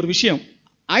வேண்டிய ஒரு விஷயம்.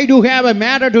 I do have a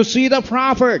matter to see the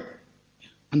prophet.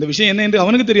 அந்த விஷயம் என்ன என்று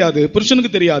அவனுக்கு தெரியாது,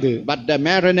 புருஷனுக்கு தெரியாது. But the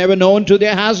matter never known to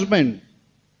their husband.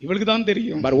 இவளுக்கு தான்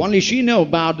தெரியும். But only she know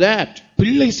about that.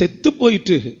 பிள்ளை செத்து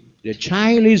போயிட்டு, The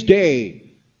child is dead.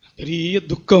 பெரிய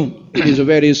துக்கம். It is a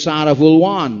very sorrowful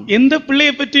one. எந்த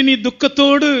பிள்ளையை பற்றி நீ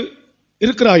துக்கத்தோடு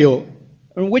இருக்கிறாயோ,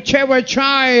 And whichever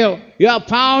child you have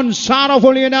found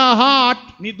sorrowful in our heart,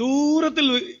 நீ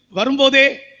தூரத்தில் வரும்போதே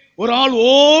ஒரு ஆள்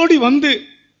ஓடி வந்து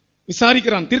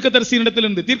விசாரிக்கிறான்.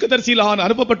 தீர்க்கதரிசியிடத்திலிருந்து, தீர்க்கதரிசியில்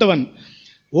அனுப்பப்பட்டவன்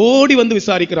ஓடி வந்து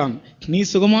விசாரிக்கிறான். நீ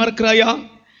சுகமா இருக்கிறாயா?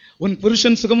 உன்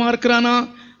புருஷன் சுகமா இருக்கிறானா?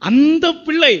 அந்த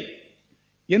பிள்ளை,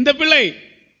 எந்த பிள்ளை?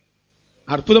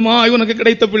 அற்புதமாய் உனக்கு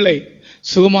கிடைத்த பிள்ளை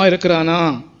சுகமா இருக்கிறானா?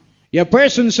 a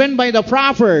person sent by the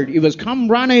prophet, he was come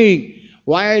running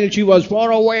while she was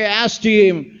far away, asked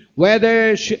him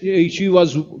whether she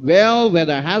was well with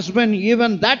her husband,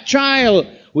 even that child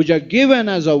which are given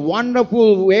as a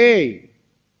wonderful way.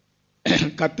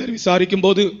 கர்த்தர் விசாரிக்கும்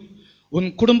போது உன்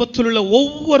குடும்பத்தில் உள்ள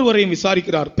ஒவ்வொருவரையும்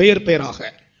விசாரிக்கிறார், பெயர் பெயராக.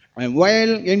 And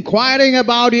while inquiring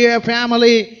about your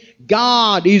family,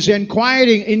 God is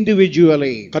inquiring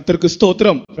individually. கர்த்தருக்கு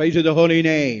ஸ்தோத்திரம். Praise the holy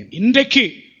name. இன்றைக்கு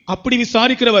அப்படி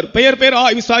விசாரிக்கிறவர், பெயர்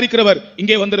பெயராய் விசாரிக்கிறவர்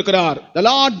இங்கே வந்திருக்கிறார். The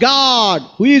Lord God,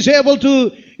 who is able to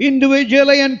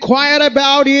individually inquire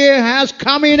about you, has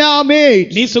come in our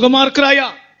midst. நீ சுகமா இருக்கிறாயா?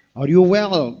 Are you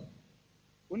well?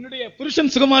 உன்னுடைய புருஷன்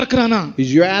சுகமா இருக்கிறானா?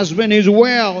 Is your husband is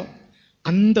well?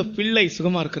 அந்த பிள்ளை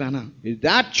சுகமா இருக்கிறானா? Is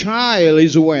that child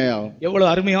is well? எவ்வளவு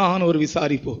அருமையான ஒரு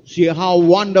விசாரிப்பு. See how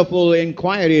wonderful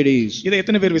inquiry it is. இதை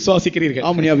எத்தனை பேர் விசுவாசிக்கிறீர்கள்?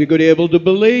 How many of you could be able to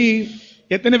believe?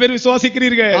 எத்தனை பேர்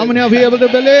விசுவாசிக்கிறீர்கள்? How many of you able to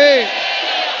believe?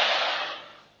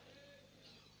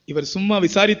 இவர் சும்மா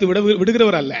விசாரித்து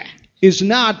விடுகிறவர் அல்ல. Is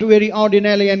not very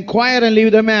ordinarily inquire and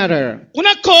leave the matter.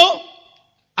 உனக்கோ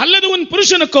அல்லது உன்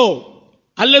புருஷனுக்கோ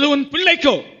அல்லது உன்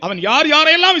பிள்ளைக்கோ அவன்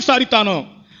யாரையெல்லாம் விசாரித்தானோ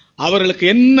அவர்களுக்கு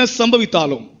என்ன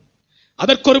சம்பவித்தாலும்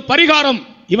அதற்கு ஒரு பரிகாரம்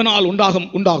இவனால்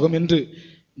உண்டாகும் என்று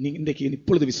நீங்க இன்றைக்கு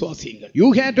இப்பொழுது விசுவாசியுங்கள். You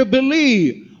have to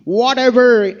believe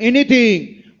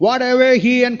whatever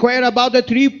he inquired about the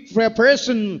three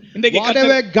person,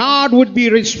 whatever God would be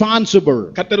responsible.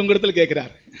 கர்த்தர் உங்களிடத்தில்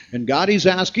கேட்கிறார். And God is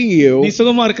asking you, நீ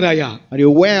சுகமா இருக்கிறாயா? Are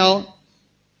you well?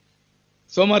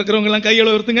 சுகமா இருக்கிறவங்க எல்லாம் கையை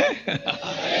உயர்த்துங்க.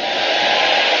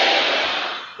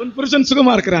 உன் புருஷன்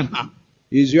சுகமா இருக்கிறானா?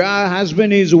 Is your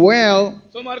husband is well?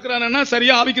 சுகமா இருக்கிறானா?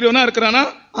 சரியா ஆவிக்கிறவனா இருக்கிறானா?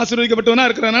 ஆசீர்வதிக்கப்பட்டவனா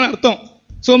இருக்கிறானா அர்த்தம்.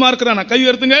 சுகமா இருக்கிறானா? கை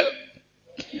உயர்த்துங்க.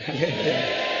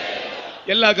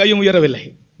 எல்லா கையும் உயரவில்லை.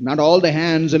 Not all the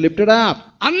hands are lifted up.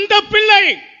 அந்த பிள்ளை,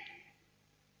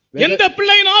 எந்த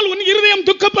பிள்ளையினால் உன் இருதயம்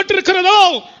துக்கப்பட்டிருக்கிறதோ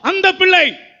அந்த பிள்ளை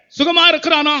சுகமா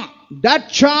இருக்கிறானா? That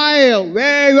child,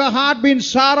 where your heart been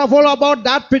sorrowful about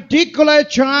that particular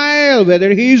child,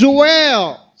 whether he is well.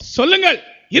 சொல்லுங்கள்,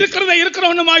 இருக்கிறதை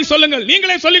இருக்கிறவனுமாய் சொல்லுங்கள்.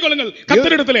 நீங்களே சொல்லிக் கொள்ளுங்கள்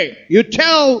கர்த்தரிடத்திலே. You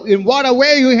tell in what a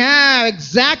way you have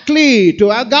exactly to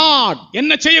our God.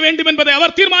 என்ன செய்ய வேண்டும் என்பதை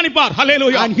அவர் தீர்மானிப்பார்.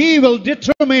 ஹல்லேலூயா. And he will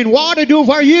determine what to do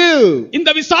for you. இந்த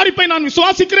விசாரிப்பை நான்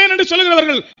விசுவாசிக்கிறேன் என்று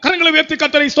சொல்லுகிறவர்கள் கரங்களை உயர்த்தி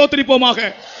கர்த்தரை ஸ்தோத்திரிப்போமாக.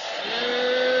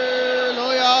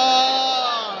 Hallelujah.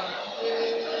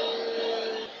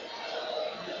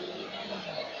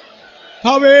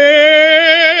 ஹவே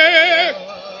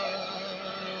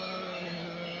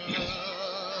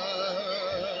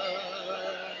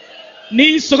நீ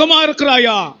சுகமா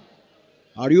இருக்கிறாயா?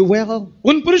 Are you well?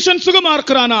 உன் புருஷன் சுகமா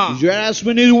இருக்கிறானா? Is your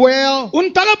husband is well? உன்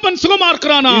தகப்பன் சுகமா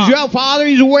இருக்கிறானா? Is your father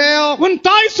is well? உன்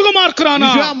தாய் சுகமா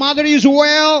இருக்கிறானா? Is your mother is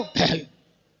well?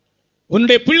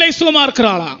 உன்னுடைய பிள்ளை சுகமா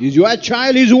இருக்கிறானா? Is your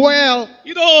child is well?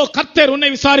 இதோ கர்த்தர் உன்னை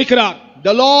விசாரிக்கிறார்.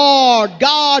 The Lord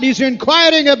God is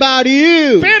inquiring about you.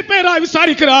 பேர் பேராய்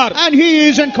விசாரிக்கிறார். And he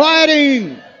is inquiring.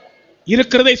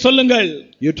 இருக்கிறதை சொல்லுங்கள்.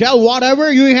 You tell whatever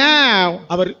you have.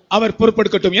 அவர்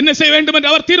பொறுப்பெடுக்கட்டும். என்ன செய்ய வேண்டும் என்று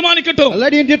அவர் தீர்மானிக்கட்டும்.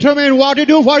 Let him determine what to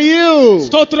do for you.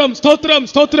 ஸ்தோத்திரம், ஸ்தோத்திரம்,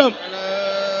 ஸ்தோத்திரம்.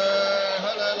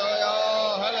 Hallelujah.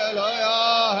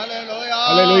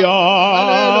 Hallelujah.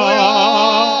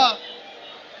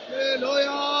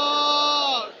 Hallelujah.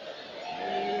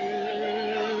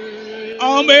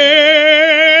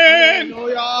 Amen.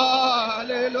 Hallelujah.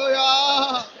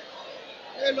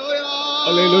 Hallelujah.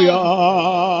 Hallelujah.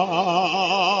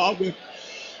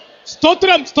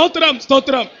 ஸ்தோத்திரம் ஸ்தோத்திரம்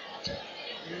ஸ்தோத்திரம்.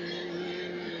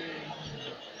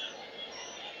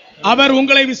 அவர்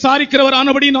உங்களை விசாரிக்கிறவர்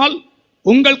ஆனபடினால்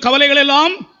உங்கள் கவலைகள்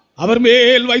எல்லாம் அவர்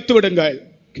மேல் வைத்து விடுங்கள்.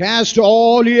 Cast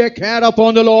all your care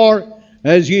upon the Lord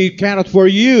as he careth for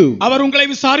you. அவர் உங்களை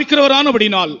விசாரிக்கிறவர்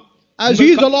ஆனபடினால் As he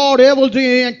is the Lord able to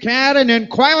care and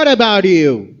inquire about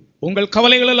you. உங்கள்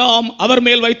கவலைகள் எல்லாம் அவர்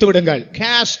மேல் வைத்து விடுங்கள்.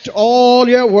 Cast all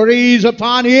your worries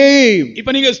upon him. இப்ப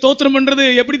நீங்க ஸ்தோத்திரம் பண்றது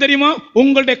எப்படி தெரியுமா?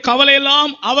 உங்களுடைய கவலை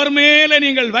எல்லாம் அவர் மேல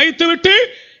நீங்கள் வைத்து விட்டு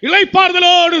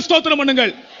இளைப்பாறுதலோடு ஸ்தோத்திரம்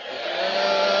பண்ணுங்கள்.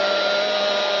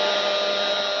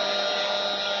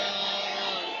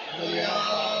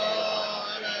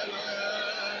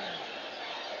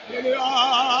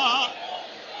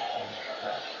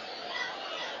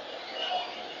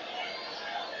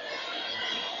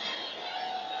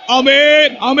 Amen.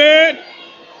 Amen.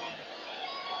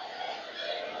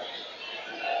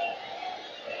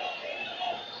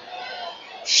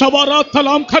 Shabarat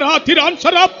talam karatiram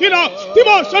sharaptila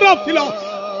tima sharaptila.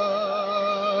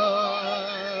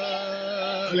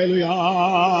 Hallelujah.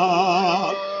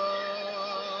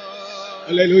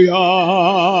 Hallelujah.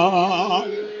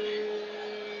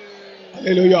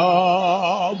 Hallelujah.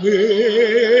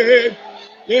 Amen.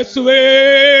 Yesuve.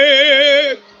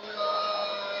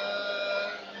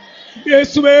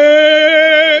 Yesuve.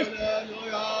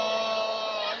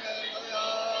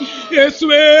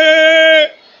 Yesuve.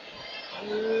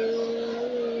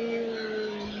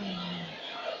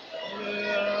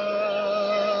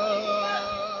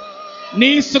 நீ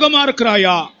சுகமா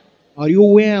இருக்கிறாயா? Are you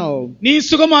well? நீ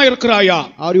சுகமா இருக்கிறாயா?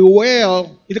 Are you well?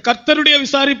 இது கர்த்தருடைய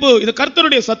விசாரிப்பு, இது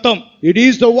கர்த்தருடைய சத்தம். It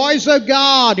is the voice of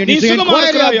God. It is the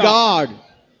inquiry of God.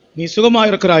 நீ சுகமா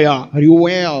இருக்கிறாயா? Are you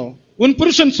well? உன்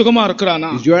புருஷன் சுகமா இருக்கிறானா?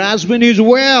 Is your husband is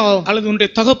well? அல்லது உன்னுடைய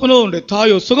தகப்பனோ உன்னுடைய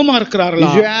தாயோ சுகமா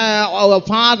இருக்கிறார்களா? Is your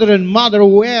father and mother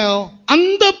well?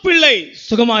 அந்த பிள்ளை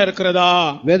சுகமா இருக்கிறதா?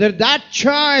 Whether that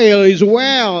child is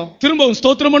well. திரும்பவும்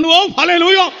ஸ்தோத்திரம் பண்ணுவோம்.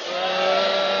 ஹல்லேலூயா.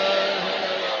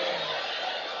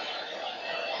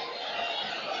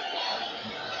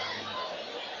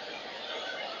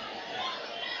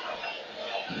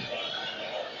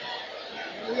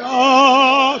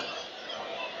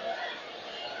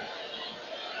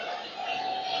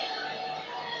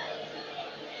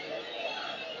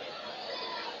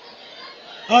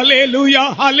 Hallelujah,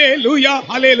 hallelujah,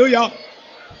 hallelujah.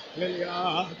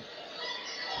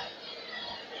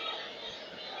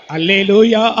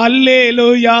 Hallelujah,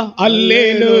 hallelujah,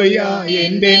 hallelujah.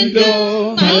 Endendo.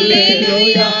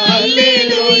 Hallelujah,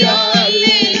 hallelujah,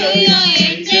 hallelujah.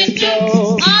 Endendo.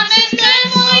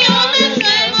 ஆனந்தமாய்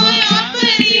ஆனந்தமாய்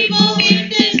ஆர்ப்பரிப்போம்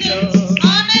endendo.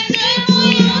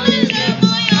 ஆனந்தமாய்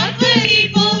ஆனந்தமாய்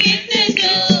ஆர்ப்பரிப்போம்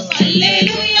endendo.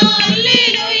 Hallelujah,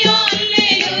 hallelujah,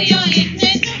 hallelujah.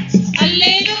 Endendo.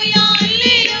 Hallelujah,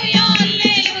 hallelujah,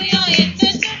 hallelujah.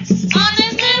 Endendo.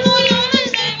 ஆனந்தமாய்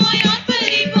ஆனந்தமாய்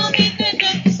ஆர்ப்பரிப்போம் endendo.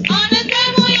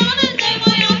 ஆனந்தமாய்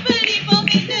ஆனந்தமாய் ஆர்ப்பரிப்போம்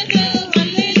endendo.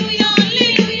 Hallelujah,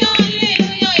 hallelujah,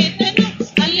 hallelujah. Endendo.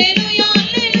 Hallelujah,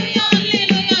 hallelujah,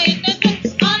 hallelujah. Endendo.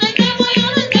 ஆனந்தமாய்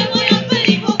ஆனந்தமாய்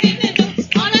ஆர்ப்பரிப்போம் endendo.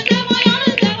 ஆனந்தமாய்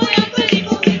ஆனந்தமாய்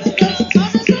ஆர்ப்பரிப்போம் endendo.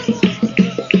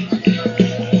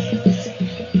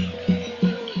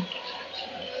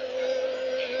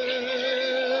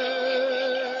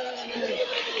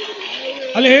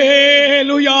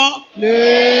 Hallelujah.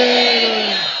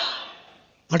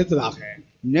 அடுத்ததாக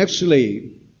Nextly,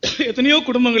 எத்தனையோ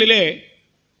குடும்பங்களிலே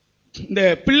இந்த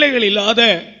பிள்ளைகள் இல்லாத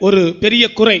ஒரு பெரிய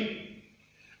குறை.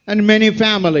 and many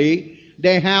family,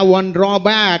 they have one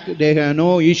drawback. They have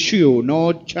no issue, no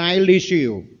child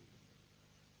issue.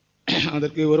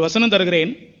 அதற்கு ஒரு வசனம்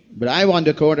தருகிறேன். But I want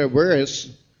to quote a verse.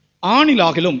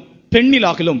 ஆணிலாகிலும்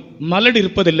பெண்ணிலாகிலும் மலடு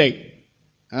இருப்பதில்லை.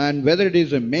 And whether it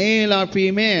is a male or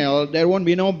female, there won't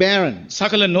be no barren.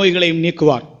 சகல நோய்களையும்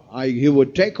நீக்குவார். He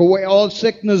would take away all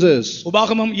sicknesses.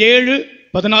 உபாகமம்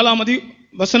 7:14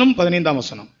 வசனம் 15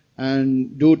 வசனம். And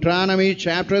Deuteronomy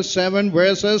chapter 7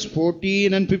 verses 14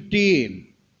 and 15.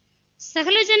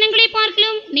 சகல ஜனங்களை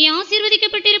பார்க்கிலும் நீ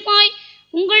ஆசீர்வதிக்கப்பட்டிருப்பாய்.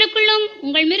 உங்களுக்குள்ளும்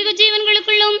உங்கள் மிருக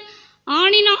ஜீவன்களுக்குள்ளும்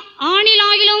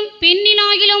ஆணிலாகிலும்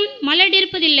பெண்ணிலாகிலும்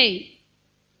மலடிருப்பதில்லை.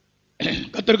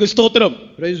 கர்த்தருக்கு ஸ்தோத்திரம்.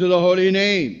 Praise the holy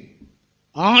name.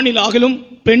 ஆணிலாகிலும்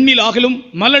பெண்ணிலாகிலும்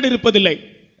மலடு இருப்பதில்லை.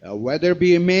 Whether be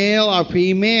a male or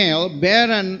female,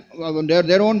 barren,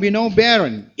 there won't be no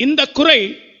barren. இந்த குறை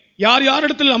யார்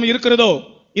யாரிடத்தில் நாம் இருக்கிறதோ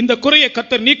இந்த குறையை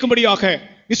கர்த்தர் நீக்கும்படியாக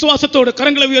விசுவாசத்தோடு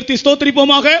கரங்களை உயர்த்தி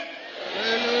ஸ்தோத்திரிப்போமாக.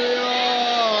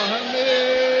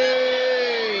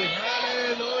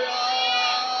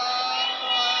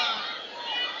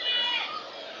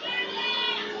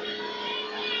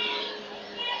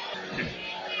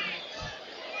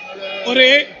 ஒரு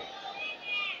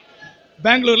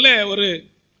பெங்களூர்ல ஒரு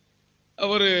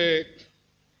ஒரு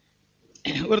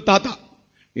ஒரு தாத்தா,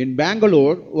 In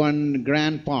Bangalore, one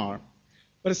grandpa,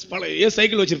 ஒரு பழைய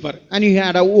சைக்கிள் வச்சிருப்பாரு. and he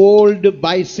had an old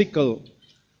bicycle.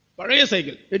 பழைய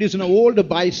cycle. It is an old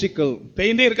bicycle.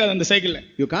 பெயிண்டே இருக்காது அந்த சைக்கிள்ல.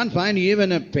 You can't find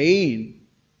even a paint.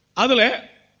 அதுல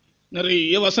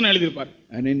நிறைய வசனம் எழுதியிருப்பார்.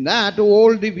 And in that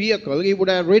old vehicle, he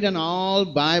would have written all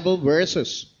Bible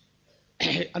verses.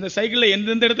 அந்த சைக்கிள்ல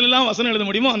எந்தெந்த இடத்துல எல்லாம் வசனம் எழுத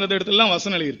முடியுமோ அந்த இடத்துல எல்லாம்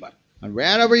வசனம் எழுதியிருப்பார். And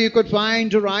wherever you could find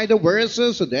to write the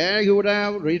verses, there he would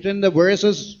have written the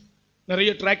verses.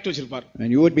 நிறைய ட்ராக்ட் வச்சிருப்பார். And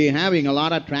you would be having a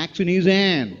lot of tracts in his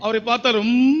hand. அவரை பார்த்தா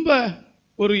ரொம்ப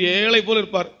ஒரு ஏழை போல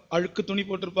இருப்பார். அழுக்கு துணி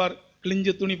போட்டிருப்பார்,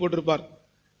 கிழிஞ்ச துணி போட்டிருப்பார்.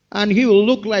 And he will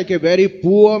look like a very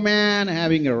poor man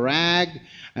having a rag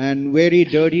and very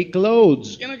dirty clothes.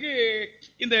 எனக்கு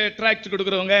இந்த ட்ராக்ட்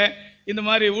கொடுக்கறவங்க, இந்த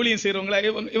மாதிரி ஊழியம் செய்யறவங்க,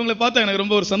 இவங்களை பார்த்தா எனக்கு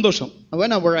ரொம்ப ஒரு சந்தோஷம்.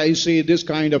 Whenever I see this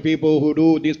kind of people who do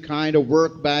this kind of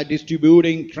work by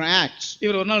distributing tracts.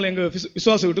 இவர் ஒரு நாள் எங்க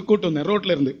விசுவாச விட்டு கூட்டு வந்தேன்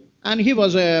ரோட்ல இருந்து. And he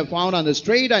was found on the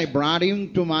street. I brought him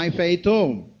to my faith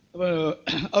home.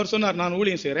 அவர் சொன்னார், நான்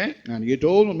ஊழியம் செய்றேன். And he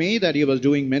told me that he was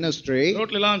doing ministry.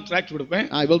 ரோட்ல எல்லாம் ட்ராக்ட் கொடுப்பேன்.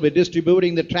 I will be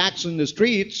distributing the tracts in the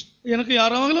streets. எனக்கு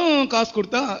யாராவது காசு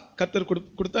கொடுத்தா, கர்த்தர்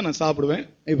கொடுத்தா நான் சாப்பிடுவேன்.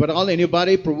 If at all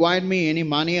anybody provide me any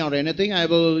money or anything, I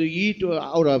will eat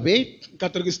out of it.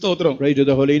 கர்த்தருக்கு ஸ்தோத்திரம். Praise to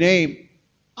the holy name.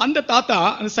 அந்த தாத்தா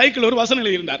அந்த சைக்கிள் ஒரு வசனம்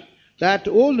எழுதியிருந்தார். That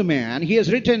old man, he has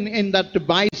written in that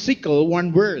bicycle one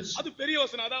verse. அது பெரிய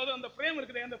வசனம். அதாவது அந்த ஃப்ரேம்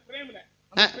இருக்குதே, அந்த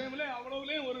ஃப்ரேம்ல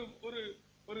அவ்வளவுலயே ஒரு ஒரு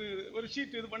ஒரு ஒரு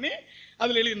ஷீட் இது பண்ணி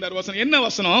அதுல எழுதியிருந்தார் வசனம். என்ன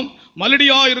வசனம்?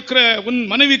 மலடியா இருக்கிற உன்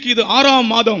மனைவிக்கு இது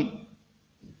 6ஆம் மாதம்.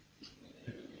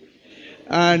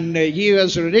 And he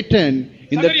has written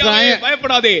in the trial.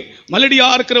 பயப்படாதே, மலடியா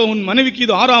இருக்கிற உன் மனைவிக்கு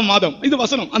இது 6ஆம் மாதம். இது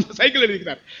வசனம் அந்த சைக்கிள்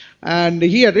எழுதியிருக்கிறார். And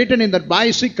he had written in that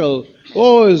bicycle,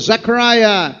 oh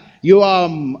Zechariah,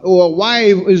 your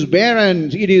wife is barren,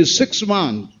 it is 6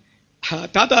 months.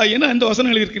 தாத்தா என்ன இந்த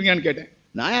வசனம் எழுதியிருக்கீங்கன்னு கேட்டேன்.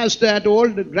 I asked that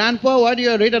old grandpa, why do you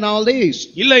have written all these?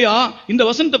 இல்லையா, இந்த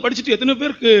வசனத்தை படிச்சுட்டு எத்தனை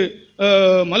பேருக்கு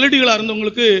மலடிகளா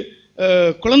இருந்தவங்களுக்கு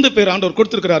குழந்தை பேர் ஆண்டவர்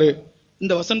கொடுத்திருக்கிறாரு.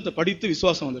 இந்த வசனத்தை படித்து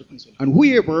விசுவாசம் வந்திருக்குன்னு சொல்லி. And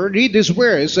whoever read this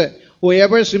verse,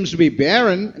 whoever seems to be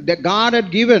barren, that God had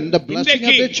given the blessing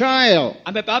of the child.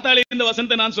 அந்த தாத்தாலே இந்த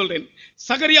வசனத்தை நான் சொல்றேன்.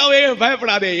 சகரியாவே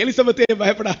பயப்படாதே, எலிசபெத்தே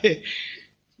பயப்படாதே,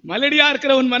 மலடியா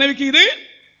இருக்கிற உன் மனைவிக்கு இது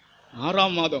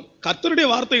 6ஆம் மாதம். கர்த்தருடைய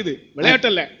வார்த்தை இது,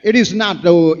 விளையாட்டல்ல. It is not,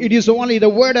 it is only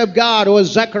the word of God. Oh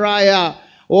Zechariah,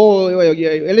 oh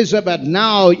Elizabeth,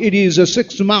 now it is a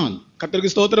 6th month.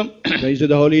 கர்த்தருக்கு ஸ்தோத்திரம். Praise to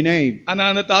the holy name.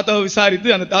 அந்த தாத்தாவை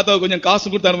விசாரித்து அந்த தாத்தாவை கொஞ்சம் காசு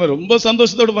கொடுத்தாரு, ரொம்ப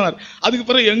சந்தோஷத்தோடு போனார். அதுக்கு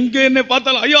பிறகு எங்க என்ன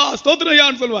பார்த்தாலும் ஐயா ஸ்தோத்திரம்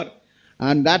ஐயான்னு சொல்வார்.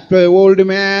 And that old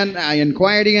man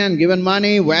inquiring and given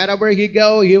money, wherever he go,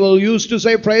 he will use to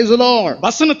say praise the Lord.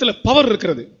 வசனத்துல பவர்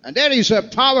இருக்கிறது. And there is a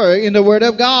power in the word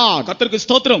of God. கர்த்தருக்கு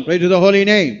ஸ்தோத்திரம். Praise to the holy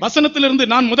name. வசனத்திலிருந்து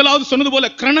நான் முதலாவது சொன்னது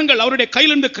போல கிரணங்கள், அவருடைய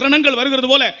கையிலிருந்து கிரணங்கள் வருகிறது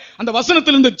போல அந்த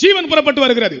வசனத்திலிருந்து ஜீவன் புறப்பட்டு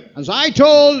வருகிறது. As I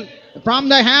told, from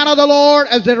the hand of the Lord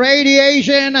as the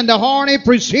radiation and the horny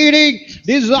proceeding,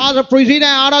 this is also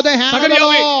proceeding out of the hand of the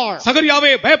Lord.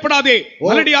 சகரியாவே பயப்படாதே,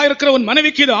 மலடியா இருக்கிற உன்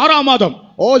மனைவிக்கு இது 6ஆம் மாதம்.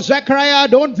 Oh Zechariah,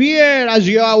 don't fear, as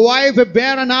your wife is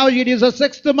barren now, it is a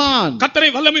 6th month. கர்த்தரை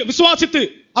வல்லமை விசுவாசித்து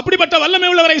அப்படிப்பட்ட வல்லமை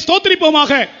உள்ளவரை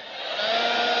ஸ்தோத்திரிப்போமாக.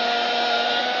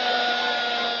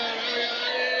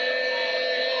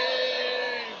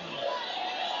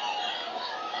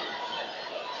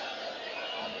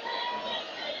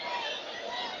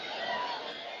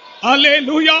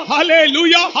 ஹalleluya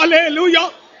hallelujah hallelujah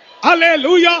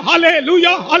hallelujah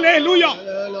hallelujah hallelujah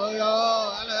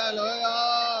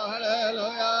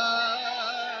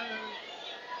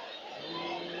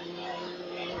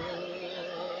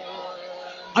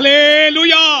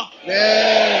hallelujah.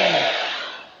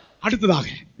 அடுத்ததாக,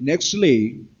 Nextly,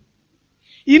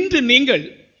 இன்று நீங்கள்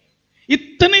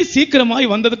இத்தனை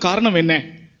சீக்கிரமாய் வந்தது காரணம் என்ன?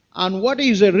 and what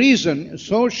is the reason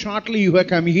so shortly you have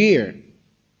come here?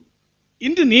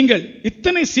 இன்று நீங்கள்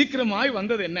இத்தனை சீக்கிரமாய்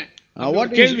வந்தது என்ன?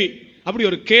 கேள்வி, அப்படி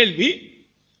ஒரு கேள்வி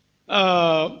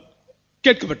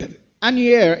கேட்கப்பட்டது. And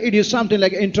here it is something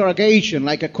like interrogation,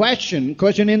 like a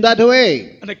question in that way.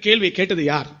 அந்த கேள்வியை கேட்டது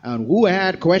யார்? And who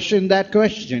had questioned that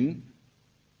question?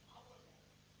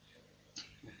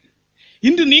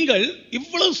 இன்று நீங்கள்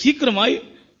இவ்வளவு சீக்கிரமாய்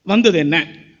வந்தது என்ன?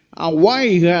 And why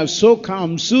you have so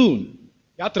come soon?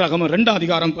 யாத்திராகமம் 2ஆம்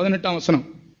அதிகாரம் 18ஆம் வசனம்.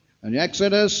 And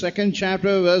Exodus 2nd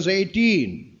chapter verse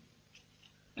 18.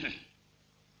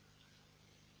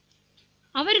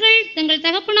 அவர்கள் தங்கள்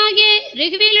தகப்பனாகிய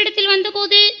ரெகுவேலிடத்தில்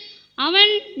வந்தபோது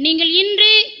அவன், நீங்கள்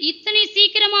இன்று இத்தனை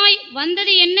சீக்கிரமாய்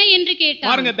வந்தது என்ன என்று கேட்டான்.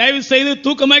 பாருங்க, தயவு செய்து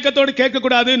தூக்க மயக்கத்தோடு கேட்க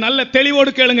கூடாது, நல்ல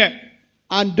தெளிவோடு கேளுங்க.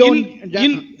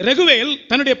 ரெகுவேல்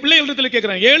தன்னுடைய பிள்ளைகளிடத்தில்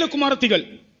கேட்கிறான், 7 குமாரத்திகள்.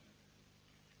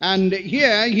 And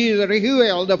here he is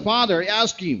Rehuel, the father,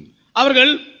 asked him.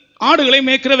 அவர்கள் ஆடுகளை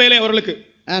மேய்க்கிற வேலை அவர்களுக்கு.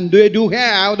 And they do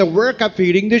have the work of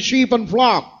feeding the sheep and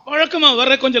flock. வழக்கமா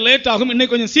வர கொஞ்சம் லேட் ஆகும்,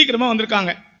 இன்னைக்கு கொஞ்சம் சீக்கிரமா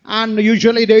வந்திருக்காங்க. And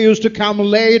usually they used to come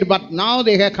late, but now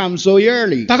they have come so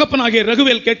early. தகப்பனாகிய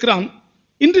ரெகுவேல் கேட்கிறான்,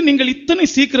 இன்று நீங்கள் இத்தனை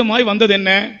சீக்கிரமாய் வந்தது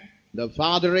என்ன? The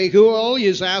father Rehuel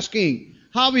is asking,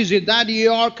 how is it that you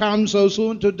are come so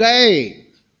soon today?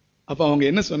 அப்ப அவங்க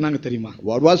என்ன சொன்னாங்க தெரியுமா?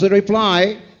 What was the reply?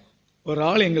 ஒரு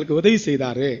ஆள் எங்களுக்கு உதவி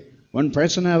செய்தாரு. One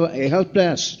person have helped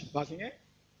us. பாத்தீங்க,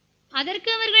 அதற்கு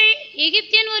அவர்கள்,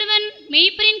 எகிப்தியன் ஒருவன்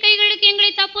மேய்ப்பரின் கைகளுக்கு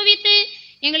எங்களை தப்புவித்து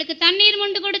எங்களுக்கு தண்ணீர்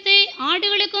மொண்டு கொடுத்து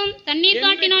ஆடுகளுக்கும் தண்ணீர்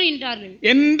காட்டினான் என்றார்கள்.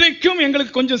 என்றைக்கும்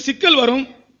எங்களுக்கு கொஞ்சம் சிக்கல் வரும்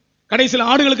கடைசியில்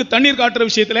ஆடுகளுக்கு தண்ணீர் காட்டுற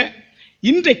விஷயத்துல.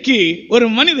 இன்றைக்கு ஒரு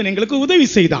மனிதன் எங்களுக்கு உதவி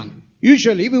செய்தான்.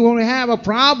 Usually we won't have a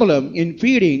problem in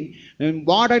feeding and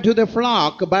water to the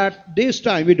flock, but this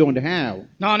time we don't have.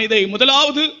 நான் இதை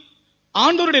முதலாவது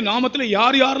ஆண்டவருடைய நாமத்தில்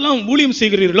யார் யாரெல்லாம் ஊழியம்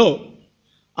செய்கிறீர்களோ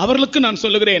அவர்களுக்கு நான்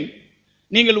சொல்லுகிறேன்,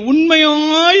 நீங்கள்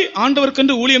உண்மையாய்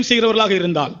ஆண்டவருக்கென்று ஊழியம் செய்கிறவர்களாக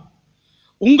இருந்தால்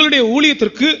உங்களுடைய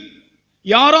ஊழியத்திற்கு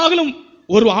யாராலும்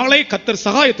ஒரு ஆளை கர்த்தர்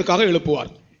சகாயத்துக்காக எழுப்புவார்.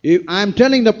 I am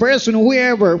telling the person,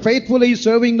 whoever faithfully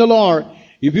serving the Lord,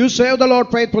 if you serve the Lord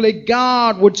faithfully,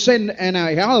 God would send an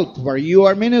help for your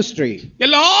ministry.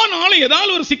 எல்லா நாளும்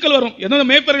ஏதாவது ஒரு சிக்கல் வரும். ஏதாவது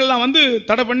மேய்ப்பர்கள் எல்லாம் வந்து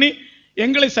தடை பண்ணி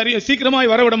எங்களை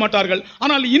சீக்கிரமாய் வரவிட மாட்டார்கள்.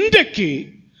 ஆனால் இன்றைக்கு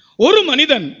ஒரு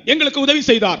மனிதன் எங்களுக்கு உதவி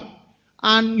செய்தார்.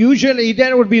 And usually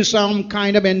there would be some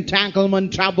kind of entanglement,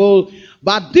 trouble,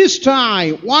 but this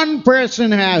time one person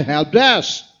has helped us.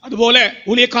 அதுபோல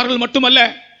ஊழியக்காரர்கள் மட்டுமல்ல,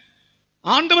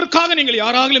 ஆண்டவருக்காக நீங்கள்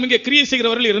யாராகிலும் இங்கே கிரியை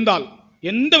செய்கிறவர்கள் இருந்தால்,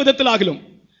 எந்த விதத்திலாகிலும்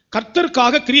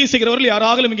கர்த்தருக்காக கிரியை செய்கிறவர்கள்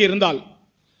யாராகிலும் இங்கே இருந்தால்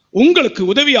உங்களுக்கு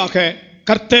உதவியாக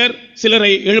கர்த்தர்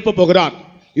சிலரை எழுப்ப போகிறார்.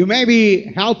 You may be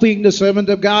helping the servant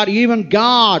of God, even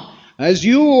God, as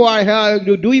you are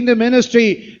doing the ministry,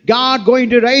 God going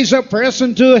to raise a person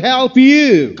to help you.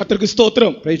 கர்த்தருக்கு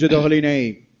ஸ்தோத்திரம். Praise the holy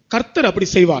name. கர்த்தர் அப்படி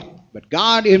செய்வார். But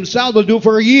God himself will do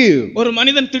for you. ஒரு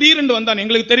மனிதன் திடீரென்று வந்தான்,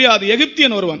 எங்களுக்கு தெரியாது,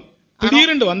 எகிப்தியன் ஒருவன்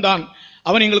திடீரென்று வந்தான்,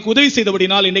 அவன் எங்களுக்கு உதவி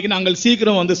செய்தபடினால் இன்னைக்கு நாங்கள்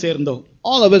சீக்கிரம் வந்து சேர்ந்தோம்.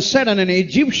 All of a sudden an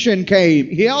Egyptian came,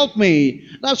 he helped me,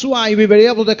 that's why we were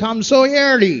able to come so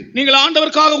early. நீங்கள்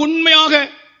ஆண்டவருக்காக உண்மையாக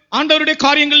ஆண்டவருடைய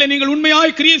காரியங்களில் நீங்கள்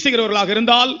உண்மையாய் கிரியை செய்கிறவர்களாக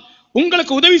இருந்தால்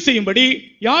உங்களுக்கு உதவி செய்யும்படி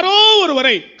யாரோ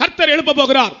ஒருவரை கர்த்தர் எழுப்ப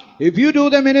போகிறார். If you do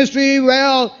the ministry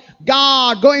well,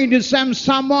 God going to send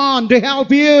someone to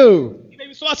help you. இதை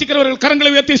விசுவாசிக்கிறவர்கள்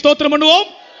கரங்களை உயர்த்தி ஸ்தோத்திரம் பண்ணுவோம்.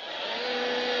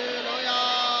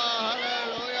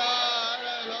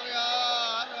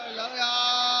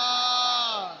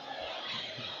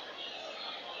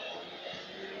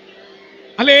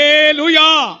 அல்லேலூயா.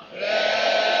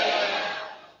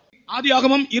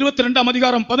 ஆதியாகமம் 22ஆம்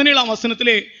அதிகாரம் 17ஆம்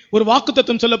வசனத்திலே ஒரு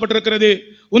வாக்குத்தத்தம் சொல்லப்பட்டிருக்கிறது,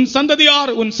 உன்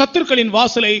சந்ததியார் உன் சத்துருக்களின்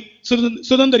வாசலை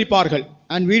சுதந்தரிப்பார்கள்.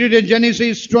 And we read in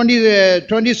Genesis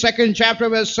 22nd chapter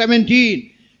verse 17,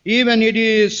 even it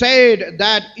is said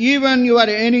that even you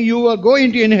are going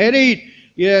to inherit,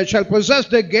 you shall possess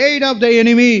the gate of the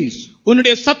enemies.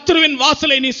 உன்னுடைய சத்துருவின்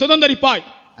வாசலை நீ சுதந்தரிப்பாய்.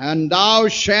 And thou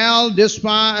shalt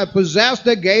possess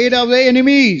the gate of the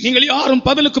enemies. நீங்கள் யாரும்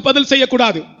பதிலுக்கு பதில்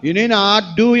செய்யக்கூடாது. You need not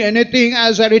do anything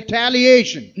as a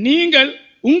retaliation. நீங்கள்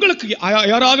உங்களுக்கு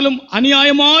யாராலும்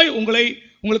அநியாயமாய்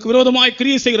உங்களுக்கு விரோதமாய்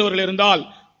கிரியை செய்கிறவர்கள் இருந்தால்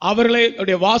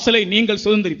அவர்களுடைய வாசலை நீங்கள்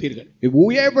சுதந்தரிப்பீர்கள். If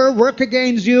whoever work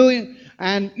against you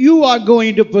and you are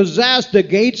going to possess the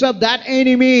gates of that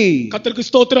enemy.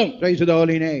 கர்த்தருக்கு ஸ்தோத்திரம். Praise the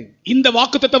holy name. இந்த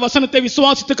வாக்குத்தத்த வசனத்தை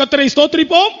விசுவாசித்து கர்த்தரை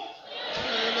ஸ்தோத்திரிப்போம்.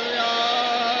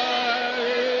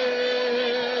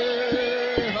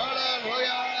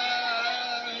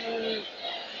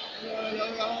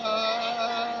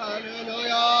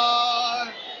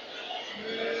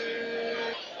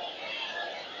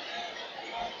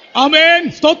 ஆமென்.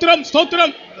 ஸ்தோத்திரம்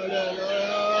ஸ்தோத்திரம்.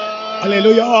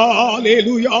 ஹல்லேலூயா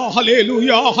ஹல்லேலூயா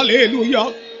ஹல்லேலூயா ஹல்லேலூயா.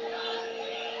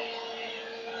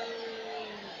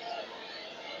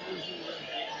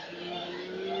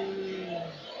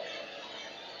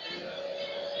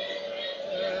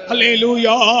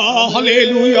 ஹல்லேலூயா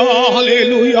ஹல்லேலூயா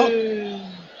ஹல்லேலூயா.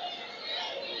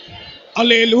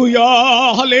 ஹல்லேலூயா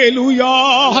ஹல்லேலூயா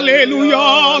ஹல்லேலூயா.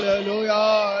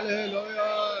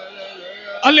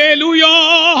 Hallelujah,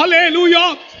 hallelujah.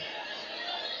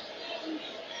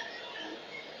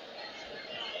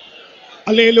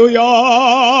 Hallelujah,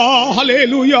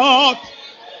 hallelujah.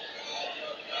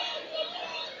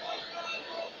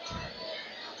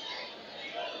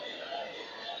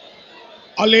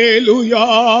 அல்லேலூயா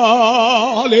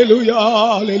அல்லேலூயா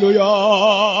அல்லேலூயா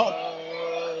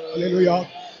அல்லேலூயா.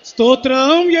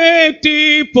 ஸ்தோத்திரம் ஏற்றி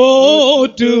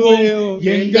போற்றுவோம்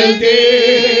எங்கள்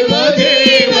தேவ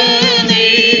தேவனே.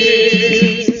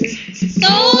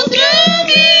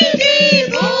 ஸ்தோத்திரம் ஏற்றி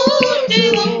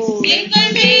போற்றுவோம்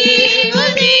எங்கள் தேவ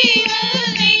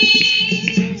தேவனே.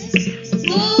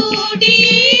 கூடி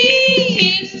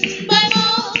இன்பமா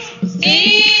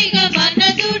ஏக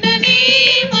மனதுடனே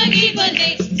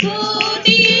மகிழ்வதை.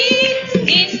 கூடி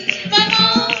இன்பமா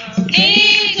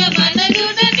ஏக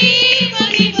மனதுடனே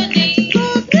மகிழ்வதை.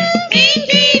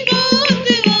 ஏற்றி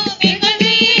போற்றுவோம் எங்கள்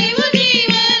தேவ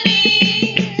தேவனே.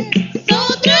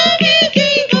 ஸ்தோத்திரம் ஏற்றி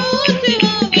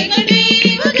போற்றுவோம் எங்கள்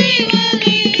தேவ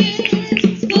தேவனே.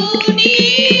 கூடி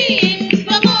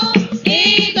இன்பமா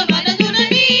ஏக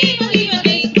மனதுடனே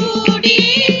மகிழ்வதை. கூடி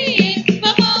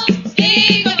இன்பமா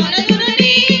ஏக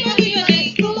மனதுடனே மகிழ்வதை.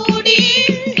 கூடி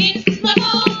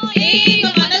இன்பமா ஏக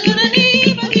மனதுடனே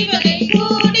மகிழ்வதை.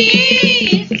 கூடி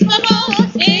இன்பமா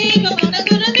ஏக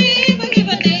மனதுடனே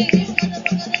மகிழ்வதை.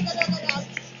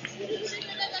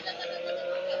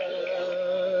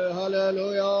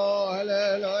 Hallelujah,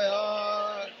 hallelujah.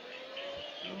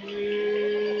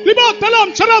 ரிபா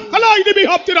தலாம் ஷரப் கலா இது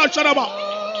பிஹப்திரா ஷரபா.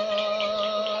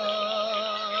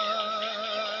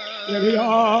 அல்லேலூயா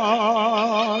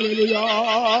அல்லேலூயா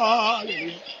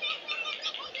அல்லேலூயா.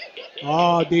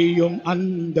 ஆதியும்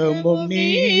அந்தமும்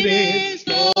நீரே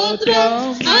ஸ்தோத்திரம்.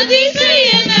 அதிசய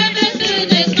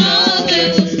நடத்துதற்காக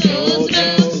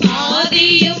ஸ்தோத்திரம்.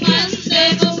 ஆதியும்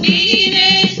அந்தமும் நீரே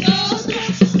ஸ்தோத்திரம்.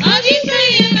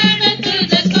 அதிசய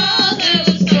நடத்துதற்காக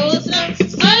ஸ்தோத்திரம்.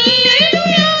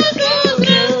 அல்லேலூயா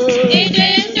ஸ்தோத்திரம்.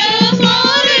 எஜேஜ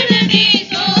மாரணனே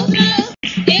ஸ்தோத்திரம்.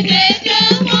 எஜேஜ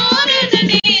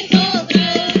மாரணனே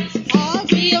ஸ்தோத்திரம்.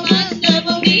 ஆதியும்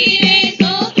அந்தமும் நீரே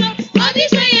ஸ்தோத்திரம்.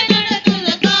 அதிசய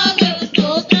நடத்துதற்காக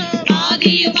ஸ்தோத்திரம்.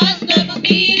 ஆதியும் அந்தமும்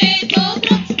நீரே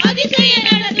ஸ்தோத்திரம். அதிசய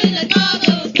நடத்துதற்காக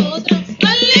ஸ்தோத்திரம்.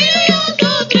 அல்லேலூயா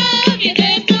ஸ்தோத்திரம்.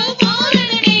 எஜேஜ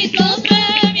மாரணனே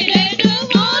ஸ்தோத்திரம். எஜேஜ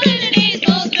மாரணனே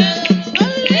ஸ்தோத்திரம்.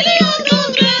 அல்லேலூயா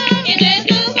ஸ்தோத்திரம். எஜேஜ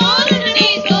மாரணனே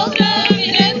ஸ்தோத்திரம்.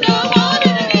 எஜேஜ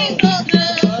மாரணனே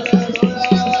ஸ்தோத்திரம்.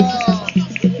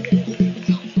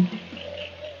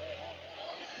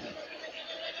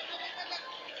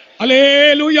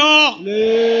 அல்லேலூயா.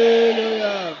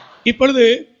 இப்பொழுது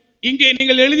இங்கே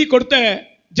நீங்கள் எழுதி கொடுத்த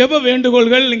ஜெப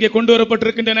வேண்டுகோள்கள் இங்கே கொண்டு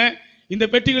வரப்பட்டிருக்கின்றன. இந்த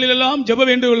பெட்டிகளில் எல்லாம் ஜெப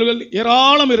வேண்டுகோள்கள்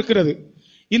ஏராளம் இருக்கிறது.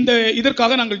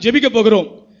 இதற்காக நாங்கள் ஜெபிக்க போகிறோம்.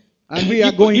 And we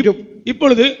are going to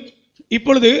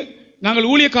இப்பொழுது நாங்கள்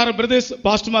ஊழியக்கார பிரதேச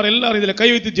பாஸ்டர்மார் எல்லாரும் இதில் கை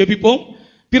வைத்து ஜெபிப்போம்.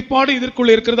 பிற்பாடு இதற்குள்ள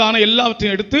இருக்கிறதான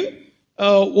எல்லாவற்றையும் எடுத்து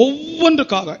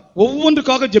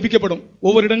ஒவ்வொன்றுக்காக ஜெபிக்கப்படும்.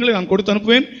 ஒவ்வொரு இடங்களையும் நான் கொடுத்து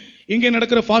அனுப்புவேன். இங்கே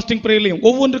நடக்கிற ஃபாஸ்டிங் பிரேயர்லையும்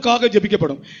ஒவ்வொன்றுக்காக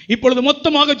ஜெபிக்கப்படும். இப்பொழுது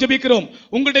மொத்தமாக ஜெபிக்கிறோம்.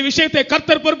 உங்களுடைய விஷயத்தை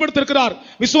கர்த்தர் பொறுப்படுத்திருக்கிறார்.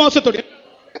 விசுவாசத்தோட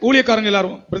ஊழியக்காரங்க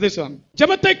எல்லாரும் பிரதேசம்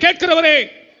ஜெபத்தை கேட்கிறவரே,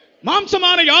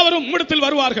 மாம்சமான யாவரும் உம்மிடத்தில்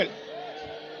வருவார்கள்.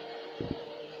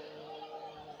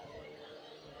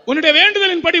 உன்னுடைய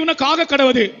வேண்டுதலின்படி உனக்காக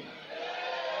கடவது.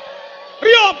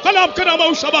 ரியாப் கலாப்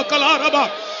கராபௌ ஷபா கலா ரபா.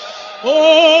 ஓ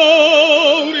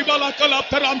ரிபலா கலாப்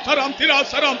தராம் தராம் திரா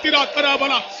சராம் திரா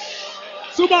கராபலா.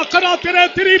 சுபா கரா திரே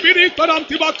திரி பிரி தராம்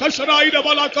திபா கஷராய்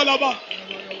ரபலா கலாபா.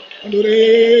 ஆண்டவரே,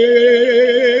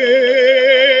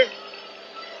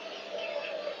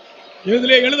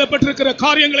 இதிலே எழுதப்பட்டிருக்கிற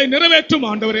காரியங்களை நிறைவேற்றும்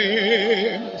ஆண்டவரே.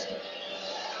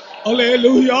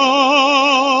 அல்லேலூயா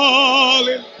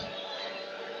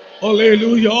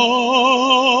அல்லேலூயா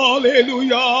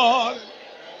அல்லேலூயா.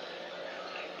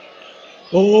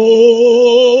 ஓ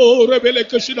ரபெலே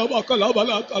கஷினபா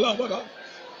கலாபலா கலாபலா.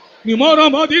 நிமாரா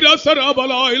மாதிரா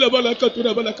சராபலா இலபல கதுர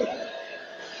பலக.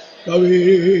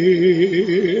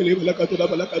 கவேலி பலக கதுர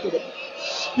பலக கதுர.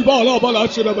 இபாலா பலா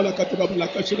சிரபல கதுர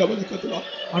பலக சிரபல கதுர.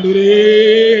 ஆண்டவரே,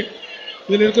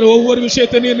 இதில் இருக்கிற ஒவ்வொரு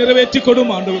விஷயத்தை நீ நிறைவேற்றி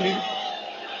கொடும் ஆண்டவரே.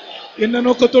 என்ன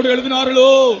நோக்கத்தோடு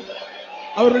எழுதினார்களோ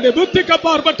அவர்களுடைய புத்திக்கு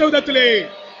அப்பாற்பட்ட விதத்திலே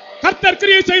கர்த்தர்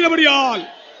கிரியை செய்தபடியால்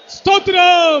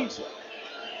ஸ்தோத்திரம்.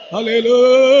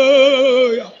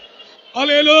 அல்லேலூயா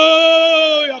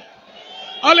அல்லேலூயா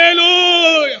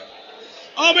அல்லேலூயா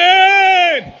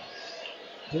ஆமென்.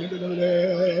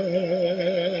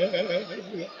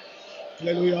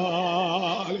 அல்லேலூயா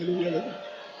அல்லேலூயா.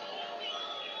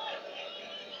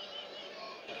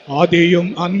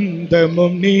 ஆதியும்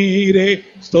அந்தமும் நீரே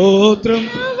ஸ்தோத்திரம்.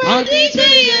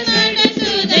 அதிசய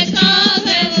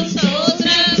நடத்துதற்காகவும்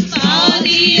ஸ்தோத்திரம்.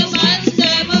 ஆதியும்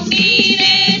அந்தமும்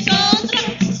நீரே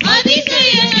ஸ்தோத்திரம்.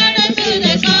 அதிசய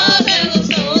நடத்துதற்காகவும்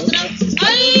ஸ்தோத்திரம்.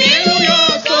 அல்லேலூயா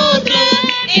ஸ்தோத்திரம்.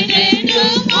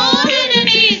 என்றென்றும்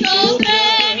மாரணனே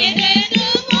ஸ்தோத்திரம்.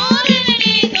 என்றென்றும்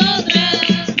மாரணனே ஸ்தோத்திரம்.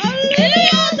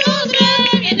 அல்லேலூயா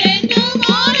ஸ்தோத்திரம்.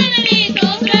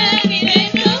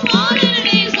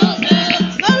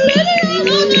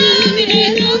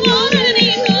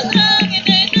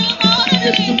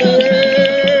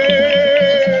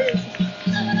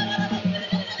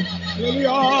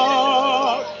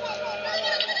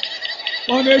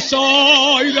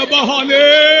 Shai Bahane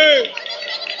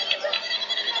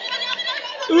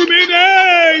Umine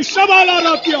Shabala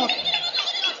Ratia.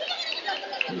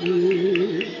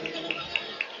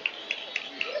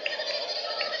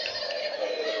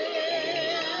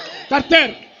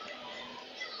 கர்த்தர்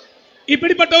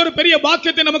இப்படிப்பட்ட ஒரு பெரிய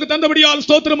பாக்கியத்தை நமக்கு தந்தபடியால்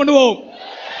ஸ்தோத்திரம் பண்ணுவோம்.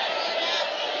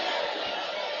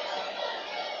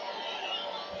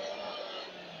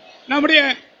 நம்முடைய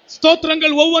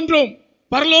ஸ்தோத்திரங்கள் ஒவ்வொன்றும்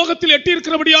பரலோகத்தில் எட்டி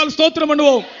இருக்கிறபடியால் ஸ்தோத்திரம்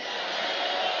பண்ணுவோம்.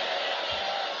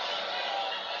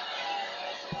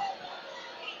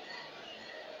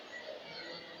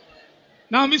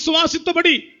 நாம்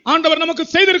விசுவாசித்தபடி ஆண்டவர் நமக்கு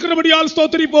செய்திருக்கிறபடியால்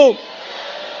ஸ்தோத்திரிப்போம்.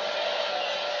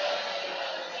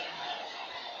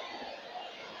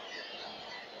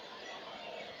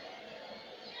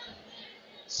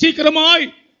 சீக்கிரமாய்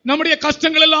நம்முடைய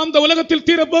கஷ்டங்கள் எல்லாம் இந்த உலகத்தில்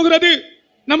தீரப் போகிறது.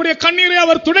 நம்முடைய கண்ணீரை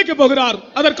அவர் துடைக்க போகிறார்.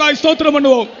 அதற்காக ஸ்தோத்திரம்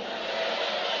பண்ணுவோம்.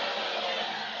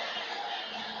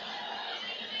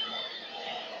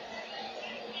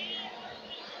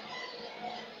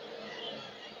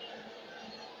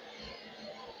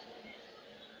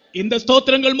 இந்த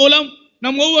ஸ்தோத்திரங்கள் மூலம்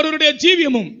நம் ஒவ்வொருவருடைய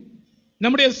ஜீவியமும்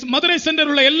நம்முடைய மதுரை சென்டர்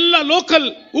உள்ள எல்லா லோக்கல்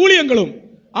ஊழியங்களும்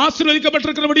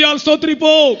ஆசீர்வதிக்கப்பட்டிருக்கிறபடியால்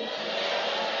ஸ்தோத்திரிப்போம்.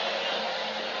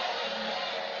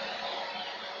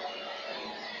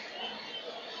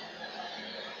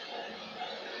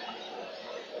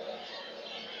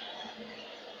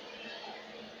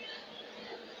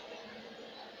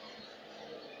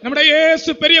 நம்முடைய இயேசு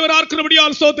பெரியவராக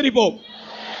இருக்கிறபடியால் ஸ்தோத்திரிப்போம்.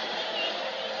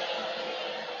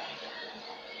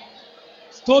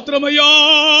 ஸ்தோத்திரம் ஐயா.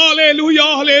 அல்லேலூயா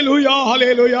அல்லேலூயா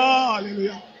அல்லேலூயா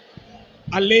அல்லேலூயா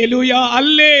அல்லேலூயா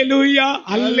அல்லேலூயா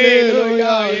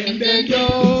அல்லேலூயா என்றென்றோ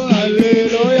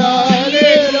அல்லேலூயா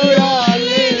அல்லேலூயா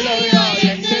அல்லேலூயா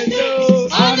என்றென்றோ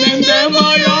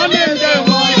ஆனந்தமாய்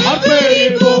ஆனந்தமாய்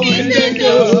ஆர்ப்பரிப்போம்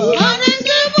என்றென்றோ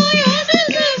ஆனந்தமாய்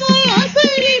ஆனந்தமாய்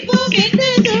ஆர்ப்பரிப்போம்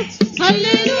என்றென்றோ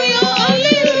அல்லேலூயா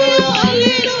அல்லேலூயா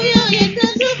அல்லேலூயா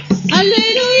என்றென்றோ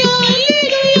அல்லேலூயா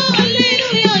அல்லேலூயா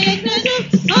அல்லேலூயா என்றென்றோ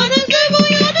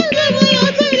ஆனந்தமாய் ஆனந்தமாய்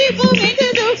ஆர்ப்பரிப்போம்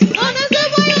என்றென்றோ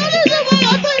ஆனந்தமாய் ஆனந்தமாய்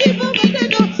ஆர்ப்பரிப்போம்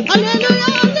என்றென்றோ அல்லேலூயா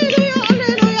அல்லேலூயா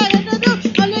அல்லேலூயா என்றென்றோ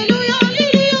அல்லேலூயா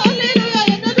அல்லேலூயா அல்லேலூயா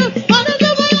என்றென்றோ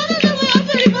ஆனந்தமாய் ஆனந்தமாய்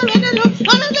ஆர்ப்பரிப்போம் என்றென்றோ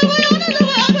ஆனந்தமாய்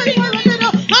ஆனந்தமாய் ஆர்ப்பரிப்போம்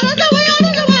என்றென்றோ ஆனந்தமாய்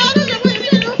ஆனந்தமாய் ஆர்ப்பரிப்போம்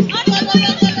என்றென்றோ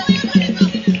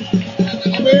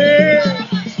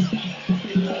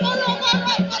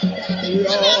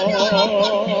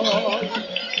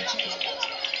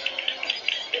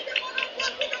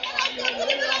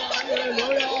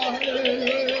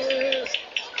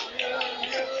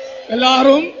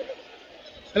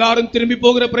எல்லாரும் திரும்பி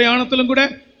போகிற பிரயாணத்திலும் கூட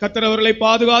கர்த்தர் அவர்களை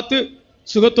பாதுகாத்து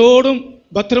சுகத்தோடும்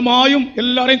பத்திரமாயும்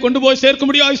எல்லாரையும் கொண்டு போய் சேர்க்க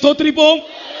முடியாது. ஸ்தோத்திரிப்போம்.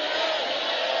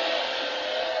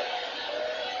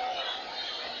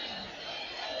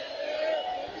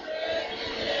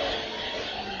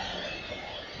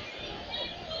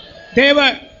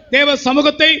 தேவ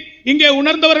சமூகத்தை இங்கே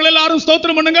உணர்ந்தவர்கள் எல்லாரும்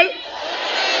ஸ்தோத்திரம் பண்ணுங்கள்.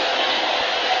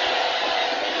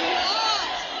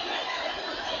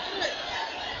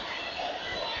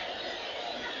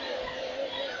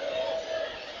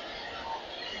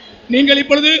 நீங்கள்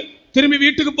இப்பொழுது திரும்பி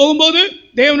வீட்டுக்கு போகும்போது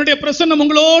தேவனுடைய பிரசன்னம்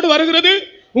உங்களோடு வருகிறது.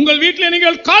 உங்கள் வீட்டிலே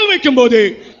நீங்கள் கால் வைக்கும் போது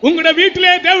உங்களுடைய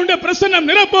வீட்டிலே தேவனுடைய பிரசன்னம்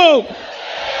நிரப்பும்.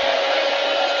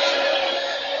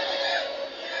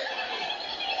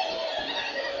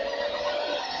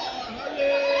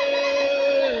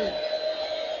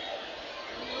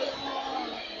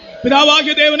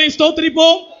 பிதாவாகிய தேவனை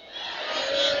ஸ்தோத்திரிப்போம்.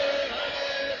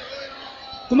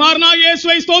 குமாரனாகிய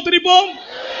இயேசுவை ஸ்தோத்திரிப்போம்.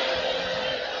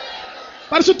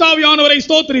 பரிசுத்த ஆவியானவரை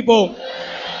ஸ்தோத்திரிப்போம்.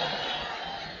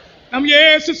 நம்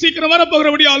இயேசு சீக்கிரம்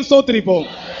வரப்போகிறபடியால் ஸ்தோத்திரிப்போம்.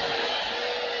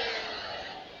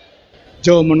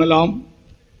 ஜெபம் பண்ணலாம்.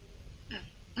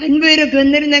 அன்பு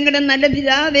வந்திருந்த எங்கட நல்ல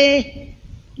பிதாவே,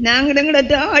 நாங்கள் எங்கட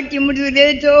தாட்சி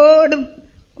முடிவுதோடும்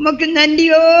உமக்கு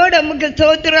நன்றியோடு உமக்கு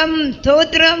ஸ்தோத்திரம்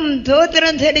ஸ்தோத்திரம்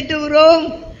ஸ்தோத்திரம் செலுத்துகிறோம்.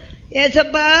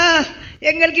 ஏசப்பா,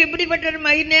 எங்களுக்கு இப்படிப்பட்ட ஒரு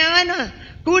மகிமையான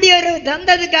கூடியவர்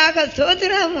தந்ததுக்காக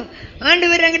ஸ்தோத்திரம்.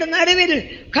 ஆண்டவர் எங்கட நடுவில்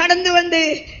கடந்து வந்து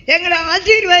எங்களை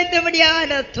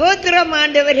ஆசீர்வதித்தபடியான ஸ்தோத்திரம்.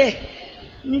 ஆண்டவரே,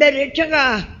 இந்த ரட்சகா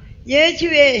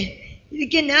இயேசுவே,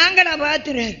 இதுக்கு நாங்களா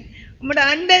பார்த்துறோம். உங்களோட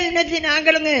அன்பை நினைச்சு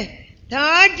நாங்களுங்க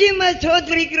தாட்சியமா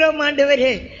ஸ்தோத்திரிக்கிறோம்.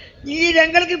 ஆண்டவரே, நீர்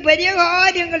எங்களுக்கு பெரிய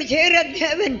காரியங்கள் செய்கிற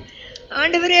தேவன்.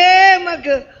 ஆண்டவரே,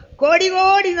 உமக்கு கோடி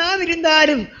கோடி நாம்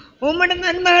இருந்தாலும் உம்மோட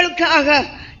நன்மைகளுக்காக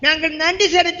நாங்கள் நன்றி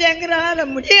செலுத்த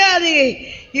எங்களால் முடியாது.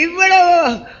 இவ்வளவு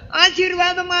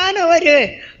ஆசீர்வாதமான ஒரு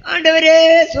ஆண்டவரே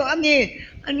சுவாமி,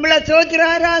 அன்புள்ள ஸ்தோத்திர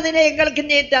ஆராதனை எங்களுக்கு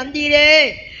நீ தந்தீரே.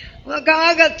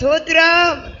 உமக்காக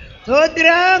ஸ்தோத்திரம்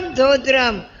ஸ்தோத்திரம்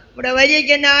ஸ்தோத்திரம். ഇവിടെ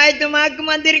വഴിക്ക് എന്നെ ആയത്തമാക്കി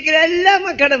വന്നിരിക്കുന്ന എല്ലാ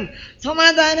മക്കളും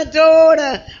സമാധാനത്തോടെ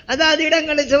അതാത്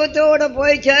ഇടങ്ങളിൽ സുഖത്തോടെ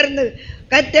പോയി ചേർന്ന്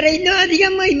കർത്തരെ இன்னும்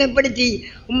அதிகம் மகிமைப்படுத்தி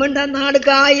உம்மண்ட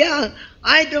நாடுக்காയ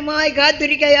ആയത്തമായി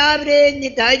കാത്തിരിക്ക യാവരെയും നീ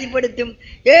താഴ്ചപ്പെടുത്തും.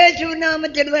 യേശു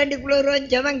നാമത്തിൽ വേണ്ടി കുളിർവൻ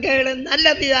ജപം കേളും നല്ല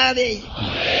പിതാവേ.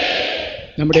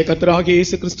 நம்முடைய கர்த்தராகிய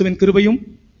இயேசு கிறிஸ்துவின் கிருபையும்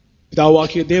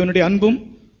பிதாவாகிய தேவனுடைய அன்பும்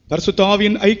பரிசுத்த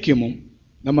ஆவியின் ஐக்கியமும்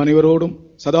நம் அனைவரோடும்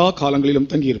சதா காலங்களிலும்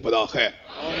தங்கியிருப்பதாக.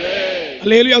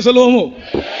 அல்லேலூயா சொல்லுவோமோ?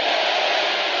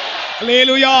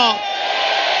 அல்லேலூயா,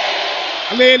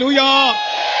 அல்லேலூயா,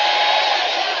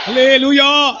 அல்லேலூயா,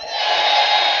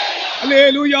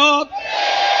 அல்லேலூயா,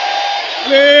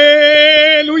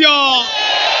 அல்லேலூயா.